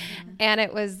 And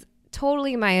it was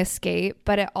totally my escape,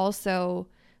 but it also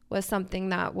was something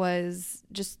that was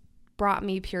just brought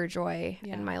me pure joy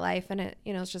in my life. And it,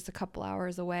 you know, it's just a couple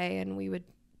hours away and we would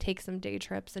take some day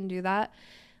trips and do that.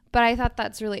 But I thought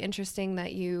that's really interesting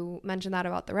that you mentioned that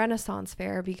about the Renaissance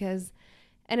Fair, because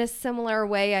in a similar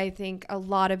way, I think a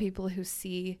lot of people who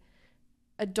see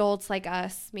adults like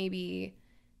us, maybe,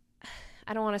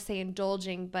 I don't want to say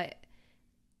indulging, but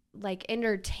like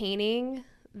entertaining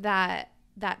that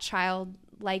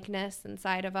childlikeness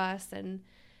inside of us and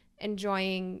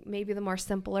enjoying maybe the more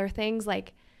simpler things.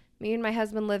 Like me and my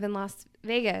husband live in Las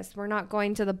Vegas. We're not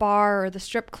going to the bar or the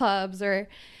strip clubs or,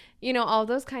 you know, all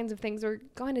those kinds of things. We're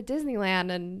going to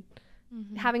Disneyland and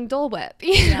having Dole Whip,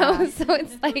 you know? So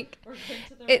it's like,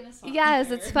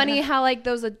 it's funny how like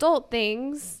those adult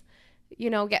things, you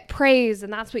know, get praised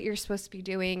and that's what you're supposed to be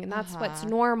doing and that's what's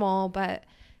normal, but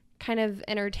kind of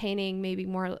entertaining, maybe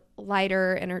more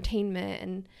lighter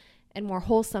entertainment and more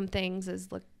wholesome things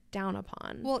is looked down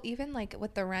upon. Well, even like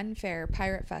with the Ren Fair,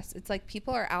 Pirate Fest, it's like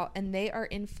people are out and they are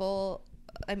in full,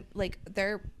 like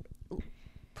they're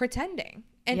pretending.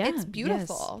 And it's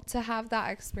beautiful to have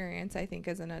that experience, I think,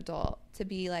 as an adult, to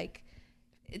be like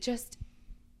just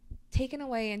taken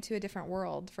away into a different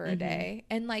world for a day.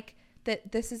 And like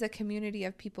that this is a community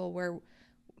of people where,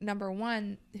 number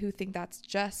one, who think that's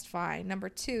just fine. Number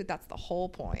two, that's the whole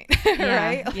point,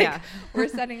 right? Like, we're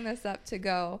setting this up to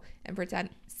go and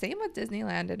pretend. Same with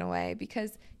Disneyland in a way,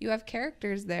 because you have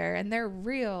characters there and they're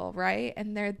real, right?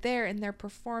 And they're there and they're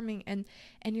performing and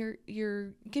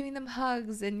you're giving them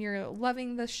hugs and you're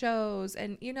loving the shows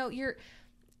and, you know,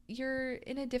 you're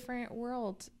in a different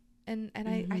world. And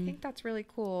I think that's really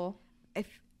cool.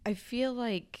 I feel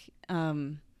like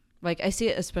I see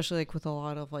it especially like with a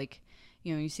lot of like,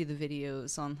 you know, you see the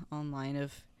videos online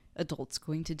of adults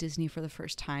going to Disney for the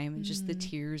first time and just the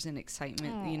tears and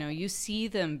excitement. Aww. You know, you see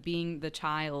them being the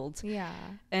child. Yeah.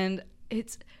 And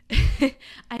it's,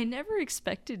 I never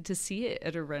expected to see it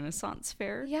at a Renaissance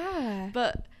fair. Yeah.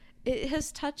 But it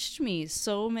has touched me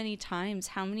so many times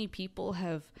how many people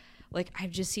have, like,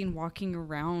 I've just seen walking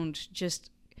around, just,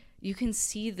 you can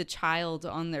see the child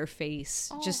on their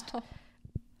face, just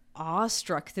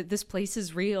awestruck that this place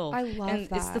is real. I love and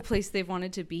that. It's the place they've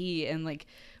wanted to be. And like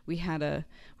we had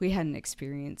an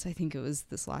experience, I think it was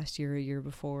this last year, a year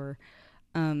before,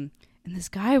 and this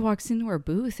guy walks into our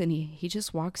booth and he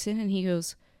just walks in and he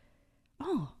goes,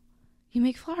 "Oh, you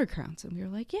make flower crowns?" And we were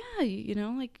like, "Yeah, you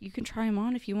know, like you can try them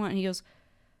on if you want." And he goes,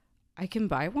 "I can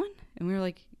buy one?" And we were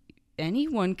like,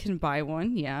 "Anyone can buy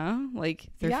one, yeah, like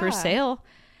they're for sale."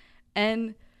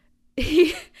 And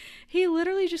he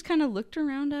literally just kind of looked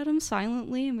around at him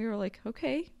silently, and we were like,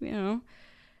 "Okay, you know."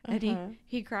 And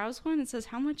he grabs one and says,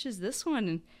 "How much is this one?"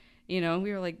 And you know,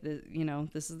 we were like, you know,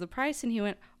 "This is the price." And he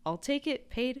went, "I'll take it,"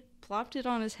 paid, plopped it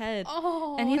on his head.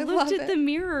 Oh, and he looked at the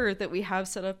mirror that we have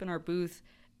set up in our booth,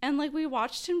 and like we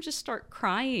watched him just start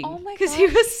crying. Oh my god, because he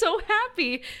was so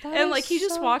happy. And like he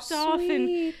just walked off and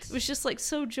it was just like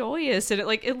so joyous, and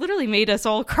it literally made us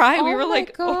all cry. We were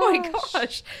like, gosh. "Oh my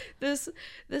gosh,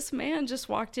 this man just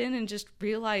walked in and just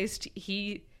realized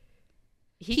he's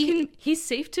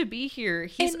safe to be here.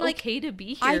 He's like, okay to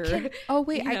be here."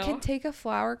 I can take a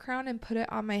flower crown and put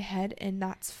it on my head and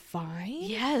that's fine.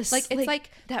 Yes. Like it's like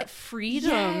that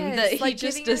freedom that he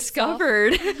just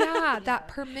discovered. That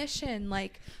permission.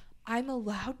 Like I'm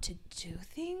allowed to do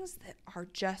things that are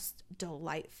just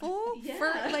delightful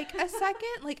for like a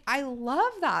second. Like I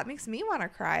love that. It makes me want to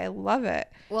cry. I love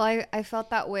it. Well, I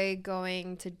felt that way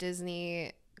going to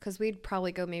Disney because we'd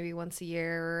probably go maybe once a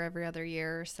year or every other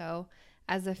year or so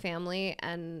as a family.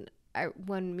 And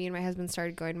when me and my husband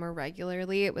started going more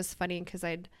regularly, it was funny because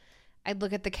I'd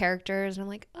look at the characters and I'm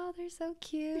like, oh, they're so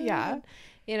cute. Yeah. And,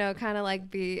 you know, kind of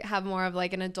like have more of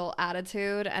like an adult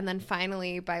attitude. And then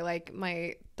finally by like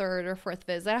my third or fourth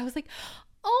visit, I was like,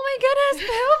 oh my goodness,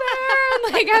 Pooh Bear.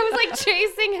 And like I was like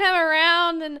chasing him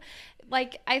around. And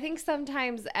like I think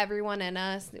sometimes everyone in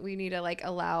us, we need to like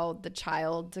allow the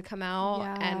child to come out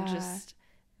and just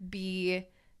be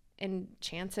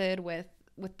enchanted with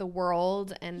the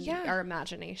world and our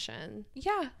imagination.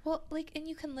 Yeah. Well, like, and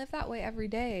you can live that way every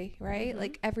day, right?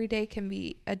 Like every day can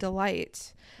be a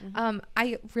delight.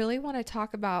 I really want to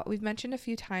talk about, we've mentioned a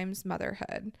few times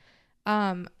motherhood.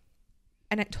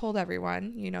 And I told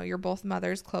everyone, you know, you're both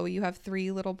mothers. Chloe, you have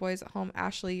 3 little boys at home.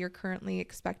 Ashley, you're currently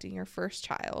expecting your first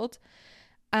child.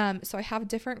 So I have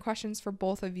different questions for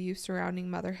both of you surrounding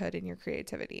motherhood and your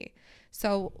creativity.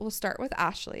 So we'll start with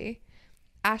Ashley.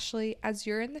 Ashley, as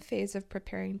you're in the phase of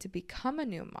preparing to become a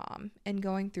new mom and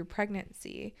going through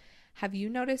pregnancy, have you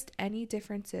noticed any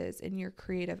differences in your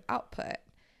creative output?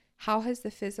 How has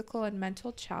the physical and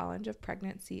mental challenge of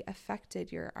pregnancy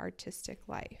affected your artistic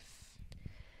life?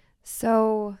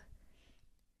 So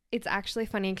it's actually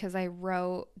funny because I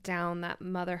wrote down that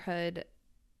motherhood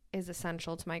is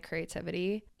essential to my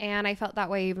creativity. And I felt that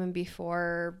way even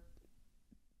before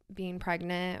being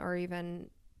pregnant or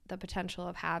even the potential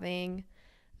of having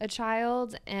a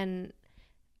child. And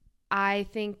I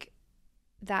think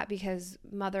that because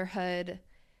motherhood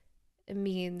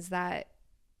means that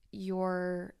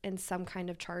you're in some kind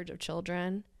of charge of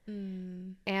children.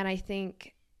 And I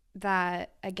think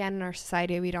that, again, in our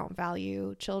society, we don't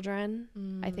value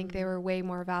children. I think they were way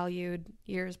more valued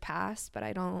years past, but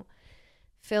I don't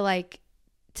feel like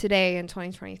today in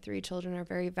 2023, children are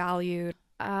very valued.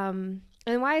 And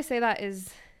why I say that is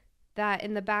that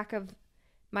in the back of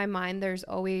my mind, there's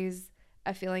always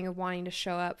a feeling of wanting to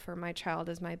show up for my child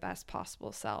as my best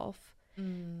possible self.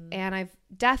 And I've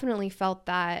definitely felt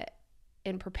that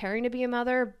in preparing to be a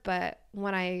mother, but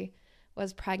when I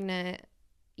was pregnant,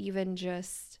 even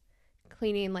just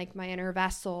cleaning like my inner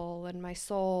vessel and my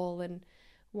soul and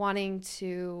wanting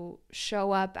to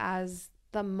show up as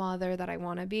the mother that I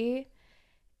want to be.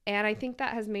 And I think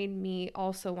that has made me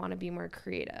also want to be more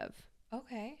creative.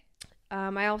 Okay.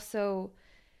 I also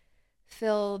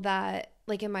feel that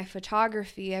like in my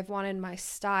photography, I've wanted my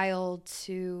style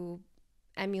to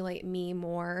emulate me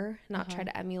more, not try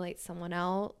to emulate someone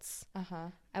else.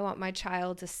 I want my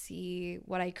child to see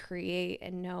what I create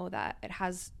and know that it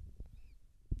has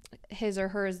his or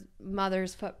her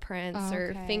mother's footprints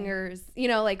or fingers, you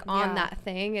know, like on that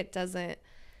thing. It doesn't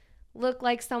look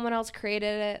like someone else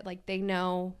created it. Like they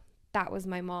know that was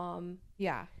my mom.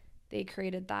 Yeah. They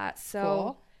created that.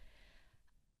 So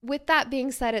with that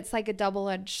being said, it's like a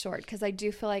double-edged sword because I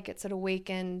do feel like it's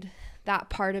awakened that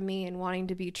part of me and wanting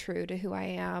to be true to who I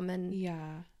am.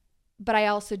 And but I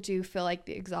also do feel like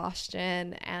the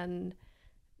exhaustion and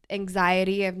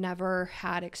anxiety. I've never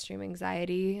had extreme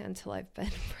anxiety until I've been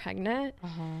pregnant.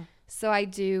 So I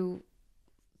do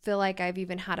feel like I've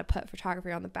even had to put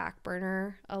photography on the back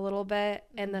burner a little bit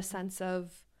in the sense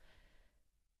of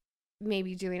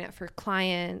maybe doing it for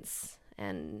clients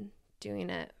and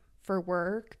doing it for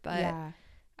work, but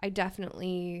I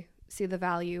definitely see the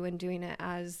value in doing it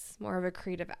as more of a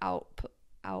creative output.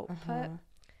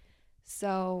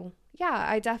 So yeah,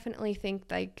 I definitely think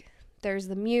like there's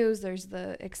the muse, there's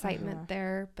the excitement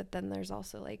there, but then there's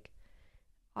also like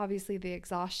obviously the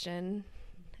exhaustion.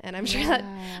 And I'm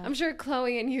sure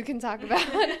Chloe and you can talk about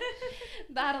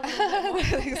that a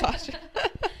little bit. Exhaustion.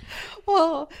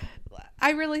 Well,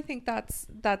 I really think that's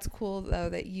cool though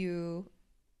that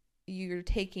you're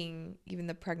taking even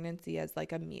the pregnancy as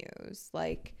like a muse,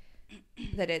 like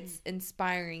that it's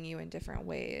inspiring you in different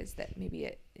ways that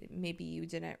maybe you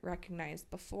didn't recognize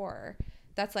before.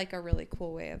 That's like a really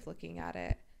cool way of looking at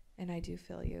it. And I do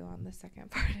feel you on the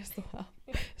second part as well.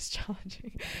 It's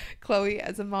challenging. Chloe,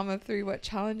 as a mom of 3, what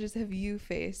challenges have you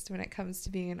faced when it comes to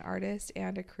being an artist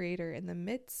and a creator in the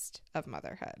midst of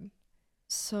motherhood?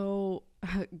 So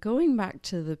going back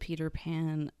to the Peter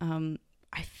Pan,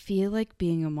 I feel like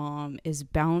being a mom is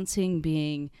balancing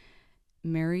being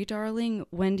Mary Darling,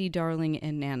 Wendy Darling,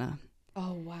 and Nana.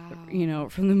 Oh, wow. You know,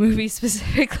 from the movie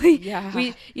specifically. Yeah.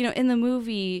 We, you know, in the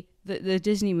movie, the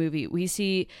Disney movie, we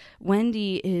see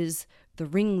Wendy is the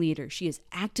ringleader. She is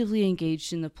actively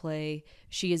engaged in the play.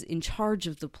 She is in charge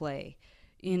of the play,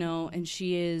 you know, and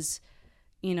she is,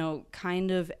 you know,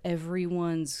 kind of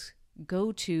everyone's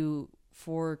go-to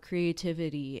for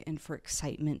creativity and for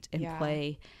excitement and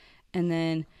play. And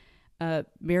then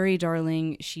Barrie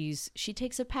darling, she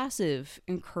takes a passive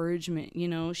encouragement, you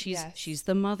know, she's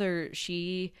the mother.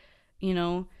 She, you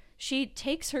know, she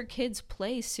takes her kids'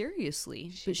 play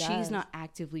seriously, but she's not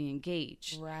actively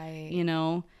engaged. Right. You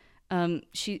know,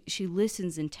 she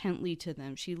listens intently to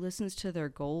them. She listens to their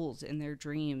goals and their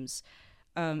dreams.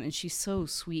 And she's so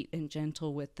sweet and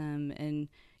gentle with them. And,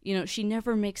 you know, she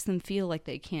never makes them feel like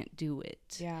they can't do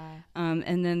it. Yeah.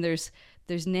 And then there's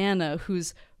Nana,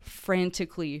 who's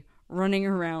frantically running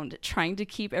around trying to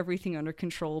keep everything under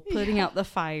control, putting out the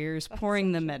fires,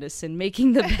 pouring the medicine,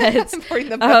 making the beds. Pouring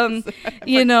the beds.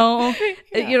 You know,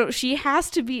 you know, she has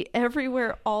to be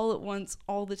everywhere all at once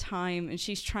all the time, and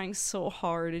she's trying so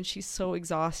hard and she's so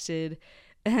exhausted.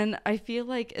 And I feel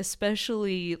like,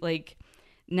 especially like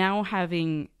now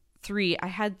having 3, I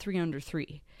had 3 under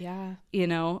 3. Yeah. You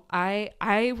know, I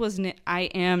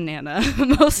am Nana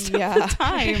most of the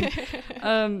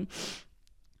time.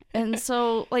 And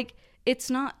so, like, that's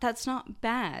not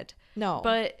bad. No.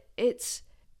 But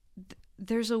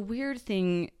there's a weird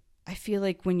thing, I feel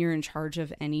like, when you're in charge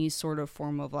of any sort of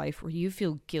form of life, where you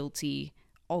feel guilty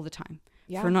all the time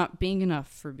for not being enough,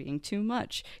 for being too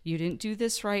much. You didn't do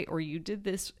this right, or you did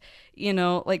this, you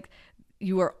know, like,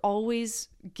 you are always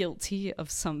guilty of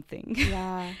something.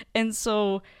 Yeah. And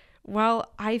so,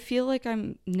 while I feel like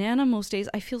I'm Nana most days,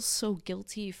 I feel so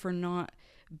guilty for not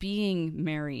being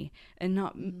Mary and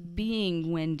not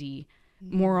being Wendy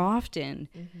more often.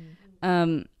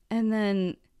 And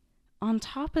then on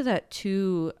top of that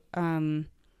too,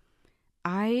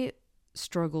 I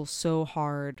struggle so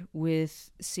hard with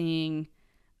seeing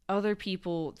other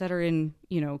people that are in,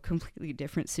 you know, completely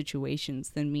different situations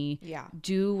than me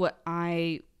do what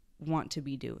I want to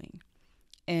be doing,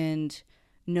 and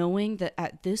knowing that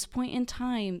at this point in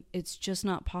time it's just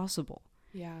not possible.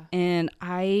 And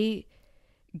I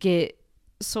get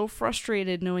so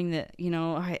frustrated knowing that, you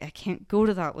know, I can't go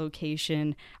to that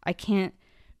location. I can't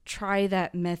try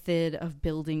that method of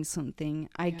building something.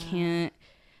 I can't,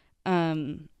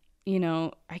 you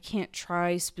know, I can't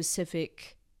try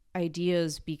specific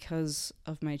ideas because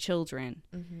of my children,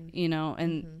 you know,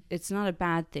 and it's not a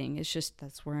bad thing. It's just,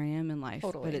 that's where I am in life.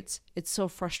 But it's so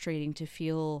frustrating to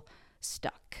feel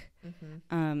stuck.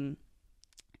 And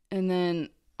then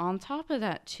on top of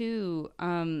that too,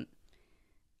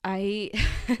 I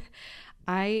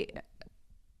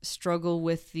struggle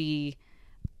with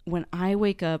when I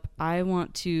wake up, I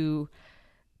want to,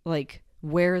 like,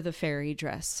 wear the fairy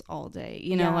dress all day.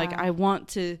 You know, like, I want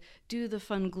to do the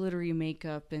fun glittery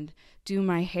makeup and do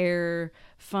my hair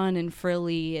fun and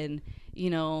frilly and,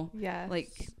 you know,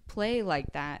 like, play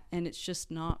like that. And it's just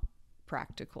not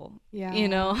practical. You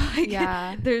know,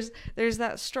 like, there's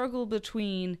that struggle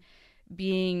between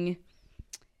being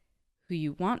who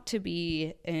you want to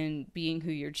be and being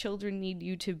who your children need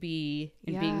you to be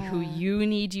and being who you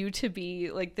need you to be.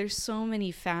 Like, there's so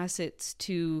many facets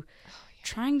to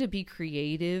trying to be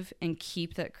creative and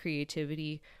keep that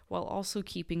creativity while also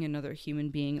keeping another human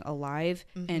being alive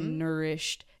and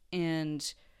nourished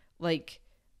and, like,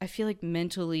 I feel like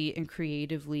mentally and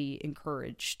creatively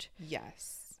encouraged.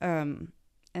 And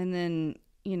then,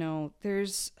 you know,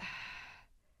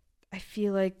 I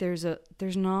feel like there's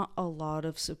not a lot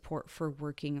of support for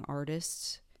working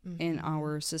artists in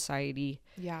our society.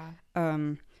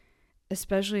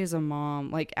 Especially as a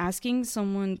mom, like, asking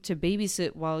someone to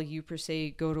babysit while you, per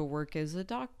se, go to work as a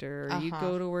doctor or you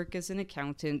go to work as an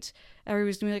accountant,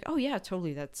 everybody's gonna be like, oh yeah,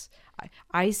 totally,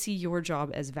 I see your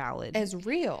job as valid, as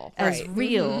real,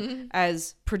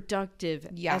 as productive,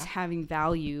 as having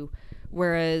value.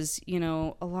 Whereas, you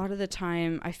know, a lot of the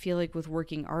time I feel like with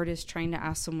working artists, trying to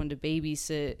ask someone to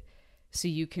babysit so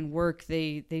you can work,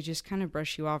 they just kind of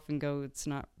brush you off and go, it's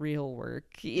not real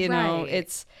work, you know.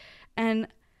 And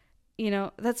you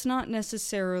know, that's not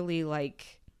necessarily,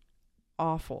 like,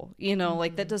 awful, you know,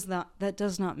 like, that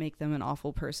does not make them an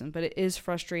awful person, but it is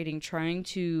frustrating trying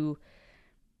to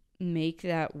make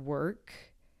that work,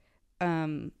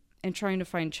 and trying to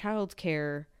find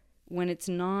childcare when it's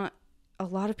not. A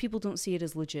lot of people don't see it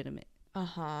as legitimate.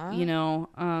 You know,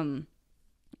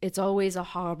 it's always a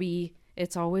hobby.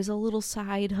 It's always a little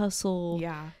side hustle.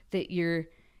 That you're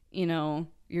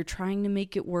trying to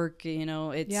make it work. You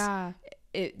know,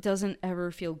 it doesn't ever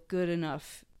feel good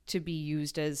enough to be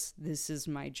used as, this is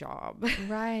my job.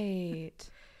 I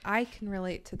can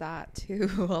relate to that too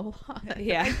a lot.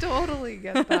 I totally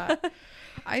get that.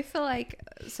 I feel like,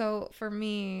 so for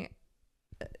me,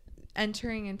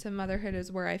 entering into motherhood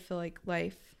is where I feel like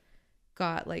life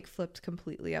got, like, flipped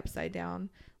completely upside down.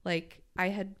 Like, I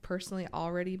had personally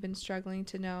already been struggling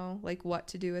to know, like, what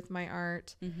to do with my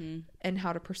art and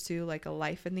how to pursue, like, a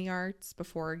life in the arts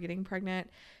before getting pregnant.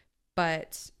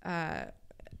 But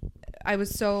I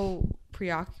was so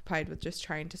preoccupied with just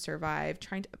trying to survive,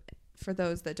 for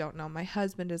those that don't know, my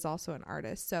husband is also an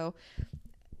artist. So,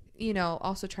 you know,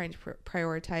 also trying to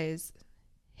prioritize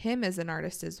him as an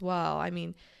artist as well. I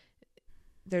mean,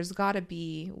 there's got to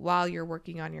be, while you're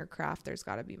working on your craft, there's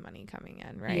got to be money coming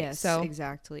in, right? Yes, so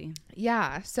exactly.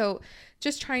 Yeah. So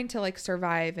just trying to like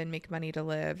survive and make money to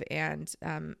live. And,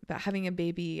 but having a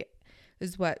baby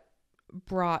is what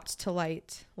brought to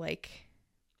light, like,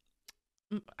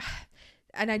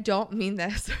 and I don't mean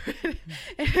this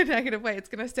in a negative way. It's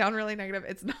going to sound really negative.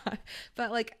 It's not,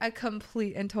 but like a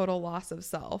complete and total loss of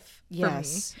self for me.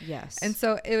 Yes. And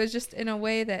so it was just in a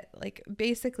way that like,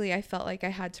 basically I felt like I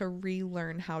had to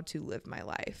relearn how to live my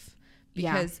life,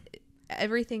 because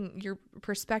everything, your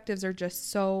perspectives are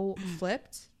just so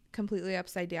flipped, completely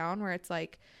upside down, where it's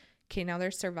like, okay, now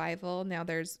there's survival. Now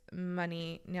there's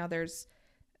money. Now there's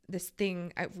this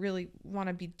thing I really want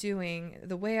to be doing,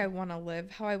 the way I want to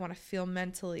live, how I want to feel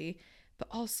mentally, but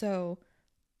also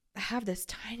I have this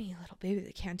tiny little baby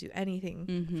that can't do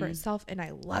anything for itself. And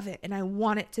I love it. And I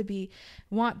want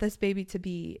this baby to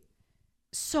be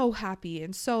so happy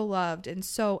and so loved and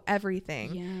so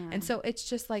everything. Yeah. And so it's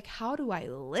just like, how do I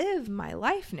live my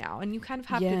life now? And you kind of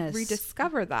have to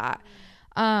rediscover that.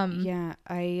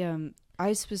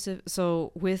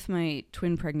 So with my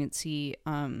twin pregnancy,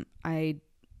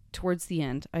 towards the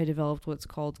end, I developed what's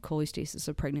called cholestasis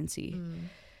of pregnancy,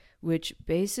 which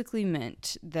basically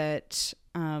meant that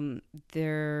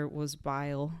there was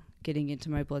bile getting into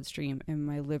my bloodstream and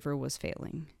my liver was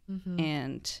failing.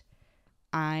 And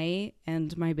I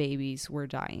and my babies were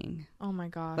dying. Oh my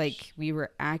gosh. Like, we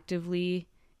were actively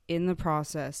in the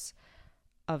process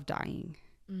of dying.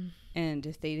 And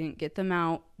if they didn't get them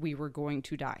out, we were going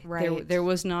to die. Right. There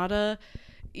was not a,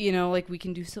 you know, like, we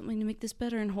can do something to make this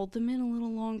better and hold them in a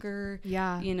little longer.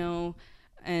 Yeah. You know,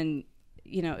 and,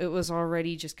 you know, it was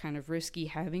already just kind of risky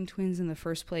having twins in the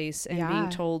first place and being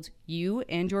told you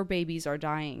and your babies are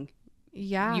dying.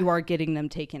 Yeah. You are getting them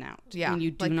taken out. Yeah. And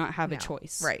you do not have a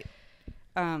choice. Right.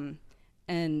 And,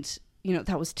 you know,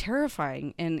 that was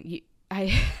terrifying. And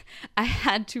I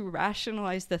had to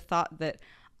rationalize the thought that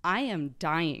I am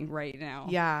dying right now.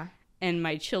 Yeah. And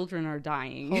my children are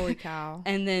dying. Holy cow.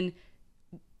 And then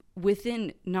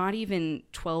within not even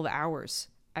 12 hours,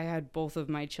 I had both of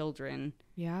my children,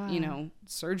 you know,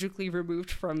 surgically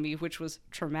removed from me, which was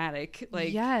traumatic.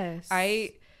 Like, yes.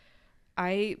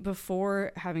 I,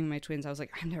 before having my twins, I was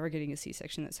like, I'm never getting a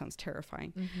C-section. That sounds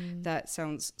terrifying. That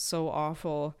sounds so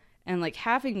awful. And like,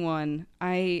 having one,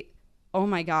 oh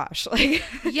my gosh. Like,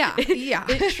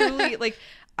 it truly, like,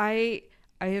 I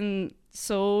am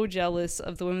so jealous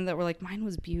of the women that were like, mine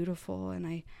was beautiful and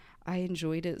I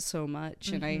enjoyed it so much.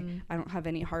 And I don't have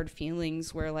any hard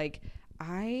feelings, where like,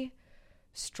 I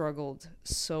struggled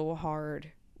so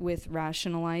hard with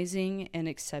rationalizing and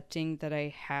accepting that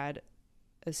I had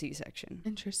a C-section.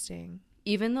 Interesting.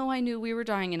 Even though I knew we were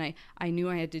dying and I knew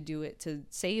I had to do it to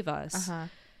save us,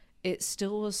 it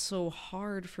still was so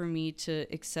hard for me to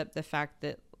accept the fact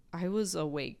that I was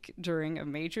awake during a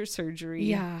major surgery.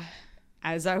 Yeah.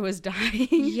 As I was dying.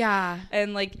 Yeah.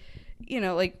 And like, you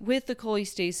know, like with the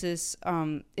cholestasis,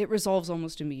 it resolves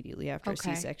almost immediately after a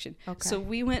C-section. Okay. So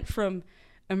we went from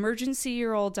emergency,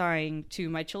 you're all dying, to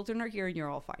my children are here and you're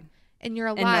all fine. And you're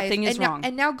alive. And nothing is wrong.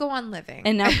 And now go on living.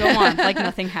 And now go on like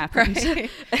nothing happened.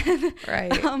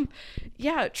 Right.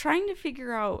 Yeah. Trying to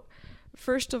figure out,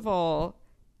 first of all,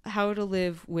 how to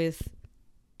live with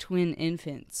twin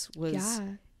infants was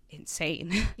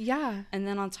insane. Yeah. And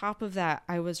then on top of that,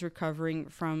 I was recovering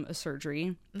from a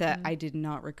surgery that I did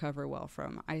not recover well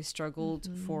from. I struggled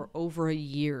for over a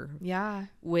year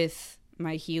with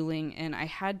my healing, and I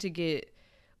had to get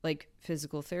like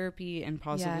physical therapy and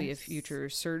possibly a future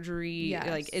surgery.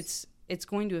 Like, it's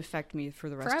going to affect me for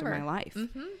the rest of my life.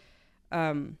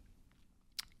 And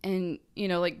you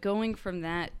know, like, going from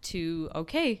that to,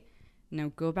 okay,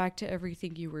 now go back to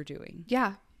everything you were doing.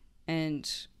 Yeah. And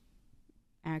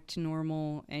act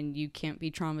normal, and you can't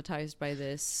be traumatized by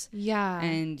this. Yeah.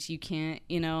 And you can't,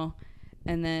 you know.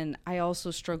 And then I also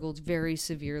struggled very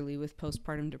severely with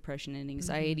postpartum depression and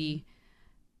anxiety.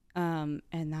 And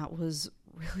that was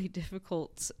really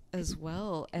difficult as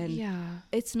well. And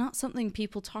it's not something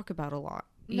people talk about a lot.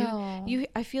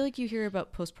 I feel like you hear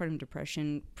about postpartum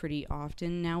depression pretty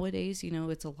often nowadays. You know,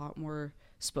 it's a lot more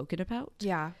spoken about.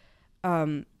 Yeah.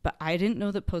 But I didn't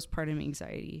know that postpartum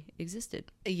anxiety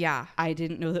existed. Yeah. I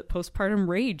didn't know that postpartum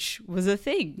rage was a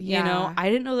thing. You know, I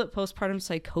didn't know that postpartum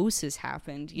psychosis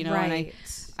happened, you know, and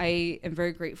I am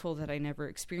very grateful that I never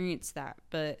experienced that.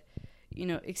 But, you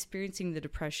know, experiencing the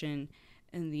depression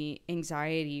and the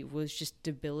anxiety was just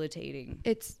debilitating.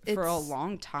 It's for a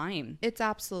long time. It's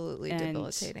absolutely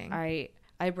debilitating. I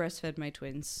breastfed my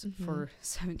twins for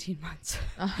 17 months.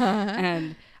 Uh-huh.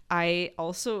 And I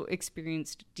also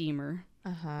experienced DMER,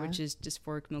 which is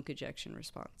dysphoric milk ejection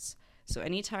response. So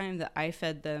anytime that I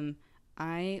fed them,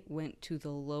 I went to the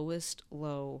lowest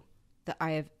low that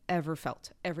I have ever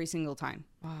felt every single time.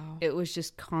 Wow. It was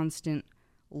just constant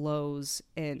lows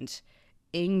and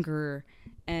anger,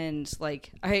 and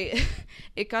like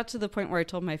it got to the point where I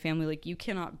told my family, like, you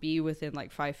cannot be within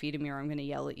like 5 feet of me or I'm gonna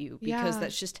yell at you, because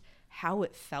that's just how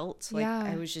it felt. Like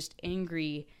I was just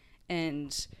angry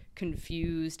and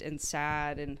confused and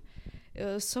sad, and it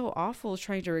was so awful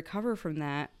trying to recover from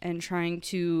that and trying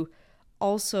to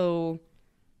also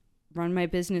run my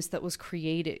business that was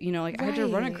creative, you know, like I had to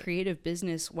run a creative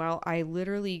business while I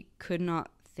literally could not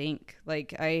think.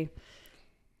 Like I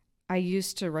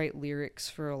used to write lyrics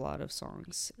for a lot of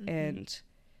songs, and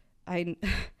I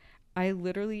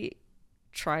literally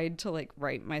tried to like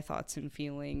write my thoughts and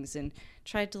feelings and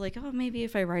tried to like, oh, maybe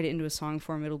if I write it into a song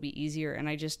form, it'll be easier. And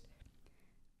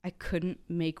I couldn't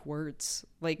make words.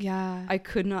 Like I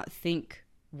could not think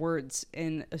words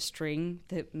in a string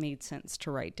that made sense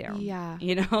to write down. Yeah.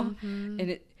 You know?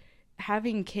 And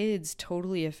having kids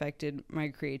totally affected my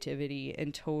creativity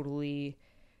and totally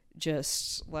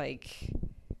just like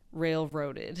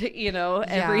railroaded, you know,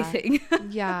 everything.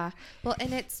 Well,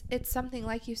 and it's something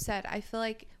like you said, I feel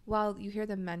like while you hear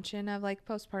the mention of like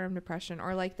postpartum depression,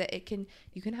 or like that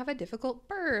you can have a difficult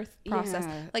birth process,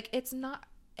 like it's not,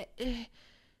 it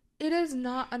is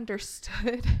not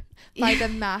understood by the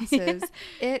masses.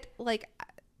 It like,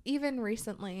 even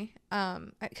recently,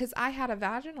 because I had a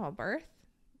vaginal birth,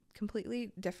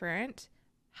 completely different,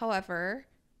 however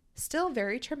still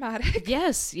very traumatic.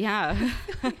 Yes. Yeah.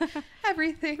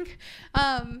 Everything.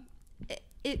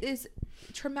 It is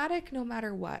traumatic no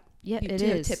matter what. Yeah, it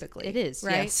is. Typically. It is.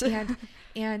 Right. Yes.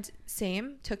 and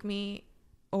same, took me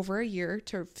over a year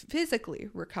to physically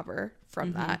recover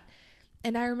from that.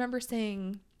 And I remember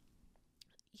saying,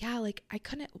 yeah, like I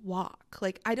couldn't walk.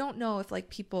 Like, I don't know if like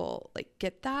people like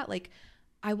get that. Like,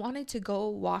 I wanted to go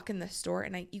walk in the store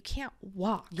and you can't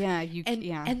walk. Yeah.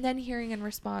 And then hearing in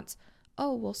response,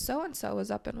 oh, well, so-and-so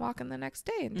was up and walking the next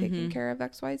day and taking care of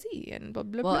XYZ and blah,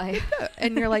 blah, blah, blah.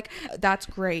 And you're like, that's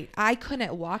great. I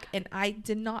couldn't walk, and I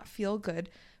did not feel good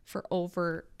for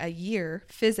over a year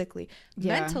physically.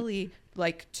 Mentally,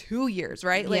 like 2 years,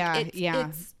 right? Like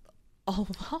it's a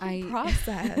long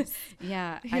process.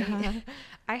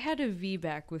 I had a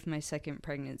VBAC with my second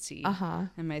pregnancy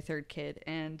and my third kid.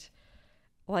 And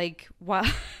like, while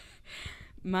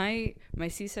my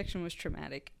C-section was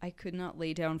traumatic, I could not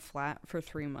lay down flat for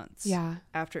 3 months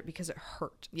after it, because it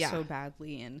hurt so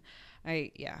badly. And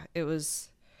there was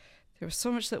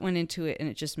so much that went into it, and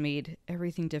it just made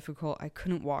everything difficult. I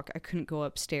couldn't walk. I couldn't go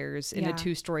upstairs in a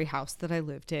 2-story house that I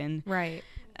lived in. Right.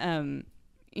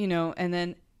 You know, and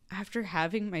then after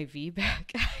having my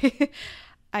VBAC,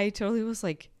 I totally was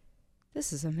like,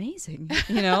 this is amazing,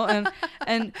 you know?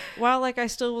 And while like I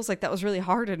still was like, that was really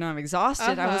hard and I'm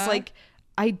exhausted, I was like,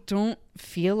 I don't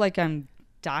feel like I'm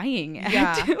dying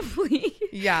actively.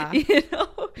 You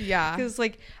know? Because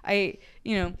like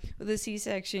you know, with the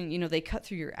C-section, you know, they cut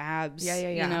through your abs.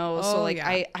 You know, so like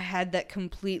I had that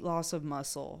complete loss of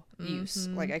muscle use.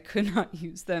 Like I could not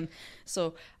use them.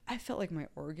 So I felt like my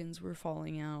organs were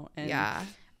falling out. And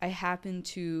I happened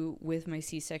to, with my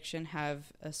C-section,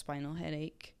 have a spinal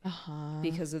headache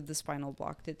because of the spinal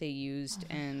block that they used.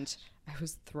 And I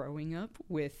was throwing up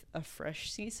with a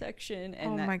fresh C-section,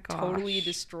 and that totally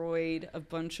destroyed a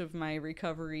bunch of my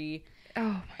recovery.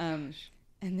 Oh my gosh.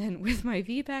 And then with my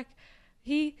VBAC,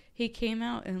 he came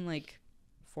out in like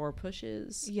 4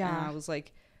 pushes. And I was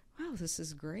like, wow, this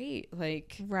is great.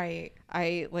 Like,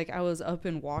 I was up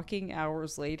and walking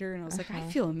hours later, and I was like, I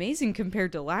feel amazing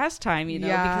compared to last time, you know,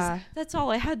 because that's all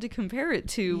I had to compare it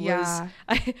to was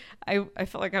I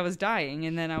felt like I was dying.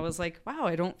 And then I was like, wow,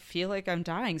 I don't feel like I'm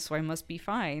dying, so I must be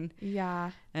fine.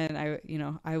 And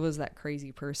I was that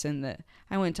crazy person that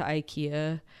I went to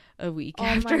IKEA a week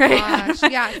after my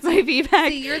VBAC.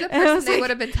 See, you're the person they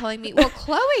would have been telling me, well,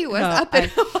 Chloe was up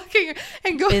and walking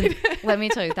and going. Let me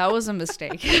tell you, that was a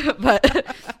mistake.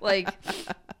 But like,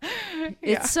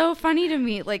 it's so funny to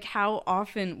me, like how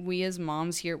often we as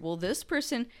moms hear, well, this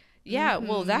person,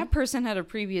 well, that person had a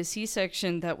previous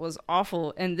C-section that was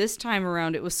awful, and this time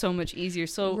around it was so much easier.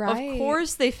 So of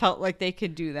course they felt like they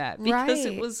could do that, because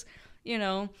it was, you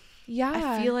know,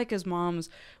 I feel like as moms,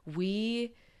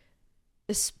 we,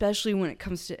 especially when it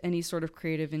comes to any sort of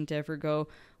creative endeavor, go,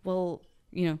 well,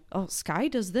 you know, oh, Sky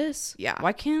does this.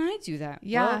 Why can't I do that?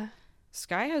 Well,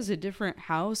 Sky has a different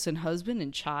house and husband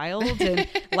and child and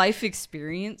life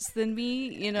experience than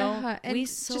me, you know. And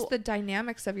just the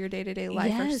dynamics of your day-to-day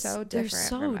life are so different. They're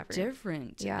so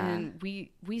different. Yeah. And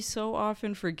we so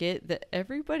often forget that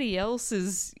everybody else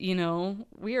is, you know,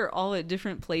 we are all at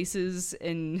different places,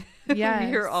 and we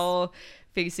are all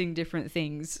facing different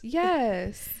things.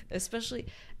 Yes. Especially,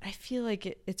 I feel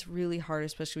like it's really hard,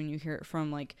 especially when you hear it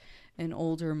from like an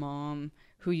older mom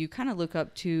who you kind of look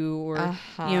up to, or,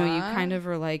 you know, you kind of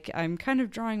are like, I'm kind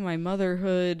of drawing my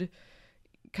motherhood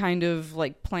kind of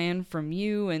like plan from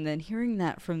you. And then hearing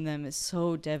that from them is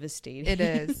so devastating. It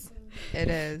is. It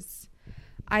is.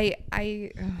 I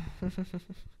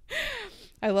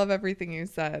love everything you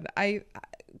said.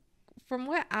 From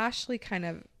what Ashley kind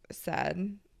of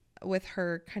said, with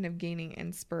her kind of gaining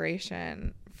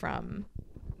inspiration from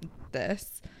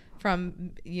this,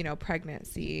 from, you know,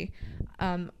 pregnancy,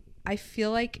 I feel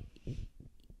like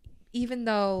even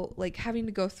though like having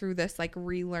to go through this like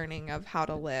relearning of how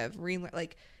to live,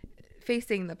 like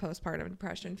facing the postpartum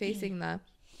depression, facing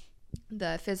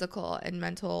the physical and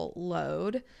mental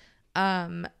load,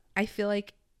 I feel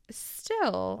like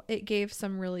still it gave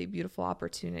some really beautiful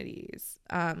opportunities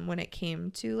when it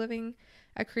came to living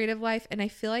a creative life. And I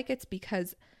feel like it's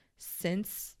because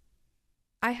since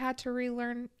I had to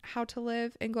relearn how to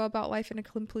live and go about life in a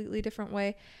completely different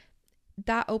way,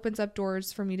 that opens up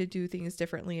doors for me to do things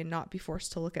differently and not be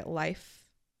forced to look at life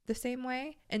the same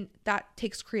way. And that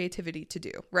takes creativity to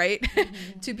do, right?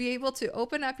 Mm-hmm. To be able to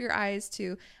open up your eyes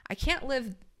to, I can't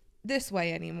live this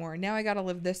way anymore. Now I got to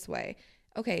live this way.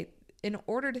 Okay. In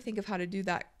order to think of how to do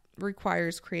that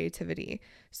requires creativity.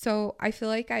 So I feel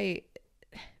like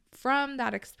from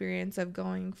that experience of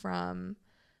going from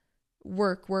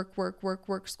work,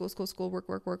 school,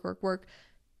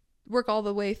 work all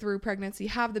the way through pregnancy,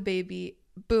 have the baby,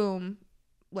 boom,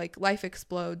 like life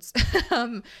explodes.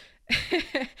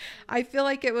 I feel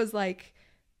like it was like,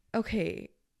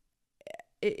 okay,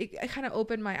 it kind of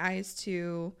opened my eyes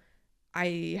to,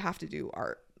 I have to do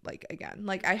art like again,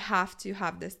 like I have to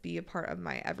have this be a part of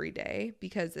my everyday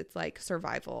because it's like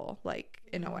survival, like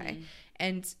in a way.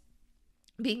 And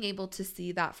being able to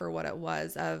see that for what it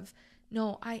was of,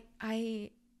 no, I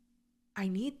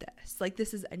need this. Like,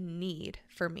 this is a need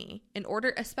for me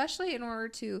especially in order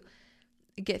to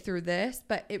get through this,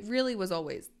 but it really was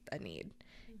always a need.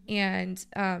 And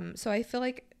so I feel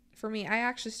like for me, I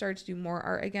actually started to do more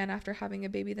art again after having a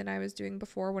baby than I was doing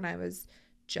before when I was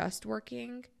just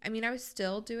working. I mean, I was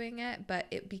still doing it, but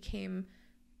it became,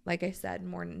 like I said,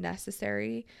 more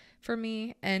necessary for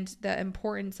me. And the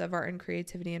importance of art and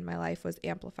creativity in my life was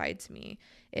amplified to me.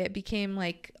 It became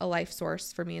like a life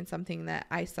source for me and something that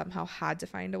I somehow had to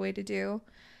find a way to do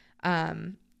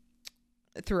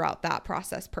throughout that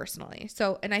process personally.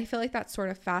 So, and I feel like that's sort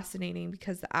of fascinating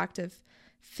because the act of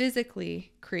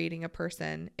physically creating a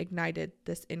person ignited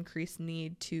this increased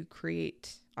need to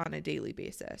create on a daily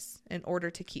basis in order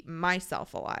to keep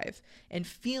myself alive and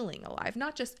feeling alive,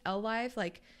 not just alive,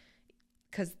 like,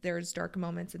 because there's dark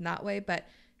moments in that way, but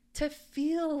to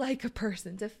feel like a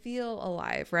person, to feel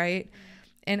alive, right?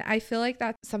 And I feel like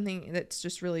that's something that's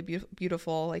just really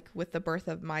beautiful. Like with the birth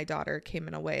of my daughter came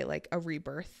in a way like a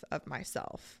rebirth of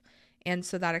myself. And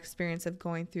so that experience of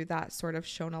going through that sort of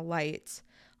shone a light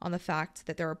on the fact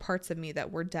that there were parts of me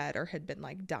that were dead or had been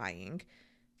like dying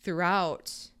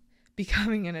throughout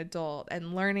becoming an adult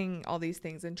and learning all these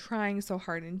things and trying so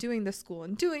hard and doing the school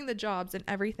and doing the jobs and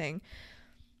everything.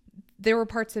 There were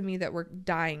parts of me that were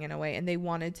dying in a way and they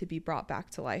wanted to be brought back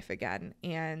to life again.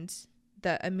 And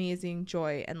the amazing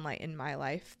joy and light in my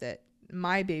life that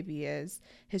my baby has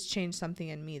changed something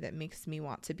in me that makes me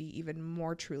want to be even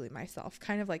more truly myself,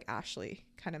 kind of like Ashley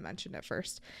kind of mentioned at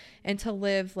first, and to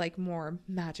live like more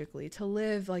magically, to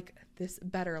live like this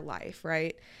better life,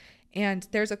 right? And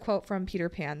there's a quote from Peter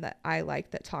Pan that I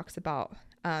like that talks about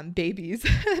babies.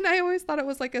 And I always thought it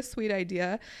was like a sweet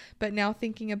idea, but now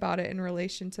thinking about it in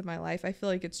relation to my life, I feel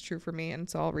like it's true for me. And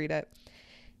so I'll read it.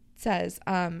 It says,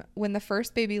 when the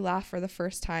first baby laughed for the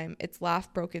first time, its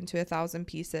laugh broke into 1,000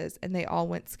 pieces and they all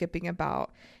went skipping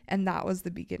about. And that was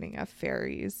the beginning of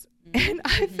fairies. And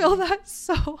I feel that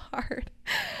so hard.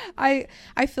 I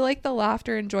feel like the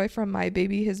laughter and joy from my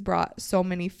baby has brought so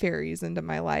many fairies into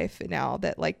my life now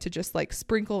that like to just like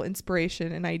sprinkle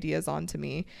inspiration and ideas onto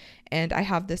me. And I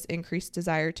have this increased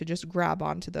desire to just grab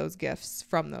onto those gifts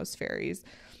from those fairies.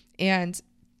 And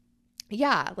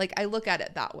yeah, like I look at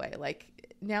it that way. Like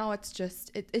now it's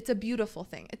just, it's a beautiful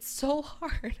thing. It's so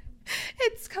hard.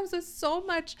 It comes with so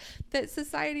much that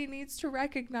society needs to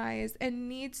recognize and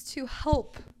needs to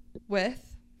help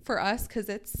with for us, because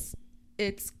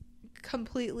it's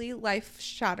completely life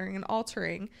shattering and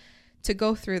altering to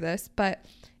go through this, but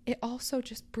it also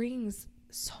just brings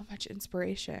so much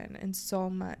inspiration and so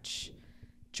much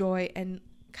joy. And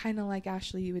kind of like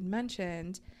Ashley, you had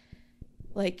mentioned,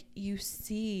 like you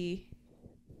see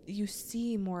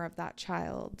more of that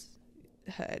childhood.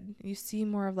 You see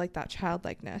more of like that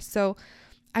childlikeness. So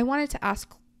I wanted to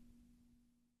ask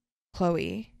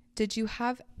Chloe, did you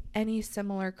have any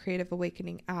similar creative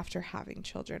awakening after having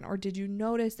children, or did you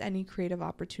notice any creative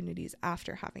opportunities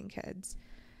after having kids?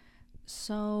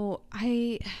 So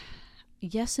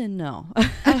yes and no.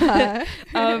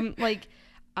 Like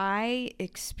I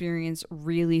experienced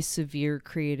really severe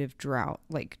creative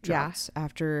droughts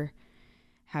after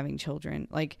having children.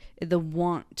 Like the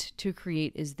want to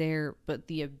create is there, but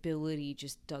the ability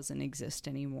just doesn't exist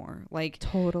anymore. Like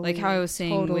Totally. like how I was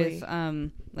saying Totally.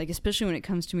 with like especially when it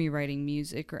comes to me writing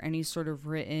music or any sort of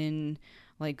written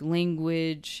like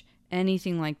language,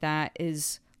 anything like that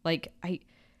is like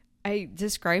I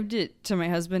described it to my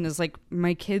husband as like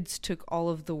my kids took all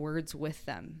of the words with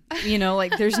them. You know,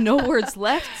 like there's no words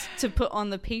left to put on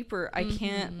the paper. I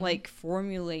can't like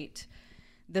formulate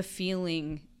the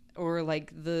feeling or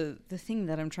like the thing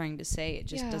that I'm trying to say. It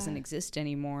just doesn't exist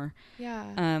anymore.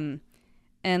 Yeah.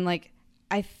 And like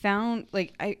I found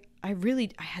like I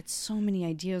had so many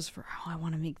ideas for how I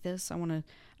want to make this. I want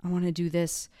to do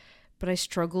this, but I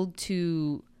struggled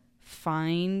to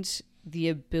find the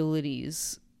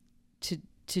abilities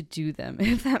to do them,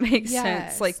 if that makes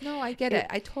sense. Like, no, I get it.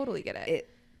 I totally get it.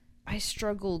 I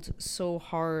struggled so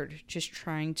hard just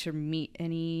trying to meet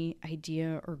any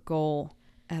idea or goal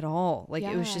at all. Like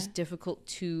it was just difficult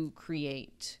to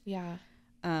create. Yeah.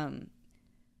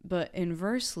 But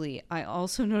inversely, I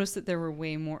also noticed that there were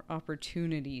way more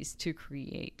opportunities to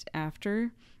create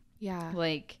after. Yeah.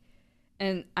 Like,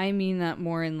 and I mean that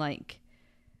more in like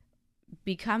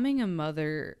becoming a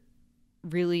mother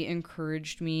really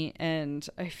encouraged me and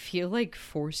I feel like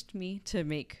forced me to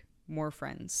make more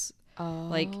friends.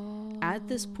 Like at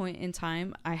this point in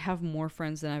time, I have more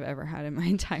friends than I've ever had in my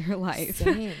entire life.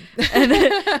 Same. And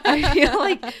I feel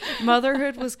like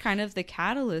motherhood was kind of the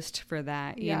catalyst for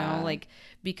that, you know, like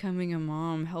becoming a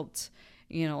mom helped,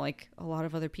 you know, like a lot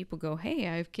of other people go, hey,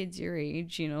 I have kids your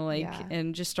age, you know, like,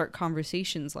 and just start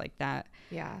conversations like that.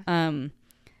 Yeah.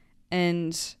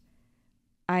 And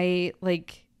I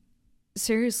like,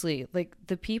 seriously, like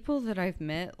the people that I've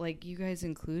met, like you guys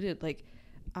included, like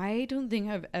I don't think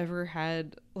I've ever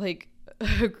had like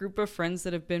a group of friends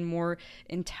that have been more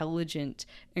intelligent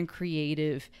and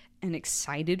creative and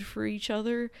excited for each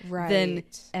other than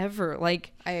ever.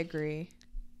 Like I agree.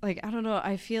 Like I don't know,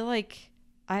 I feel like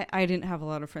I didn't have a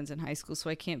lot of friends in high school, so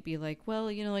I can't be like,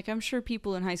 well, you know, like I'm sure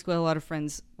people in high school had a lot of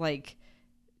friends like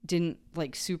didn't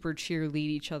like super cheerlead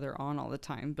each other on all the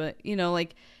time, but you know,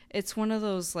 like it's one of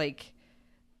those like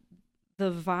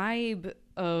the vibe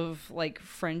of like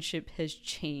friendship has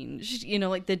changed, you know,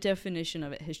 like the definition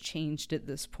of it has changed at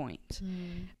this point.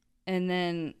 And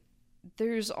then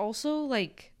there's also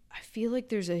like I feel like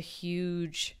there's a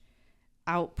huge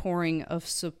outpouring of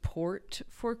support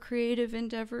for creative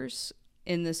endeavors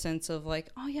in the sense of like,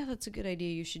 oh yeah, that's a good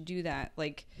idea, you should do that.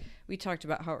 Like we talked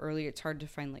about how earlier it's hard to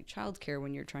find like childcare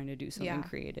when you're trying to do something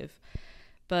creative,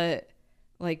 but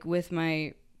like with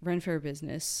my Ren Fair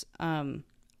business,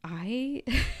 I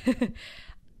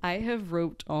have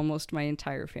roped almost my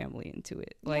entire family into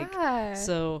it. Like,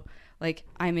 so like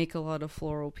I make a lot of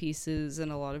floral pieces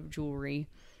and a lot of jewelry.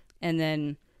 And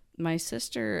then my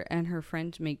sister and her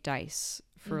friend make dice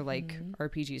for like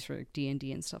RPGs for like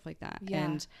D&D and stuff like that. Yeah.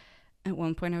 And at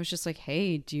one point I was just like,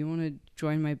 hey, do you want to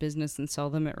join my business and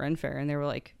sell them at Ren Fair? And they were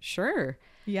like, sure.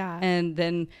 Yeah. And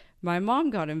then my mom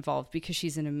got involved because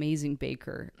she's an amazing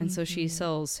baker. And so she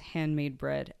sells handmade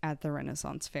bread at the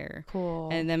Renaissance Fair. Cool.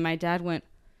 And then my dad went,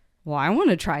 well, I want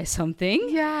to try something.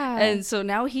 Yeah. And so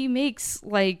now he makes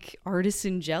like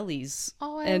artisan jellies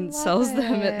and sells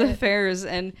them at the fairs.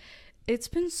 And it's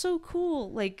been so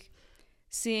cool, like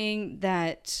seeing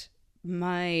that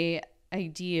my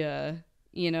idea,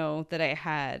 you know, that I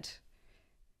had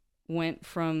went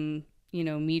from, you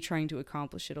know, me trying to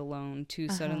accomplish it alone to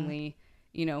suddenly,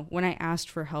 you know, when I asked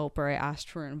for help or I asked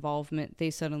for involvement, they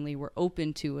suddenly were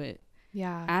open to it.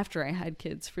 Yeah. After I had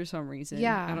kids for some reason.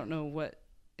 Yeah. I don't know what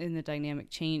in the dynamic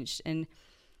changed. And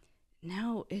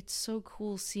now it's so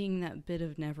cool seeing that bit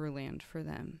of Neverland for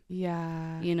them.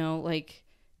 Yeah. You know, like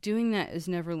doing that is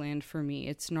Neverland for me.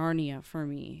 It's Narnia for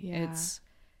me. Yeah.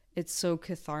 It's so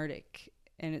cathartic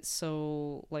and it's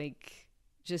so like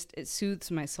just it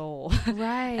soothes my soul.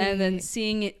 Right. And then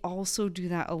seeing it also do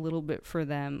that a little bit for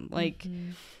them. Like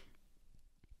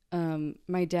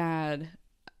my dad,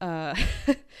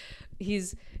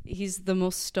 he's the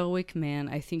most stoic man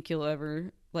I think you'll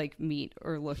ever like meet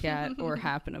or look at or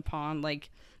happen upon. Like,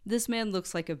 this man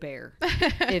looks like a bear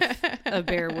if a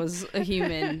bear was a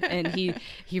human, and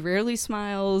he rarely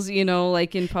smiles, you know,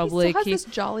 like in public. He still has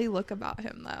this jolly look about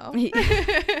him, though.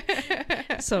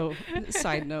 So,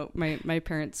 side note, my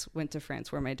parents went to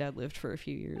France where my dad lived for a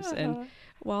few years, and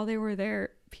while they were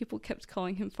there, people kept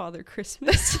calling him Father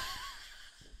Christmas.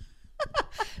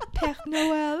 Père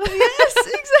Noël. Yes,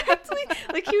 exactly.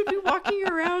 Like, he would be walking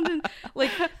around, and like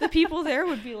the people there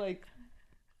would be like,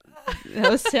 that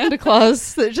was Santa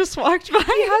Claus that just walked by.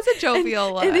 He has a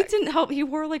jovial look. And it didn't help. He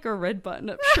wore like a red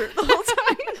button-up shirt the whole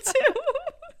time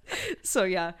too. So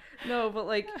yeah, no, but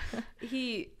like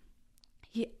he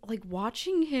like,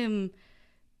 watching him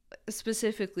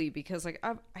specifically, because like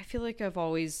I feel like I've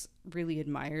always really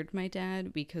admired my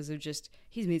dad because of just,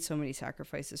 he's made so many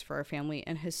sacrifices for our family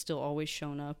and has still always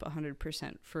shown up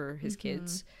 100% for his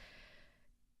kids.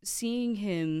 Seeing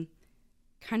him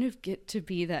kind of get to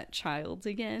be that child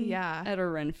again at a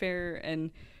Ren fair,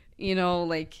 and you know,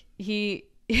 like he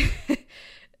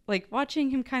like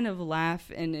watching him kind of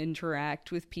laugh and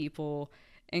interact with people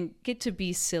and get to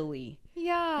be silly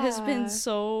has been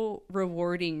so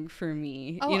rewarding for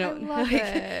me. You know, I love like,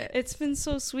 it. it's been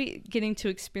so sweet getting to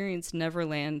experience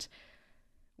Neverland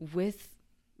with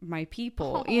my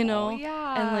people, you know.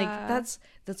 And like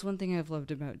that's one thing I've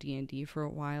loved about D&D for a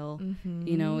while,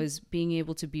 you know, is being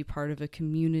able to be part of a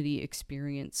community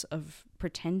experience of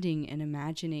pretending and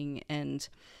imagining and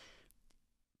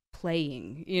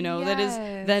playing, you know.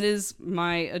 That is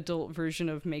my adult version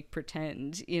of make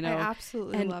pretend, you know. I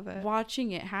absolutely love it.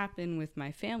 Watching it happen with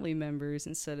my family members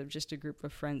instead of just a group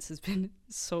of friends has been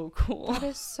so cool. That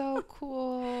is so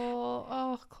cool.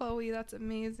 Oh, Chloe, that's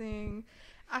amazing.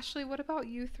 Ashley, what about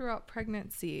you throughout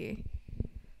pregnancy?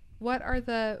 What are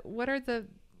the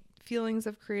feelings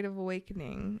of creative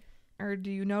awakening, or do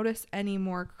you notice any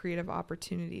more creative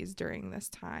opportunities during this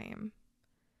time?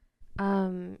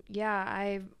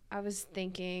 I was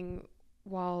thinking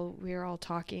while we were all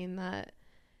talking that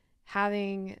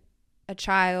having a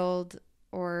child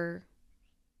or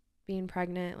being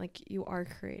pregnant, like, you are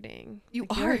creating. You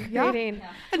like, are creating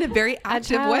in a very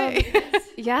active way.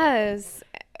 Yes,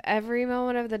 every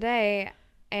moment of the day.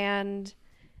 And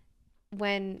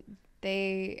when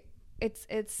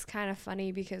it's kind of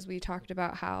funny because we talked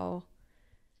about how,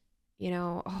 you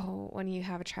know, when you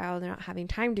have a child, they're not having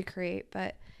time to create,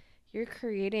 but you're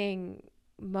creating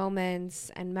moments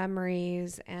and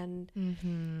memories and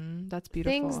that's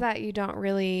beautiful, things that you don't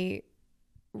really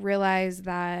realize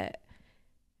that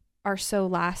are so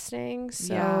lasting.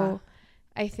 So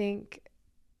I think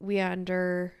we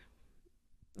undervalue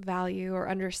or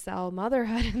undersell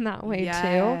motherhood in that way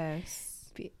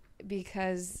too,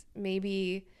 because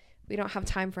maybe we don't have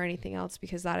time for anything else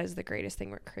because that is the greatest thing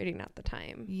we're creating at the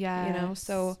time. You know,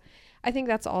 so I think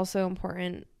that's also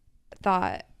important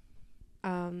thought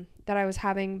that I was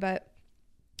having. But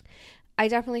I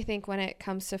definitely think when it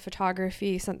comes to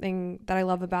photography, something that I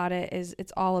love about it is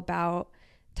it's all about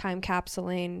time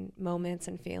capsuling moments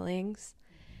and feelings.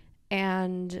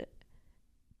 And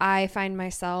I find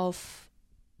myself,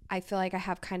 I feel like I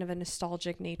have kind of a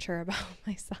nostalgic nature about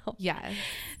myself. Yes,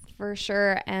 for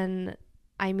sure. And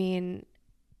I mean,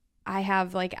 I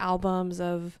have like albums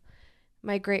of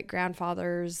my great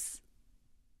grandfather's,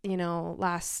 you know,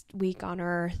 last week on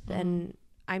Earth, and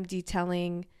I'm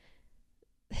detailing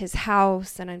his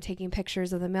house and I'm taking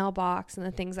pictures of the mailbox and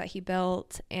the things that he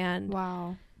built. And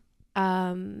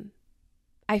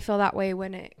I feel that way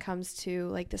when it comes to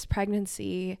like this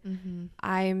pregnancy.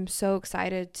 I'm so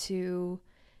excited to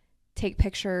take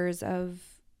pictures of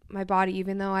my body,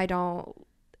 even though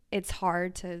it's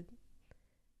hard to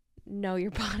know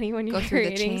your body when you're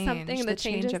creating something, the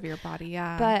change of your body.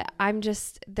 But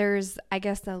there's, I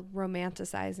guess, the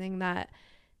romanticizing that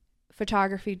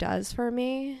photography does for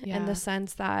me, in the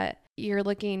sense that you're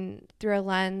looking through a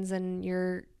lens and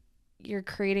you're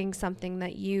creating something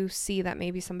that you see that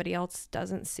maybe somebody else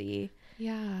doesn't see.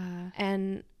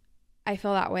 And I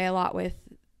feel that way a lot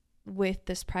with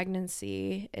this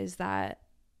pregnancy, is that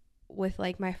with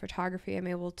like my photography, I'm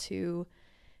able to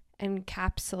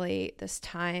encapsulate this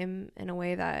time in a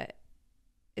way that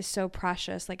is so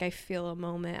precious. Like, I feel a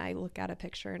moment, I look at a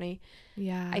picture and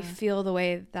I feel the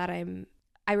way that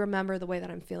I remember the way that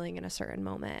I'm feeling in a certain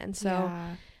moment. And so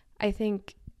I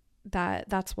think that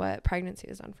that's what pregnancy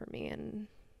has done for me. And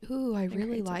I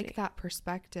really like that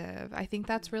perspective. I think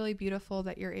that's really beautiful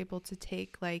that you're able to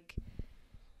take like,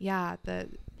 the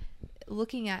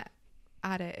looking at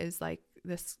it is like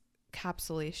this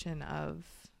capsulation of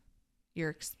your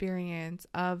experience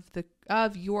of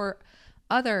your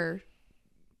other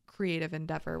creative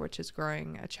endeavor, which is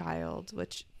growing a child,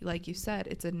 which, like you said,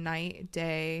 it's a night,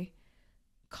 day,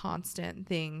 constant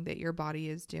thing that your body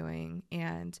is doing,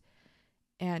 and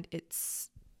it's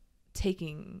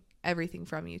taking everything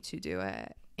from you to do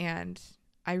it. And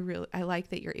I like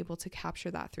that you're able to capture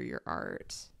that through your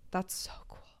art. That's so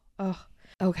cool. Oh,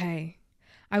 okay.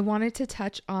 I wanted to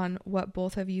touch on what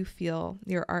both of you feel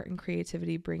your art and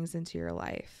creativity brings into your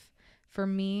life. For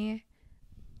me,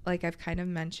 like I've kind of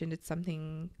mentioned, it's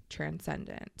something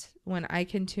transcendent. When I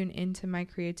can tune into my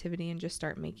creativity and just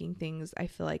start making things, I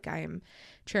feel like I'm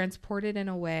transported in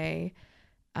a way,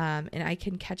 and I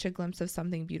can catch a glimpse of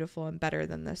something beautiful and better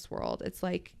than this world. It's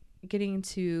like getting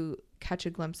to catch a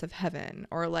glimpse of heaven,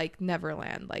 or like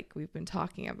Neverland, like we've been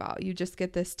talking about. You just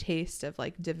get this taste of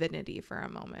like divinity for a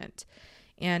moment.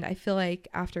 And I feel like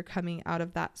after coming out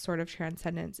of that sort of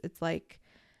transcendence, it's like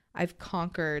I've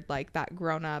conquered like that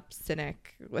grown up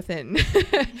cynic within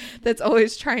that's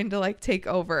always trying to like take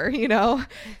over, you know?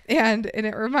 And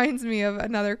it reminds me of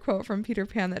another quote from Peter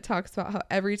Pan that talks about how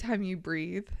every time you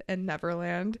breathe in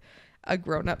Neverland, a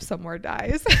grown up somewhere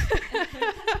dies.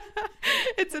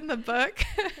 It's in the book.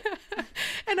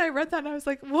 And I read that and I was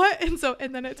like, what?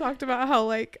 And then it talked about how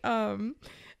like,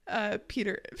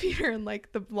 Peter and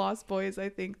like the Lost Boys, I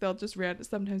think they'll just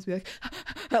sometimes be like,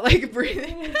 like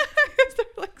breathing. They're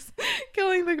like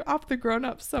killing off the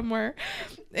grown-ups somewhere.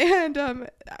 And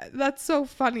that's so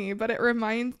funny, but it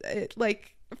reminds it,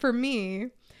 like, for me,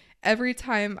 every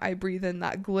time I breathe in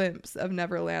that glimpse of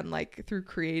Neverland, like through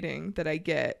creating that I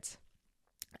get,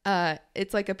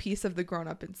 it's like a piece of the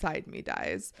grown-up inside me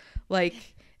dies.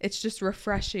 Like, it's just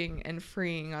refreshing and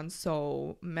freeing on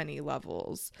so many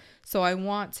levels. So I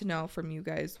want to know from you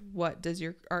guys, what does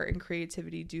your art and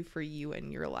creativity do for you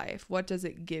in your life? What does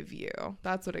it give you?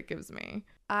 That's what it gives me.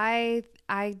 I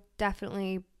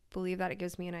definitely believe that it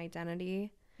gives me an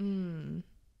identity. And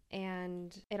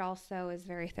it also is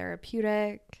very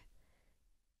therapeutic.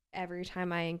 Every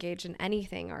time I engage in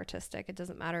anything artistic, it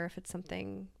doesn't matter if it's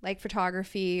something like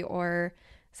photography or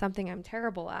something I'm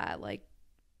terrible at, like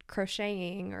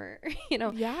crocheting, or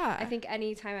Yeah, I think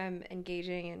anytime I'm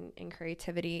engaging in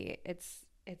creativity, it's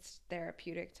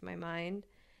therapeutic to my mind.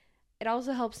 It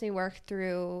also helps me work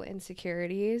through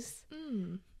insecurities,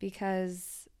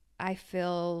 because I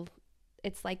feel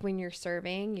it's like when you're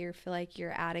serving, you feel like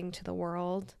you're adding to the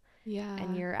world,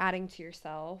 and you're adding to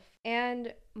yourself.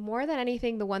 And more than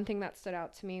anything, the one thing that stood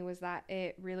out to me was that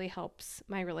it really helps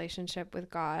my relationship with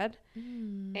God.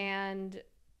 And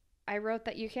I wrote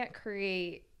that you can't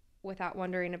create without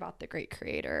wondering about the great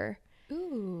creator.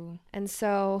 Ooh. And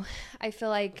so I feel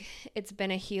like it's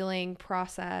been a healing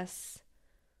process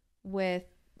with,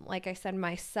 like I said,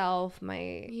 myself,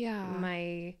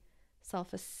 my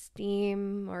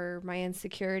self-esteem or my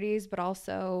insecurities, but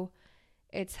also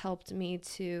it's helped me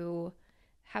to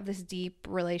have this deep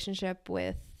relationship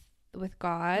with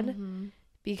God,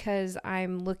 because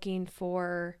I'm looking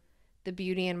for the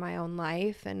beauty in my own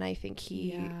life, and I think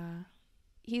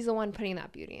he's the one putting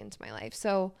that beauty into my life.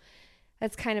 So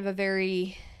that's kind of a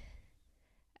very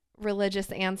religious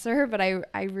answer, but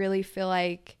I really feel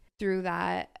like through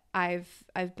that I've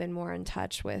been more in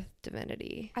touch with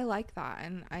divinity. I like that,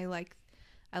 and I like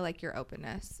your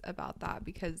openness about that,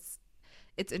 because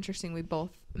it's interesting. We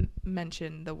both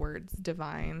mentioned the words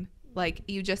divine. Like,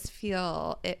 you just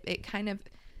feel it kind of,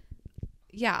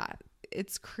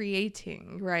 it's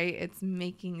creating, right? It's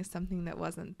making something that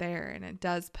wasn't there, and it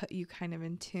does put you kind of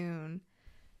in tune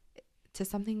to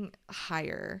something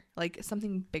higher, like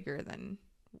something bigger than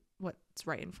what's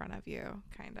right in front of you,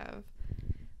 kind of.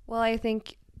 Well, I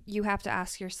think you have to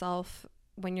ask yourself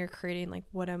when you're creating, like,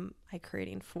 what am I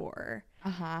creating for?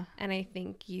 And I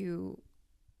think you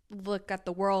look at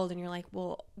the world and you're like,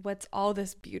 well, what's all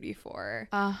this beauty for?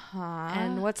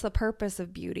 And what's the purpose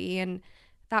of beauty? And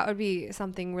that would be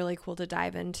something really cool to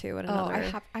dive into at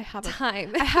another I have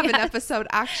time. I have an episode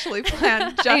actually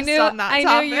planned just on that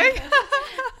topic.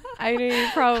 I knew you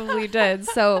probably did.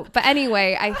 So, but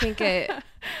anyway, I think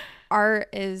art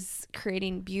is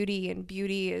creating beauty, and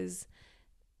beauty is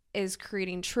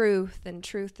creating truth, and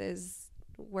truth is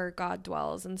where God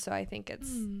dwells. And so I think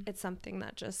it's something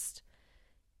that just,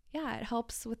 it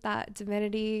helps with that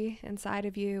divinity inside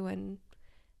of you, and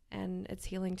it's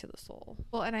healing to the soul.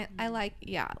 Well, and I like,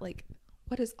 like,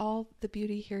 what is all the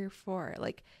beauty here for?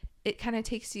 Like, it kind of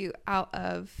takes you out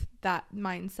of that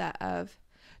mindset of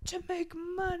to make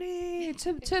money,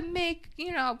 to make,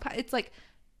 it's like,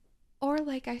 or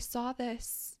like, I saw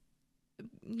this,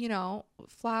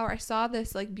 flower, I saw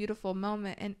this like beautiful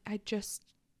moment, and I just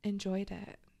enjoyed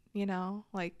it,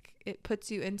 like, it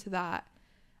puts you into that.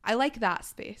 I like that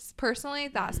space personally,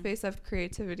 that space of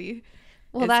creativity.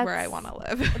 is where I want to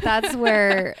live. That's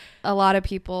where a lot of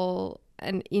people,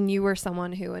 and you were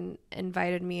someone who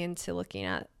invited me into looking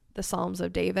at the Psalms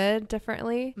of David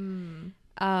differently.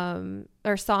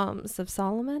 Or Psalms of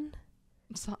Solomon.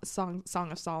 Song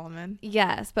of Solomon.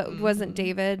 Yes, but wasn't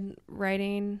David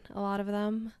writing a lot of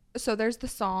them? So there's the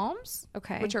Psalms,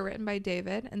 okay, which are written by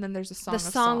David, and then there's Songs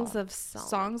of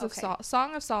Solomon.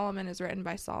 Song of Solomon is written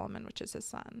by Solomon, which is his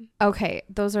son. Okay,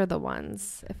 those are the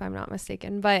ones, if I'm not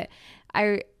mistaken. But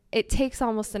it takes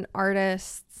almost an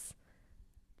artist's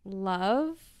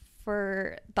love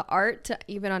for the art to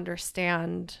even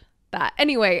understand that.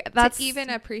 Anyway, that's to even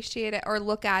appreciate it or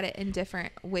look at it in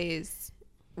different ways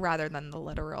rather than the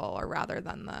literal or rather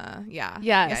than the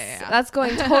that's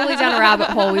going totally down a rabbit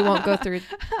hole we won't go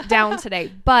down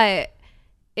today, but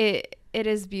it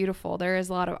is beautiful. There is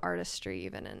a lot of artistry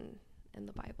even in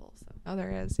the Bible. So.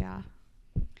 There is.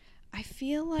 I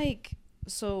feel like,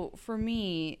 so for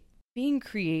me, being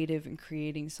creative and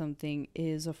creating something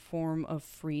is a form of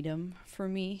freedom for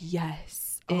me.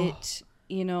 Yes. It,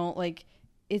 like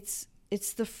it's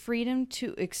the freedom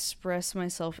to express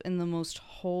myself in the most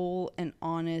whole and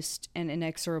honest and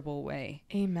inexorable way.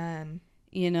 Amen.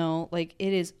 Like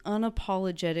it is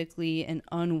unapologetically and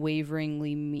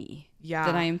unwaveringly me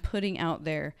that I am putting out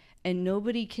there, and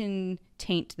nobody can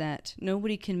taint that.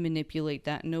 Nobody can manipulate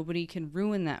that. Nobody can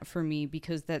ruin that for me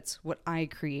because that's what I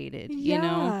created,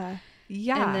 Yeah.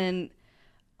 And then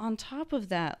on top of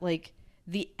that, like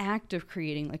the act of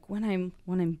creating, like when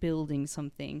I'm building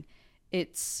something,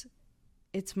 it's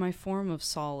my form of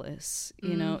solace,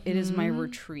 it is my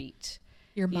retreat.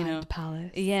 Your mind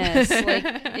palace. Yes.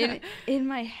 Like in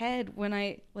my head, when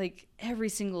I, like every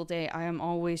single day, I am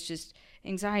always just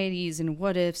anxieties and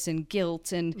what ifs and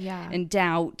guilt and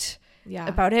doubt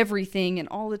about everything and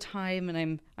all the time.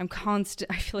 And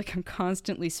I feel like I'm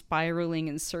constantly spiraling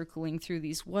and circling through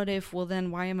these what if, well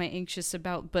then why am I anxious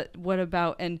about, but what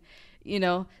about? And,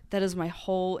 that is my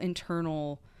whole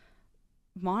internal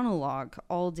monologue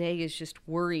all day, is just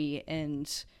worry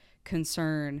and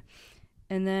concern.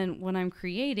 And then when I'm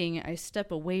creating, I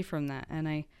step away from that and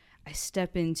I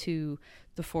step into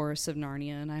the forests of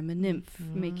Narnia, and I'm a nymph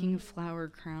making a flower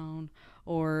crown,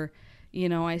 or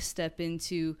I step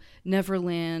into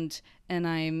Neverland and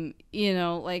I'm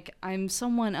I'm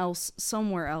someone else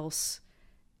somewhere else,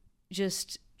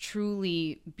 just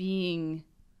truly being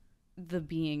the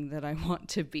being that I want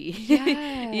to be.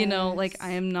 Yes. Like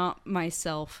I am not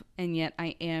myself, and yet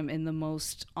I am in the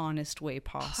most honest way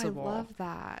possible. I love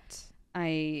that.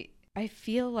 I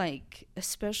feel like,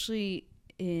 especially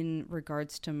in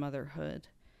regards to motherhood,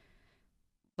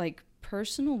 like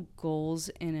personal goals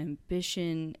and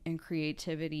ambition and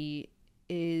creativity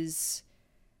is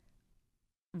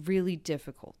really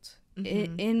difficult.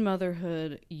 In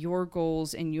motherhood, your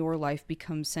goals and your life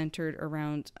become centered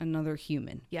around another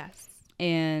human. Yes.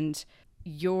 And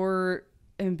your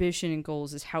ambition and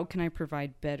goals is, how can I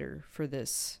provide better for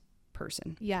this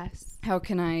person? Yes. How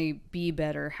can I be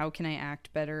better? How can I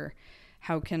act better?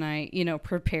 How can I,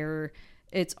 prepare?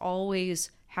 It's always,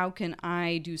 how can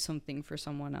I do something for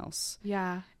someone else?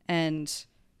 Yeah. And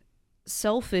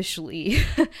selfishly,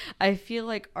 I feel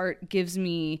like art gives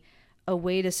me a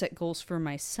way to set goals for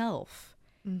myself.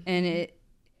 And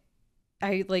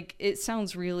it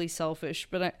sounds really selfish,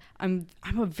 but I'm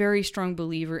a very strong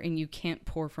believer in you can't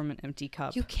pour from an empty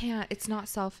cup. You can't. It's not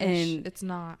selfish. And it's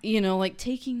not. Like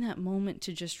taking that moment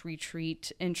to just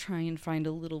retreat and try and find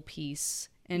a little peace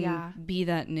and be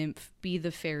that nymph, be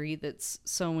the fairy that's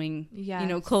sewing,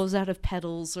 clothes out of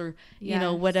petals, or,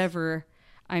 whatever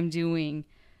I'm doing.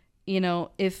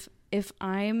 If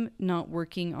I'm not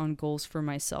working on goals for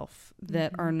myself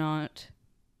that are not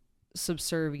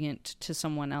subservient to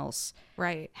someone else,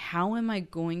 right, how am I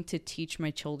going to teach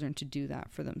my children to do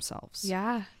that for themselves?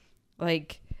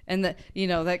 And that,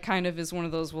 that kind of is one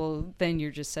of those, well, then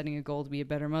you're just setting a goal to be a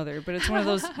better mother. But it's one of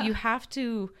those, you have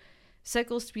to set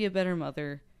goals to be a better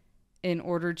mother in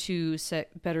order to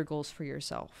set better goals for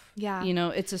yourself.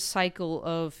 It's a cycle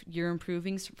of you're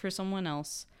improving for someone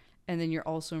else, and then you're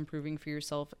also improving for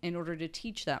yourself in order to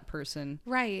teach that person.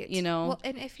 Right. Well,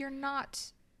 and if you're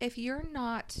not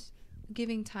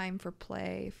giving time for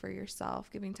play for yourself,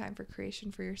 giving time for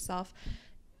creation for yourself,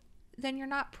 then you're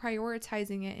not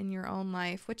prioritizing it in your own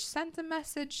life, which sends a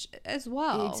message as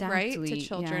well, right, to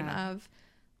children of,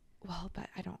 well, but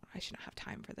I shouldn't have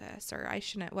time for this, or I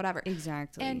shouldn't, whatever.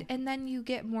 Exactly. And then you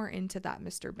get more into that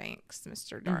Mr. Banks,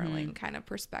 Mr. Darling kind of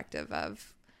perspective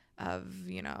of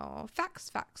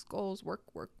facts, goals, work,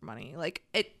 money. Like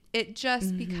it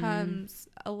just becomes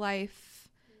a life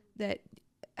that,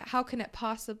 how can it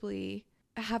possibly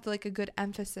have like a good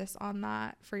emphasis on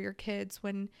that for your kids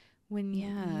when when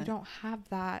Yeah. you don't have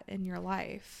that in your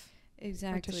life.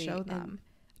 Exactly. Or to show And them.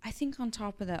 I think on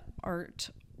top of that, art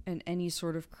and any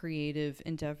sort of creative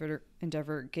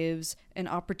endeavor gives an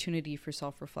opportunity for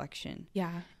self-reflection.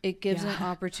 Yeah. It gives Yeah. an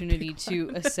opportunity to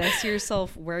assess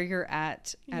yourself where you're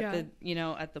at Yeah.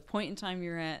 at the point in time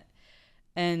you're at.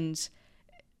 And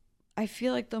I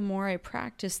feel like the more I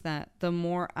practice that, the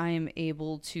more I am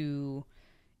able to,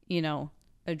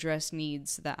 address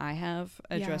needs that I have,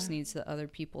 address Yeah. needs that other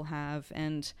people have.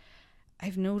 And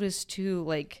I've noticed too,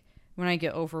 like when I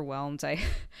get overwhelmed,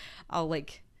 I'll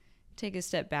like take a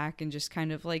step back and just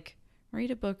kind of like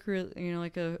read a book or,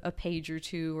 like a page or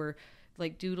two, or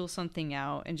like doodle something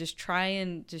out and just try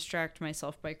and distract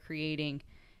myself by creating.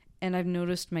 And I've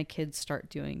noticed my kids start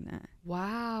doing that.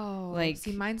 Wow. Like,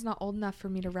 see, mine's not old enough for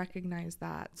me to recognize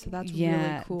that. So that's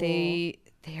yeah, really cool.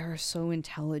 They are so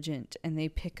intelligent and they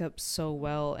pick up so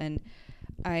well. And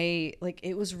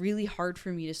it was really hard for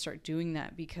me to start doing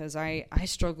that because I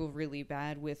struggle really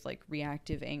bad with like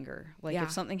reactive anger. Like Yeah.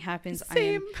 if something happens,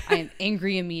 Same. I am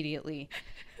angry immediately.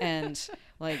 And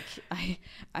like I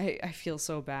feel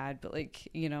so bad. But like,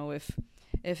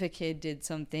 if a kid did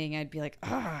something, I'd be like,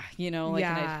 Yeah. and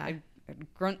I'd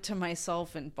grunt to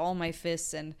myself and ball my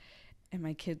fists, and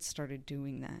my kids started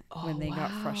doing that when they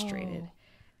got frustrated.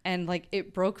 And like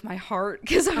it broke my heart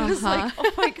because I was like,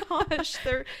 oh my gosh,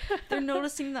 they're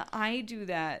noticing that I do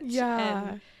that.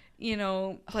 Yeah.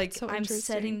 And like so I'm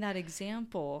setting interesting. that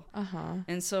example. Uh-huh.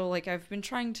 And so like I've been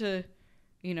trying to,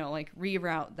 like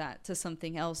reroute that to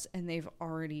something else, and they've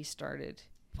already started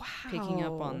picking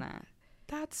up on that.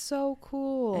 That's so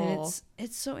cool. And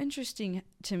it's so interesting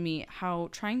to me how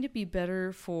trying to be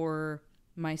better for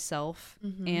myself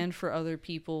and for other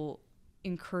people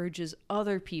encourages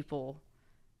other people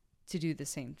to do the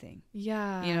same thing.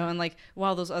 Yeah. And like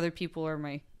while those other people are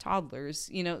my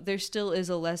toddlers, there still is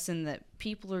a lesson that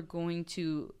people are going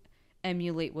to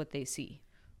emulate what they see.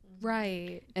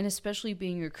 Right. And especially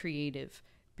being a creative,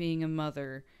 being a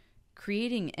mother,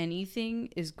 creating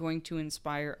anything is going to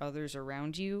inspire others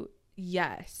around you.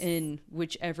 Yes. In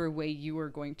whichever way you are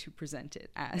going to present it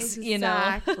as,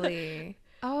 Exactly.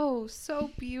 Oh,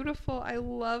 so beautiful. I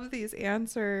love these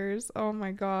answers. Oh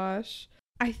my gosh.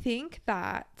 I think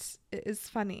that it is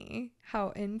funny how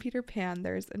in Peter Pan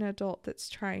there's an adult that's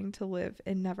trying to live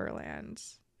in Neverland.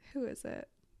 Who is it?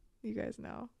 You guys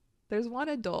know. There's one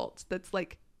adult that's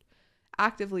like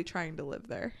actively trying to live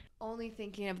there. Only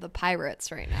thinking of the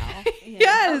pirates right now.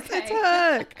 Yes, Okay. it's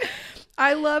Hook.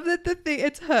 I love that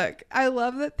it's Hook. I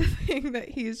love that the thing that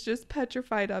he's just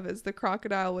petrified of is the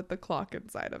crocodile with the clock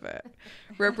inside of it,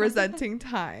 representing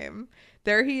time.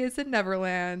 There he is in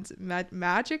Neverland,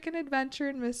 magic and adventure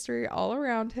and mystery all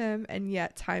around him, and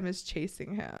yet time is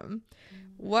chasing him.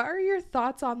 What are your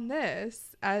thoughts on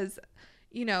this? As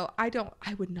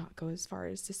I would not go as far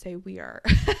as to say we are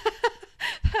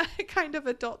kind of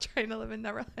adult trying to live in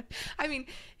Neverland. I mean,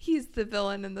 he's the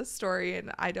villain in the story,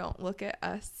 and I don't look at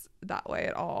us that way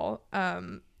at all.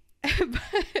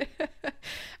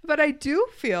 But I do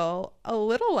feel a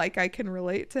little like I can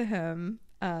relate to him,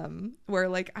 where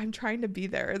like I'm trying to be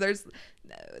there.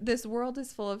 This world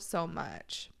is full of so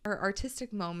much. Our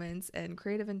artistic moments and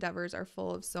creative endeavors are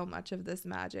full of so much of this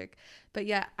magic, but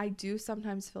yet I do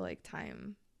sometimes feel like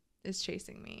time is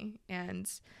chasing me. And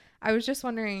I was just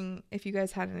wondering if you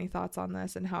guys had any thoughts on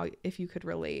this and if you could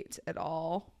relate at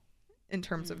all in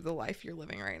terms of the life you're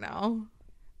living right now.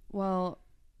 Well,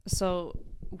 so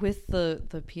with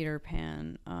the Peter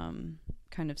Pan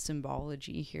kind of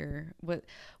symbology here,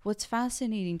 what's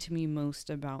fascinating to me most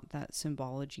about that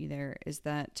symbology there is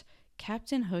that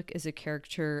Captain Hook is a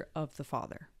character of the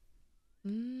father.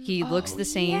 He looks the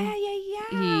same.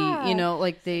 Yeah. He,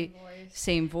 like the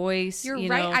same voice. You're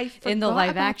right. I forgot in the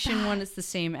live about action that. one, it's the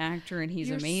same actor, and he's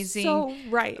You're amazing. so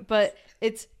right. But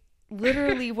it's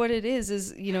literally what it is,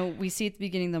 we see at the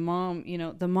beginning, the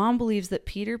mom believes that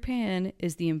Peter Pan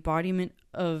is the embodiment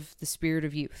of the spirit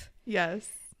of youth. Yes.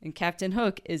 And Captain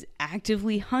Hook is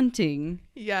actively hunting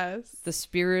Yes. the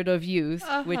spirit of youth,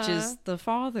 which is the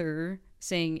father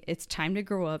saying it's time to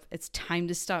grow up. It's time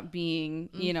to stop being,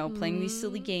 playing these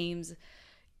silly games,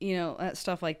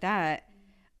 stuff like that.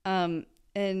 And,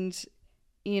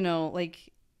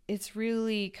 it's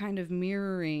really kind of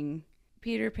mirroring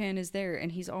Peter Pan is there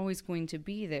and he's always going to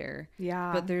be there.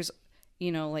 Yeah. But there's,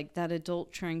 that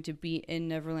adult trying to be in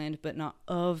Neverland, but not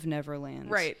of Neverland.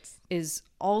 Right. Is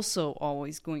also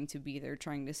always going to be there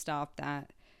trying to stop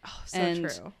that. Oh, so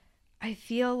true. I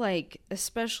feel like,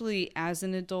 especially as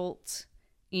an adult,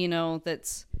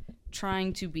 that's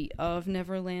trying to be of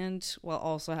Neverland while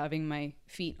also having my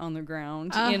feet on the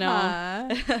ground,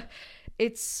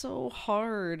 it's so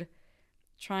hard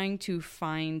trying to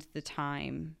find the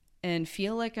time and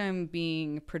feel like I'm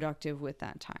being productive with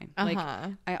that time. Like,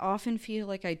 I often feel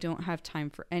like I don't have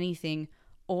time for anything,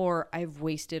 or I've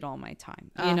wasted all my time.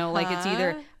 You know, like it's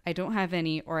either I don't have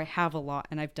any or I have a lot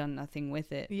and I've done nothing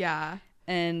with it. Yeah.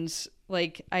 And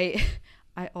like I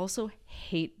also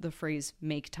hate the phrase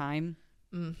make time.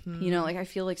 Mm-hmm. You know, like I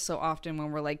feel like so often when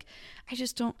we're like, I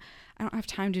don't have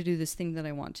time to do this thing that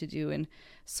I want to do. And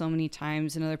so many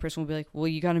times another person will be like, well,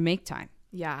 you got to make time.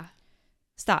 Yeah.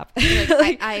 Stop.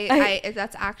 Like, I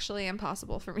that's actually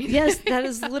impossible for me. Yes, that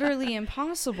is literally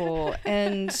impossible.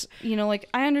 And, you know, like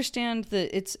I understand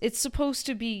that it's supposed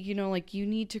to be, you know, like you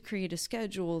need to create a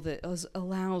schedule that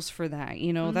allows for that.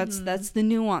 You know, that's the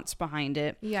nuance behind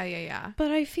it. Yeah.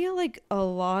 But I feel like a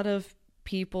lot of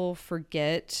people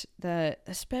forget that,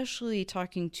 especially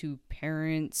talking to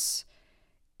parents,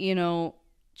 you know,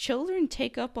 children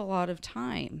take up a lot of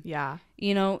time. Yeah.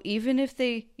 You know, even if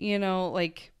they, you know,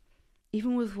 like,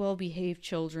 even with well-behaved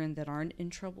children that aren't in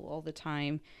trouble all the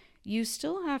time, you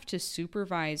still have to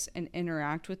supervise and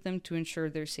interact with them to ensure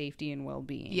their safety and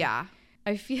well-being. Yeah.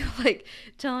 I feel like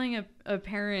telling a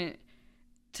parent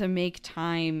to make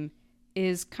time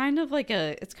is kind of like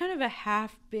a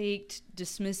half-baked,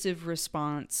 dismissive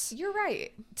response. You're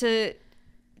right. To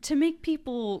make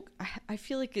people, I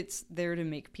feel like it's there to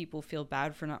make people feel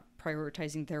bad for not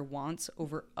prioritizing their wants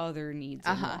over other needs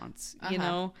and wants. You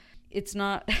know? It's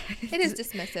not. It is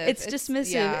dismissive. It's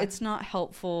dismissive. Yeah. It's not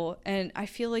helpful. And I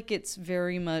feel like it's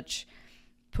very much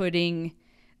putting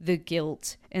the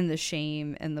guilt and the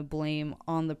shame and the blame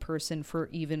on the person for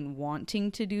even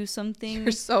wanting to do something.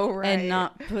 You're so right. And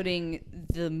not putting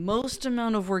the most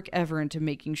amount of work ever into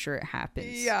making sure it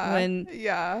happens. Yeah.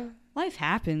 When life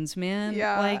happens, man.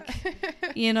 Yeah.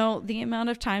 Like, you know, the amount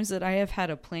of times that I have had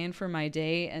a plan for my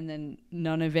day and then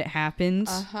none of it happened.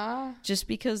 Just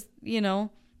because, you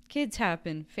know, kids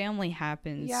happen, family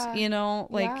happens, you know,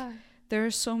 like there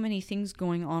are so many things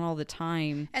going on all the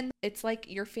time. And it's like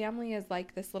your family is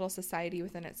like this little society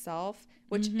within itself,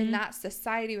 which in that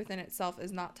society within itself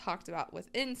is not talked about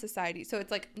within society. So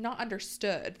it's like not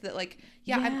understood that like,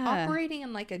 I'm operating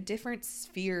in like a different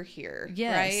sphere here.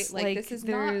 Yes. Right? Like this is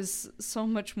there's so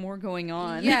much more going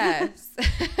on. Yes.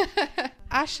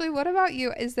 Ashley, what about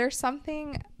you? Is there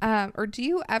something, or do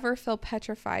you ever feel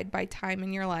petrified by time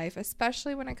in your life,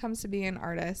 especially when it comes to being an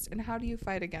artist? And how do you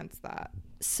fight against that?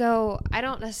 So I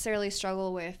don't necessarily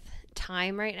struggle with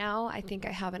time right now. I think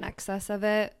I have an excess of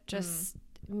it, just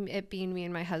it being me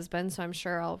and my husband. So I'm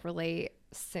sure I'll relate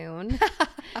soon.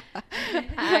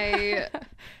 I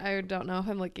don't know if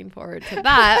I'm looking forward to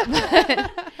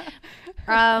that,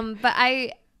 but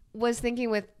I was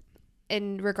thinking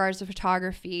in regards to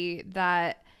photography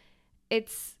that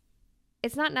it's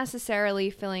not necessarily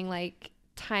feeling like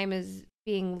time is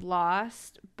being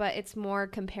lost, but it's more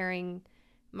comparing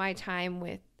my time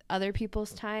with other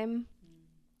people's time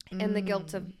and the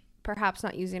guilt of perhaps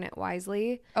not using it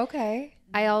wisely. Okay.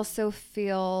 I also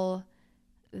feel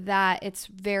that it's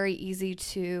very easy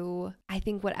to, I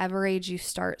think whatever age you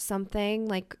start something,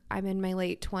 like I'm in my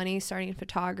late 20s starting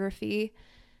photography,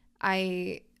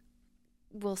 I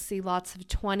will see lots of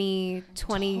 20,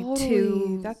 22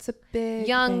 Totally. That's a big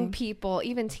young thing. people,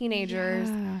 even teenagers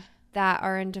that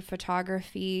are into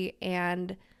photography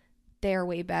and they're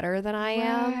way better than I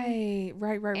am.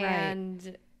 Right.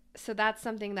 And so that's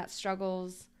something that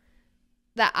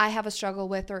I have a struggle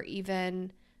with, or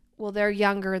even, well, they're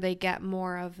younger, they get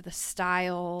more of the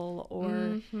style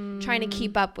or trying to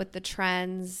keep up with the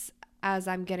trends as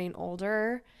I'm getting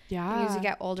older. Yeah. As you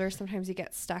get older, sometimes you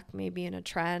get stuck maybe in a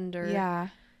trend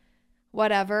or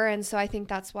whatever. And so I think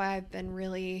that's why I've been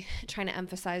really trying to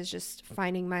emphasize just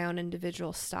finding my own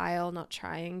individual style, not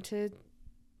trying to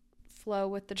flow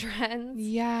with the trends.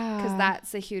 Yeah. Because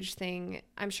that's a huge thing,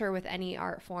 I'm sure, with any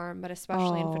art form, but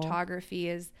especially in photography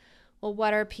is, well,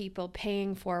 what are people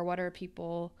paying for? What are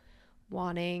people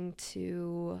wanting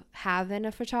to have in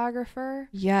a photographer?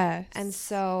 Yes. And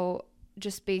so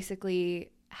just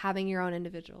basically having your own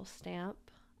individual stamp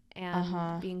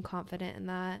and being confident in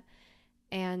that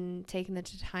and taking the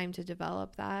time to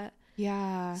develop that.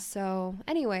 Yeah. So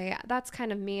anyway, that's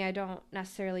kind of me. I don't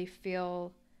necessarily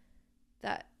feel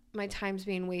that my time's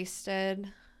being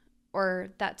wasted or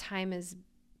that time is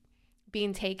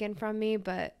being taken from me,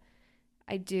 but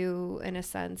I do, in a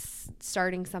sense,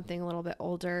 starting something a little bit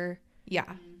older,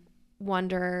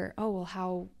 wonder, oh, well,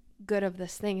 how good of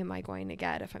this thing am I going to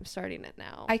get if I'm starting it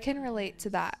now? I can relate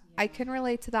to that. I can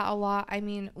relate to that a lot. I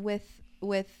mean, with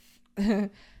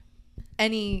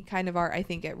any kind of art, I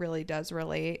think it really does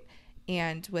relate.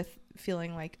 And with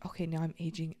feeling like, okay, now I'm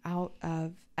aging out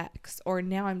of X, or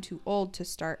now I'm too old to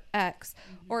start X.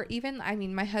 Or even, I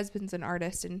mean, my husband's an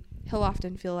artist, and he'll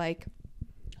often feel like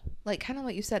kind of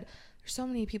what you said, there's so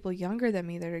many people younger than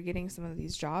me that are getting some of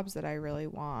these jobs that I really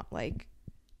want. Like,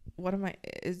 what am I,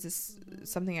 is this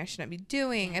something I shouldn't be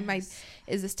doing?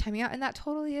 Is this timing out? And that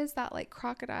totally is that like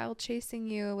crocodile chasing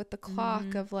you with the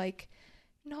clock of like,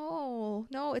 no,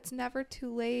 it's never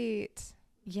too late.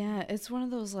 Yeah, it's one of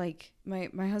those, like,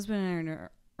 my husband and I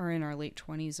are in our late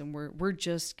 20s, and we're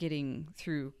just getting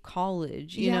through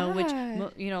college, you know, which,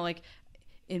 you know, like,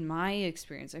 in my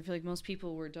experience, I feel like most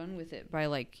people were done with it by,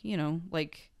 like, you know,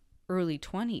 like early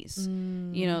 20s,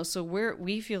 you know, so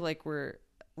we feel like we're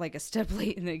like a step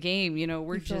late in the game, you know,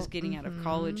 we're just getting out of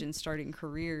college and starting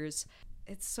careers.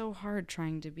 It's so hard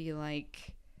trying to be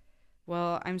like,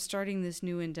 well, I'm starting this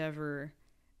new endeavor,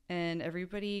 and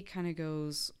everybody kind of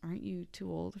goes, aren't you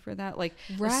too old for that? Like,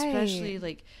 especially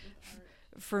like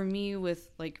for me, with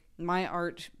like my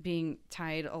art being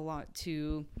tied a lot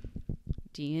to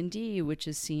D&D, which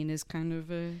is seen as kind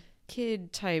of a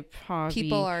kid type hobby.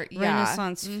 People are,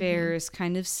 Renaissance fair is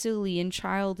kind of silly and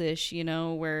childish, you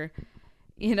know, where,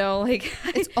 you know, like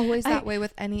it's always that way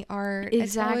with any art. Exactly.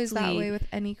 It's always that way with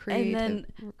any creative. And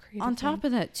then on top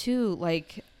of that too,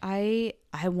 like I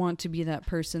want to be that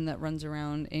person that runs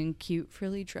around in cute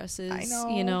frilly dresses. I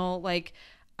know. You know, like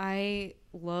I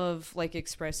love like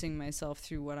expressing myself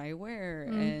through what I wear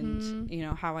and, you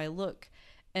know, how I look.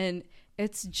 And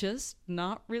it's just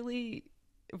not really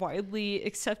widely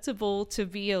acceptable to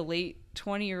be a late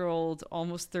 20-year-old,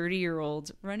 almost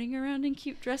 30-year-old running around in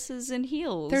cute dresses and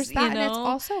heels. There's that, you know? And it's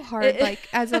also hard, like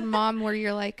as a mom, where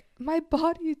you're like, my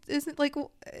body isn't like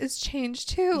is changed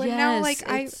too, and now like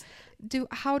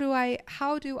how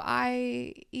do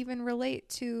I even relate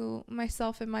to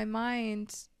myself in my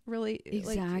mind? Really,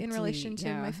 like in relation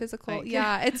to my physical. Like,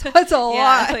 it's a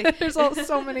lot. Like, there's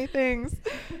so many things.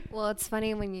 Well, it's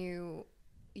funny when you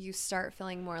start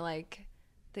feeling more like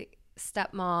the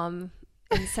stepmom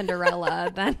in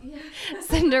Cinderella than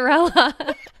Cinderella.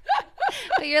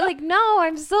 But you're like, no,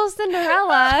 I'm still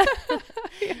Cinderella.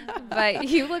 But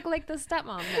you look like the stepmom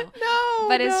now. No,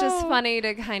 but it's just funny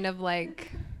to kind of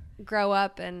like grow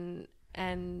up and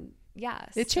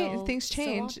it change. Things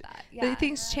change.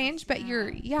 Things change, but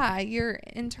your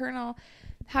internal,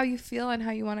 how you feel and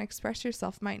how you want to express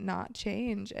yourself might not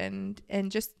change, and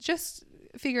just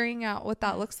figuring out what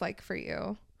that looks like for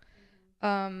you.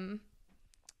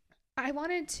 I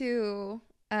wanted to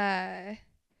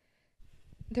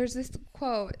there's this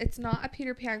quote. It's not a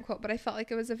Peter Pan quote, but I felt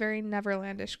like it was a very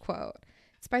Neverlandish quote.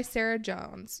 It's by Sarah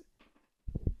Jones,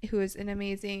 who is an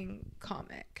amazing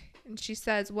comic, and she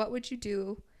says, "What would you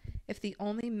do if the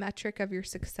only metric of your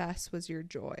success was your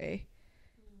joy?"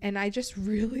 And I just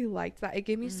really liked that. It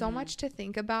gave me so much to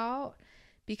think about,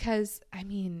 because I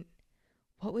mean,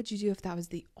 what would you do if that was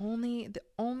the only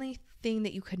thing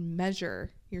that you could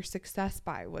measure your success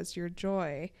by was your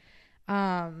joy?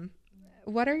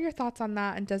 What are your thoughts on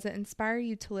that, and does it inspire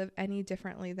you to live any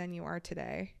differently than you are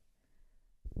today?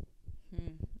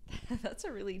 That's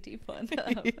a really deep one.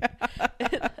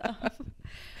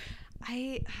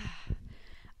 I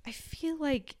feel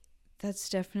like that's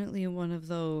definitely one of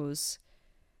those,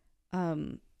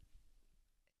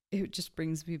 it just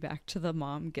brings me back to the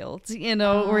mom guilt, you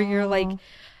know, where you're like,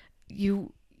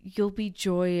 you'll be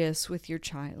joyous with your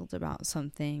child about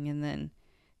something, and then,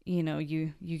 you know,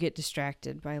 you get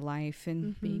distracted by life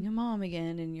and being a mom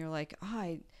again, and you're like,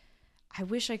 I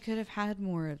wish I could have had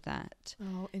more of that.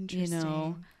 Oh, interesting. You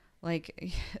know,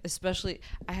 like, especially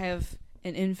I have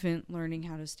an infant learning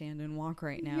how to stand and walk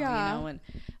right now, you know, and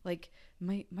like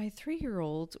my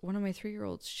 3-year-old, one of my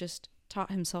 3-year-olds just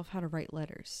taught himself how to write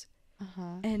letters.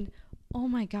 And oh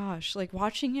my gosh, like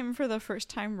watching him for the first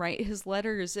time write his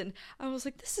letters, and I was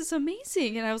like, this is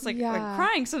amazing. And I was like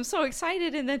crying, so I'm so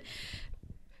excited. And then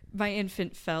my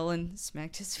infant fell and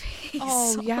smacked his face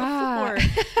on the floor.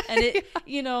 And it,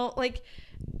 you know, like,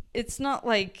 it's not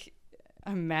like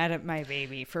I'm mad at my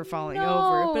baby for falling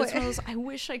over, but it's one of those, I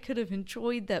wish I could have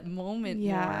enjoyed that moment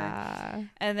more.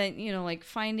 And then, you know, like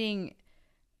finding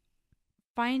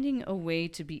a way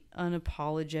to be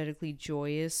unapologetically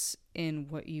joyous in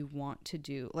what you want to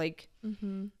do. Like,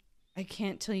 I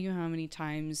can't tell you how many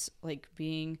times, like,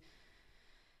 being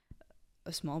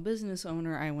a small business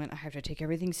owner, I have to take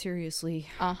everything seriously,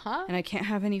 and I can't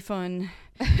have any fun,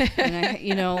 and I,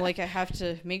 you know, like, I have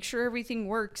to make sure everything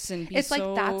works and be. It's like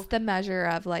that's the measure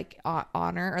of like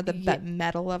honor, or the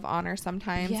medal of honor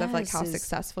sometimes, of like how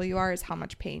successful you are is how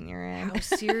much pain you're in, how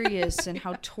serious and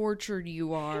how tortured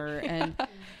you are, and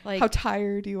like how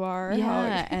tired you are.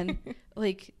 And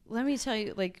like, let me tell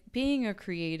you, like, being a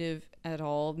creative at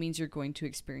all means you're going to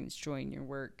experience joy in your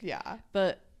work. Yeah.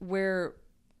 But where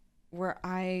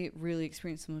I really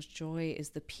experience the most joy is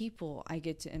the people I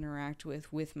get to interact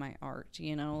with my art.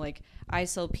 You know, like I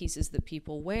sell pieces that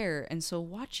people wear. And so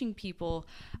watching people,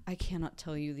 I cannot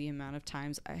tell you the amount of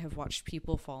times I have watched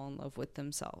people fall in love with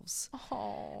themselves.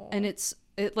 Oh. And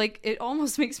it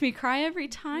almost makes me cry every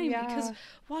time, Yeah. because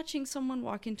watching someone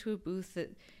walk into a booth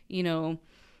that, you know,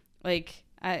 like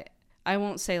I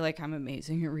won't say like I'm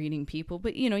amazing at reading people,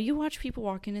 but you know, you watch people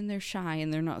walk in and they're shy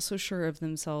and they're not so sure of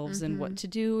themselves and what to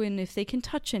do and if they can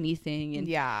touch anything. And,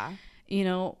 yeah. you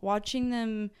know, watching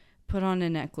them put on a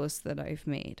necklace that I've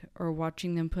made, or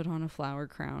watching them put on a flower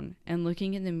crown and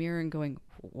looking in the mirror and going,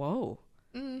 whoa,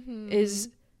 is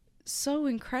so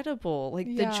incredible.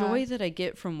 Like the joy that I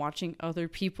get from watching other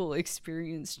people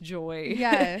experience joy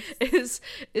is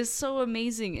so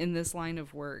amazing in this line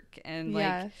of work. And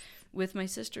like with my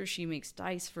sister, she makes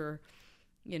dice for,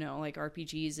 you know, like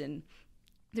RPGs, and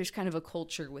there's kind of a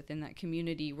culture within that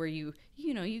community where you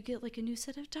get like a new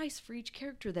set of dice for each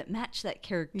character that match that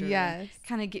character. Yes.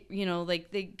 Kind of get, you know,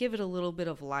 like they give it a little bit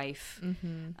of life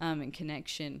and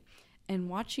connection. And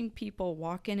watching people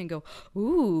walk in and go,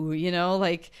 ooh, you know,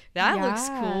 like that looks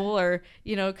cool. Or,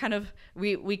 you know, kind of,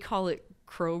 we call it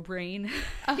crow brain,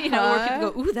 you know, where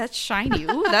people go, ooh, that's shiny.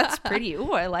 Ooh, that's pretty.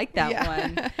 Ooh, I like that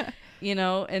one. You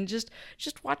know, and just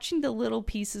watching the little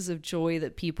pieces of joy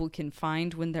that people can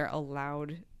find when they're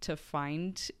allowed to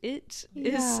find it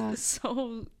is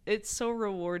so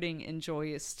rewarding and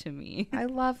joyous to me. I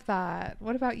love that.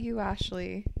 What about you,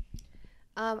 Ashley?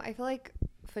 I feel like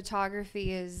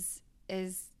photography is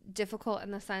difficult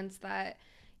in the sense that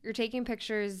you're taking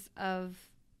pictures of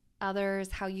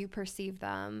others, how you perceive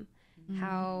them,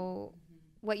 how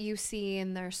what you see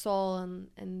in their soul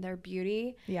and their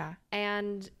beauty. Yeah.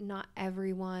 And not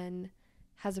everyone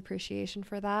has appreciation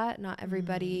for that. Not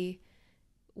everybody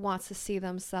wants to see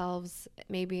themselves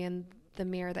maybe in the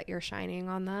mirror that you're shining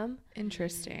on them.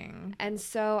 Interesting. And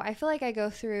so I feel like I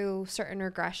go through certain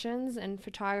regressions in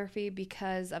photography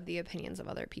because of the opinions of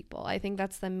other people. I think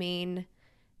that's the main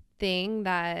thing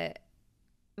that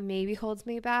maybe holds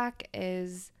me back,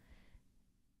 is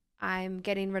I'm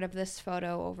getting rid of this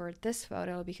photo over this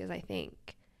photo because I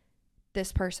think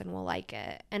this person will like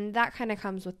it. And that kind of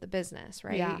comes with the business,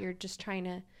 right? Yeah. You're just trying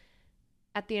to,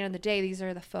 at the end of the day, these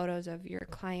are the photos of your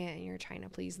client and you're trying to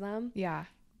please them. Yeah.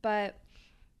 But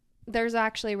there's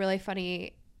actually a really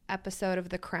funny episode of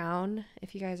The Crown,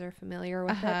 if you guys are familiar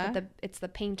with it. But it's the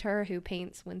painter who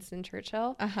paints Winston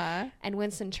Churchill. And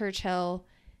Winston Churchill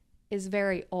is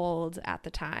very old at the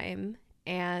time.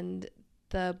 And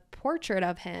the portrait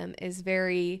of him is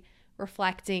very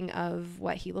reflecting of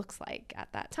what he looks like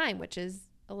at that time, which is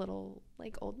a little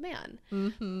like old man.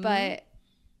 But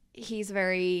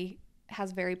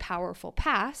has very powerful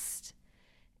past,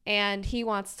 and he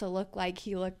wants to look like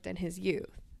he looked in his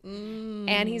youth.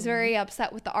 And he's very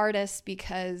upset with the artist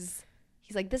because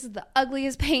he's like, this is the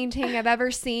ugliest painting I've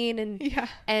ever seen.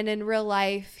 And in real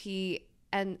life,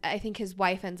 I think his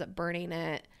wife ends up burning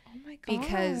it. Oh my gosh.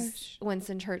 Because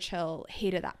Winston Churchill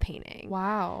hated that painting.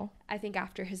 Wow. I think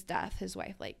after his death, his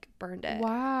wife like burned it.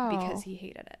 Wow. Because he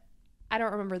hated it. I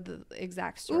don't remember the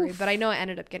exact story, but I know it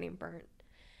ended up getting burnt.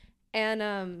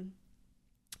 And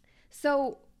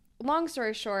so long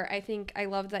story short, I think I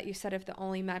loved that you said if the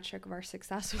only metric of our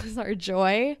success was our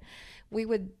joy,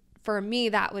 for me,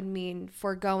 that would mean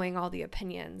foregoing all the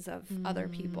opinions of other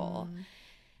people.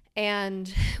 And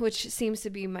which seems to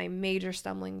be my major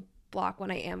stumbling block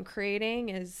when I am creating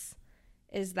is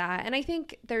that. And I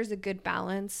think there's a good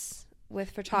balance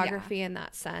with photography in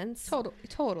that sense.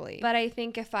 Totally. But I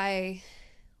think if I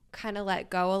kind of let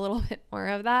go a little bit more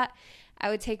of that, I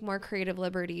would take more creative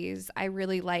liberties. I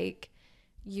really like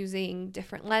using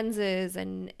different lenses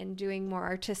and doing more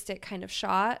artistic kind of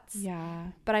shots. Yeah.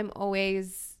 But I'm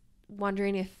always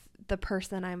wondering if the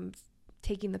person I'm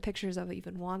taking the pictures of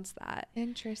even wants that.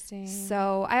 Interesting.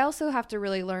 So I also have to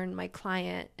really learn my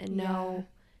client and know.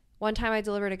 One time I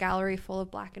delivered a gallery full of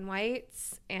black and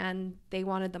whites and they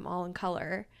wanted them all in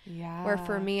color. Yeah. Where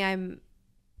for me,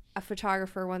 a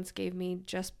photographer once gave me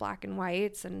just black and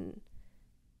whites, and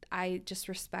I just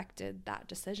respected that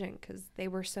decision because they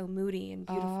were so moody and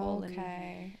beautiful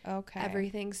and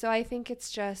everything. So I think it's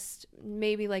just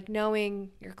maybe like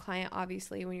knowing your client,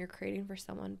 obviously, when you're creating for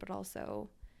someone, but also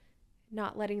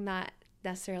not letting that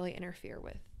necessarily interfere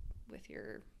with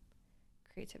your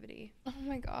creativity. Oh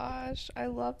my gosh, I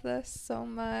love this so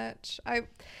much.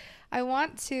 I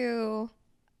want to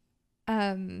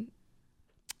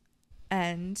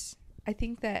end. I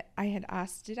think that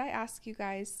did I ask you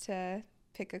guys to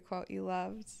pick a quote you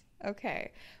loved?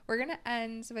 Okay. We're going to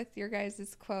end with your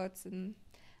guys' quotes, and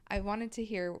I wanted to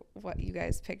hear what you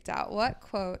guys picked out. What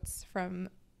quotes from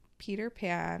Peter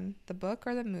Pan, the book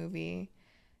or the movie,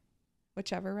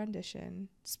 whichever rendition,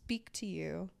 speak to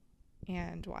you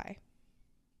and why?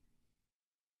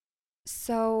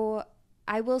 So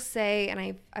I will say, and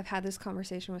I've had this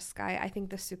conversation with Sky, I think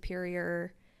the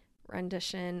superior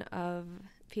rendition of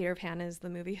Peter Pan is the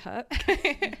movie Hook.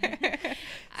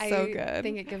 So good. I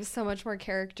think it gives so much more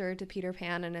character to Peter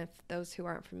Pan, and if those who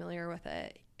aren't familiar with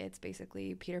it, it's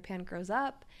basically Peter Pan grows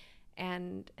up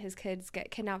and his kids get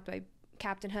kidnapped by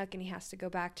Captain Hook, and he has to go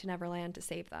back to Neverland to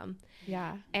save them.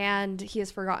 Yeah. And he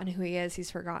has forgotten who he is.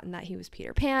 He's forgotten that he was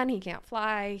Peter Pan. He can't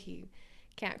fly. He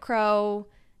can't crow.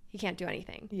 He can't do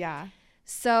anything. Yeah.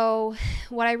 So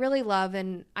what I really love,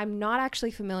 and I'm not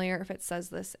actually familiar if it says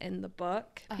this in the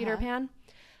book, Peter Pan.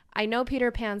 I know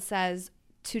Peter Pan says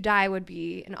to die would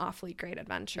be an awfully great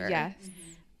adventure. Yes.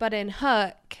 But in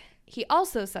Hook, he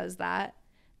also says that.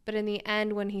 But in the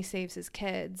end, when he saves his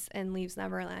kids and leaves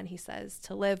Neverland, he says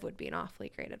to live would be an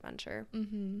awfully great adventure.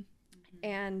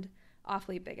 And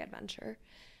awfully big adventure.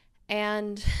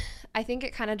 And I think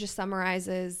it kind of just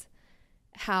summarizes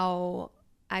how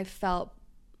I felt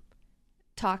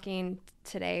talking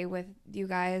today with you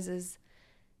guys, is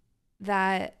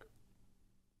that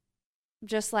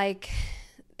just like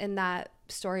in that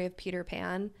story of Peter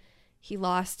Pan, he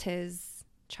lost his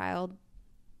child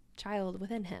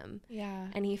within him. Yeah.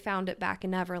 And he found it back in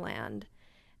Neverland.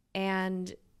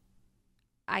 And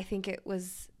I think it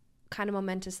was kind of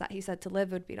momentous that he said to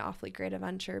live would be an awfully great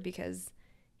adventure, because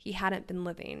he hadn't been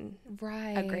living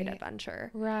a great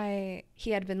adventure. Right.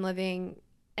 He had been living,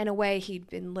 in a way, he'd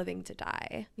been living to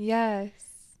die. Yes.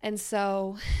 And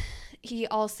so he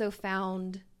also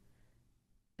found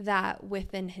that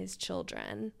within his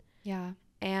children. Yeah.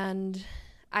 And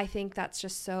I think that's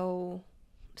just so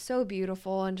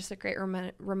beautiful, and just a great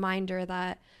reminder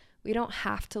that we don't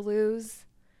have to lose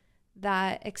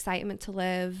that excitement to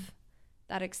live,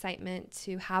 that excitement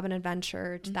to have an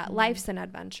adventure, that life's an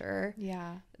adventure.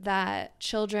 Yeah. That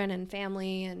children and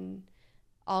family and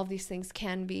all of these things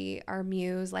can be our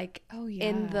muse. Like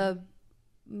in the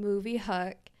movie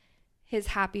Hook, his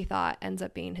happy thought ends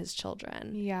up being his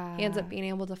children. Yeah. He ends up being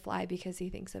able to fly because he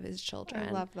thinks of his children.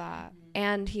 I love that.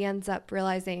 And he ends up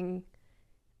realizing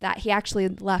that he actually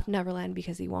left Neverland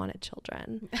because he wanted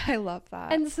children. I love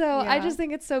that. And so I just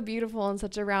think it's so beautiful and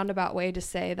such a roundabout way to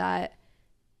say that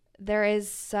there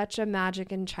is such a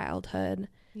magic in childhood.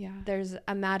 Yeah. There's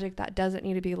a magic that doesn't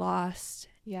need to be lost.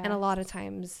 Yeah. And a lot of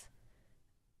times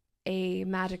a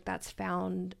magic that's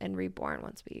found and reborn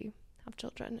once we have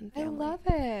children and family. I love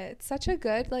it. It's such a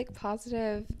good, like,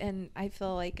 positive, and I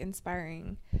feel like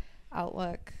inspiring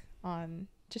outlook on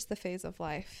just the phase of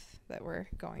life that we're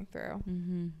going through.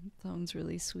 That one's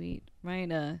really sweet.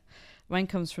 Mine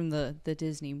comes from the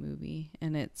Disney movie,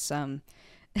 and it's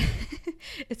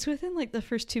it's within like the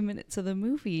first 2 minutes of the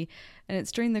movie, and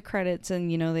it's during the credits,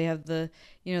 and they have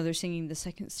they're singing "The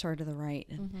Second Star to the Right,"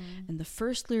 and the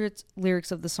first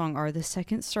lyrics of the song are, "The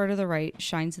second star to the right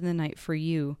shines in the night for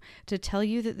you, to tell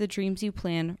you that the dreams you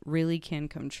plan really can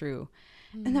come true."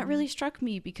 And that really struck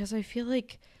me, because I feel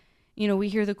like we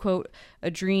hear the quote,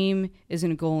 "A dream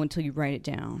isn't a goal until you write it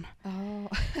down." Oh.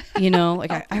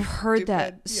 Like I've heard Stupid.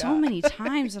 that so many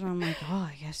times, and I'm like, oh,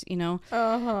 I guess,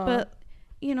 but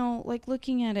like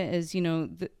looking at it as,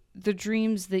 the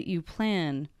dreams that you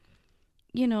plan,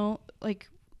 like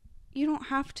you don't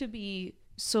have to be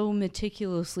so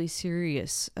meticulously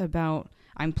serious about,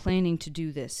 I'm planning to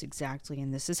do this exactly,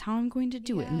 and this is how I'm going to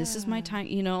do it, and this is my time,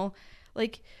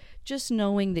 like just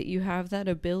knowing that you have that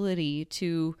ability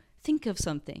to think of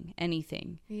something,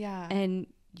 anything, and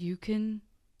you can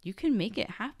make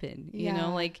it happen.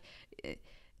 Like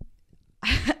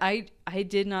I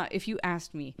did not, if you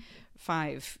asked me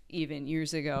 5 even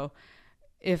years ago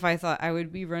if I thought I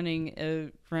would be running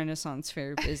a Renaissance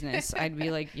fair business, I'd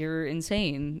be like, you're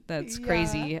insane, that's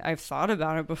crazy. I've thought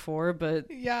about it before, but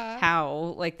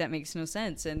how? Like, that makes no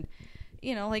sense. And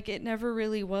like, it never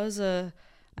really was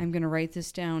I'm gonna write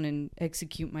this down and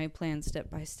execute my plan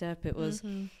step by step. It was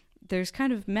there's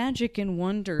kind of magic and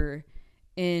wonder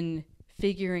in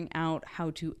figuring out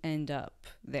how to end up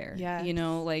there.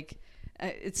 Like,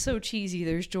 it's so cheesy.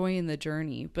 There's joy in the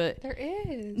journey, but there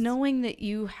is knowing that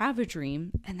you have a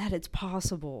dream and that it's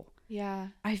possible. Yeah.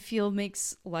 I feel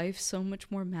makes life so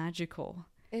much more magical.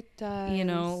 It does.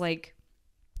 Like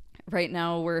right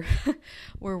now we're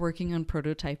working on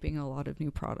prototyping a lot of new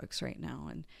products right now,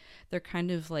 and they're kind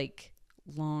of like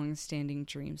long-standing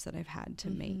dreams that I've had to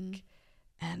make,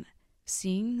 and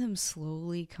seeing them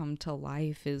slowly come to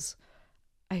life is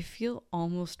I feel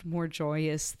almost more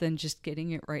joyous than just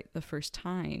getting it right the first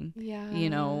time. Yeah.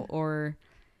 Or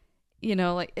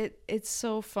like it's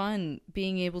so fun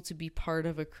being able to be part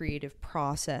of a creative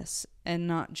process and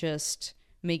not just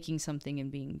making something and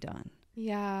being done.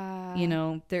 Yeah.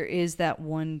 There is that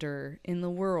wonder in the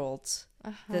world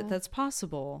that's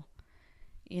possible.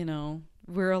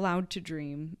 We're allowed to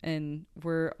dream and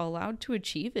we're allowed to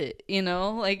achieve it,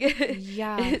 like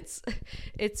Yeah.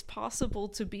 it's possible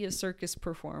to be a circus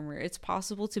performer. It's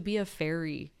possible to be a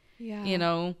fairy,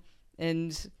 Yeah.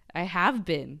 and I have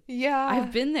been. Yeah.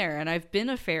 I've been there, and I've been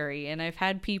a fairy, and I've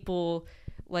had people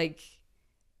like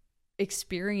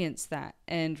experience that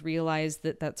and realize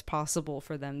that that's possible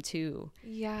for them too.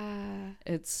 Yeah.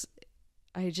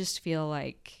 I just feel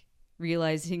like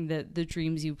realizing that the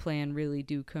dreams you plan really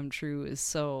do come true it's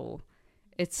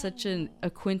such a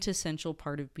quintessential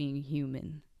part of being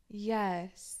human.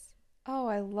 Yes. Oh,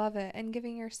 I love it. And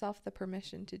giving yourself the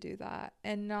permission to do that,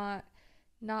 and not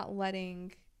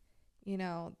letting,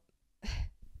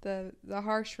 the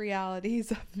harsh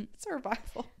realities of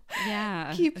survival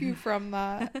keep you from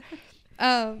that.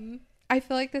 I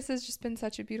feel like this has just been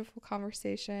such a beautiful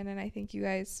conversation, and I thank you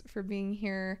guys for being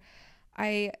here.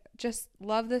 I just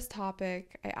love this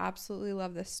topic. I absolutely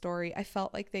love this story. I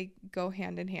felt like they go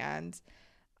hand in hand.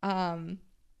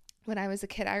 When I was a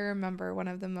kid, I remember one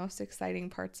of the most exciting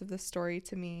parts of the story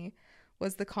to me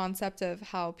was the concept of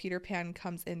how Peter Pan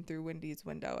comes in through Wendy's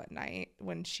window at night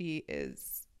when she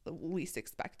is least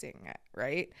expecting it,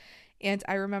 right? And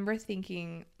I remember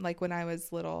thinking, like, when I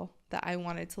was little, that I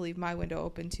wanted to leave my window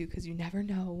open too, because you never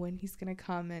know when he's going to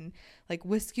come and like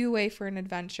whisk you away for an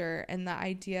adventure. And the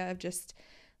idea of just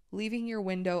leaving your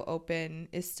window open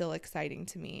is still exciting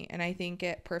to me. And I think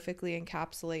it perfectly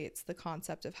encapsulates the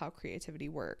concept of how creativity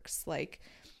works. Like,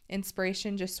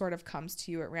 inspiration just sort of comes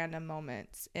to you at random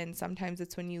moments, and sometimes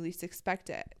it's when you least expect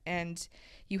it, and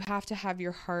you have to have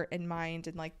your heart and mind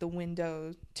and like the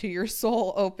window to your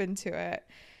soul open to it.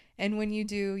 And when you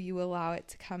do, you allow it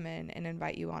to come in and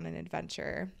invite you on an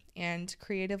adventure. And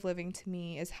creative living to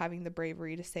me is having the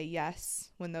bravery to say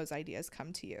yes when those ideas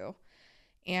come to you.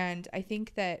 And I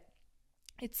think that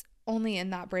it's only in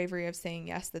that bravery of saying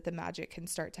yes that the magic can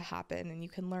start to happen, and you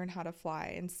can learn how to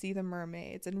fly and see the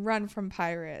mermaids and run from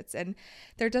pirates. And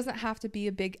there doesn't have to be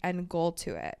a big end goal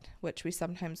to it, which we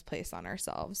sometimes place on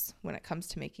ourselves when it comes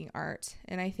to making art.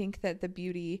 And I think that the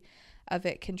beauty of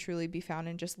it can truly be found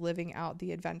in just living out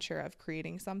the adventure of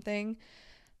creating something.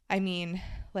 I mean,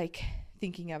 like,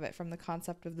 thinking of it from the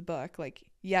concept of the book, like,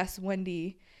 yes,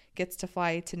 Wendy gets to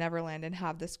fly to Neverland and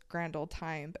have this grand old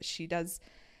time, but she does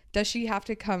have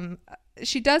to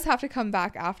come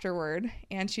back afterward,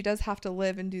 and she does have to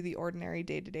live and do the ordinary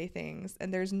day-to-day things.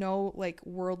 And there's no like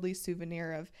worldly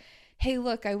souvenir of, hey,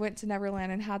 look, I went to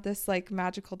Neverland and had this like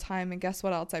magical time, and guess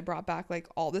what else I brought back? Like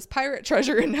all this pirate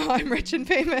treasure, and now I'm rich and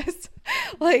famous.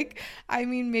 Like, I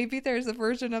mean, maybe there's a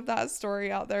version of that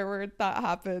story out there where that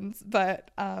happens,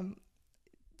 but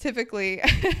typically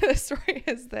the story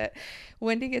is that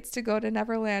Wendy gets to go to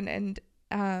Neverland and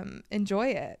enjoy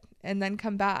it, and then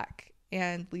come back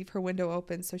and leave her window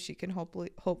open so she can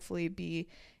hopefully be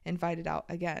invited out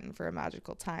again for a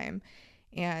magical time.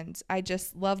 And I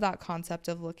just love that concept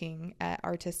of looking at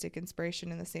artistic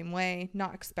inspiration in the same way,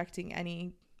 not expecting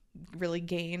any really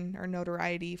gain or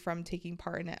notoriety from taking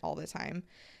part in it all the time,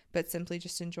 but simply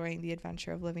just enjoying the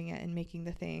adventure of living it and making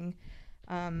the thing.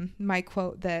 My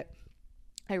quote that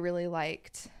I really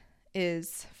liked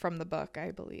is from the book,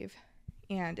 I believe.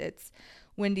 And it's,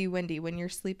 "Wendy, Wendy, when you're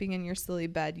sleeping in your silly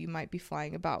bed, you might be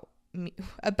flying about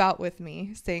with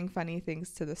me, saying funny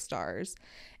things to the stars."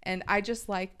 And I just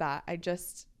like that. I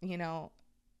just,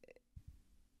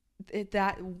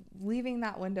 that leaving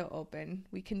that window open,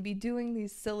 we can be doing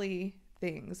these silly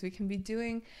things. We can be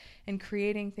doing and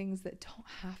creating things that don't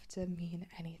have to mean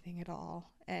anything at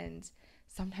all. And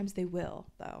sometimes they will,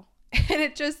 though. And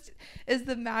it just is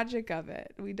the magic of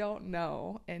it. We don't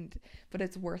know, but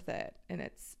it's worth it, and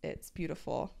it's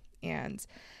beautiful. And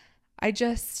I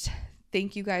just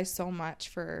thank you guys so much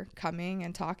for coming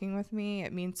and talking with me.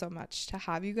 It means so much to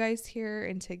have you guys here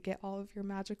and to get all of your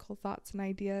magical thoughts and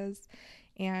ideas.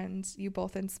 And you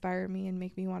both inspire me and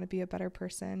make me want to be a better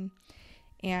person.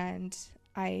 And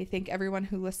I thank everyone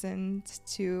who listened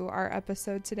to our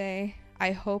episode today.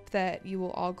 I hope that you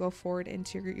will all go forward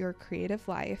into your creative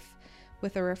life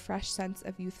with a refreshed sense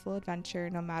of youthful adventure,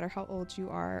 no matter how old you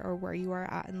are or where you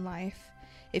are at in life.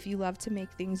 If you love to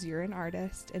make things, you're an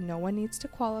artist, and no one needs to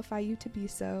qualify you to be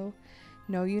so.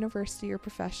 No university or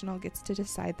professional gets to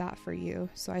decide that for you.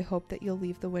 So I hope that you'll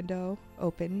leave the window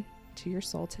open to your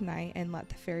soul tonight and let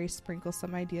the fairies sprinkle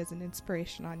some ideas and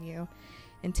inspiration on you.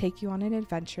 and take you on an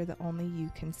adventure that only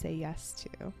you can say yes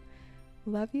to.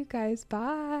 Love you guys.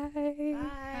 Bye.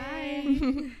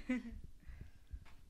 Bye.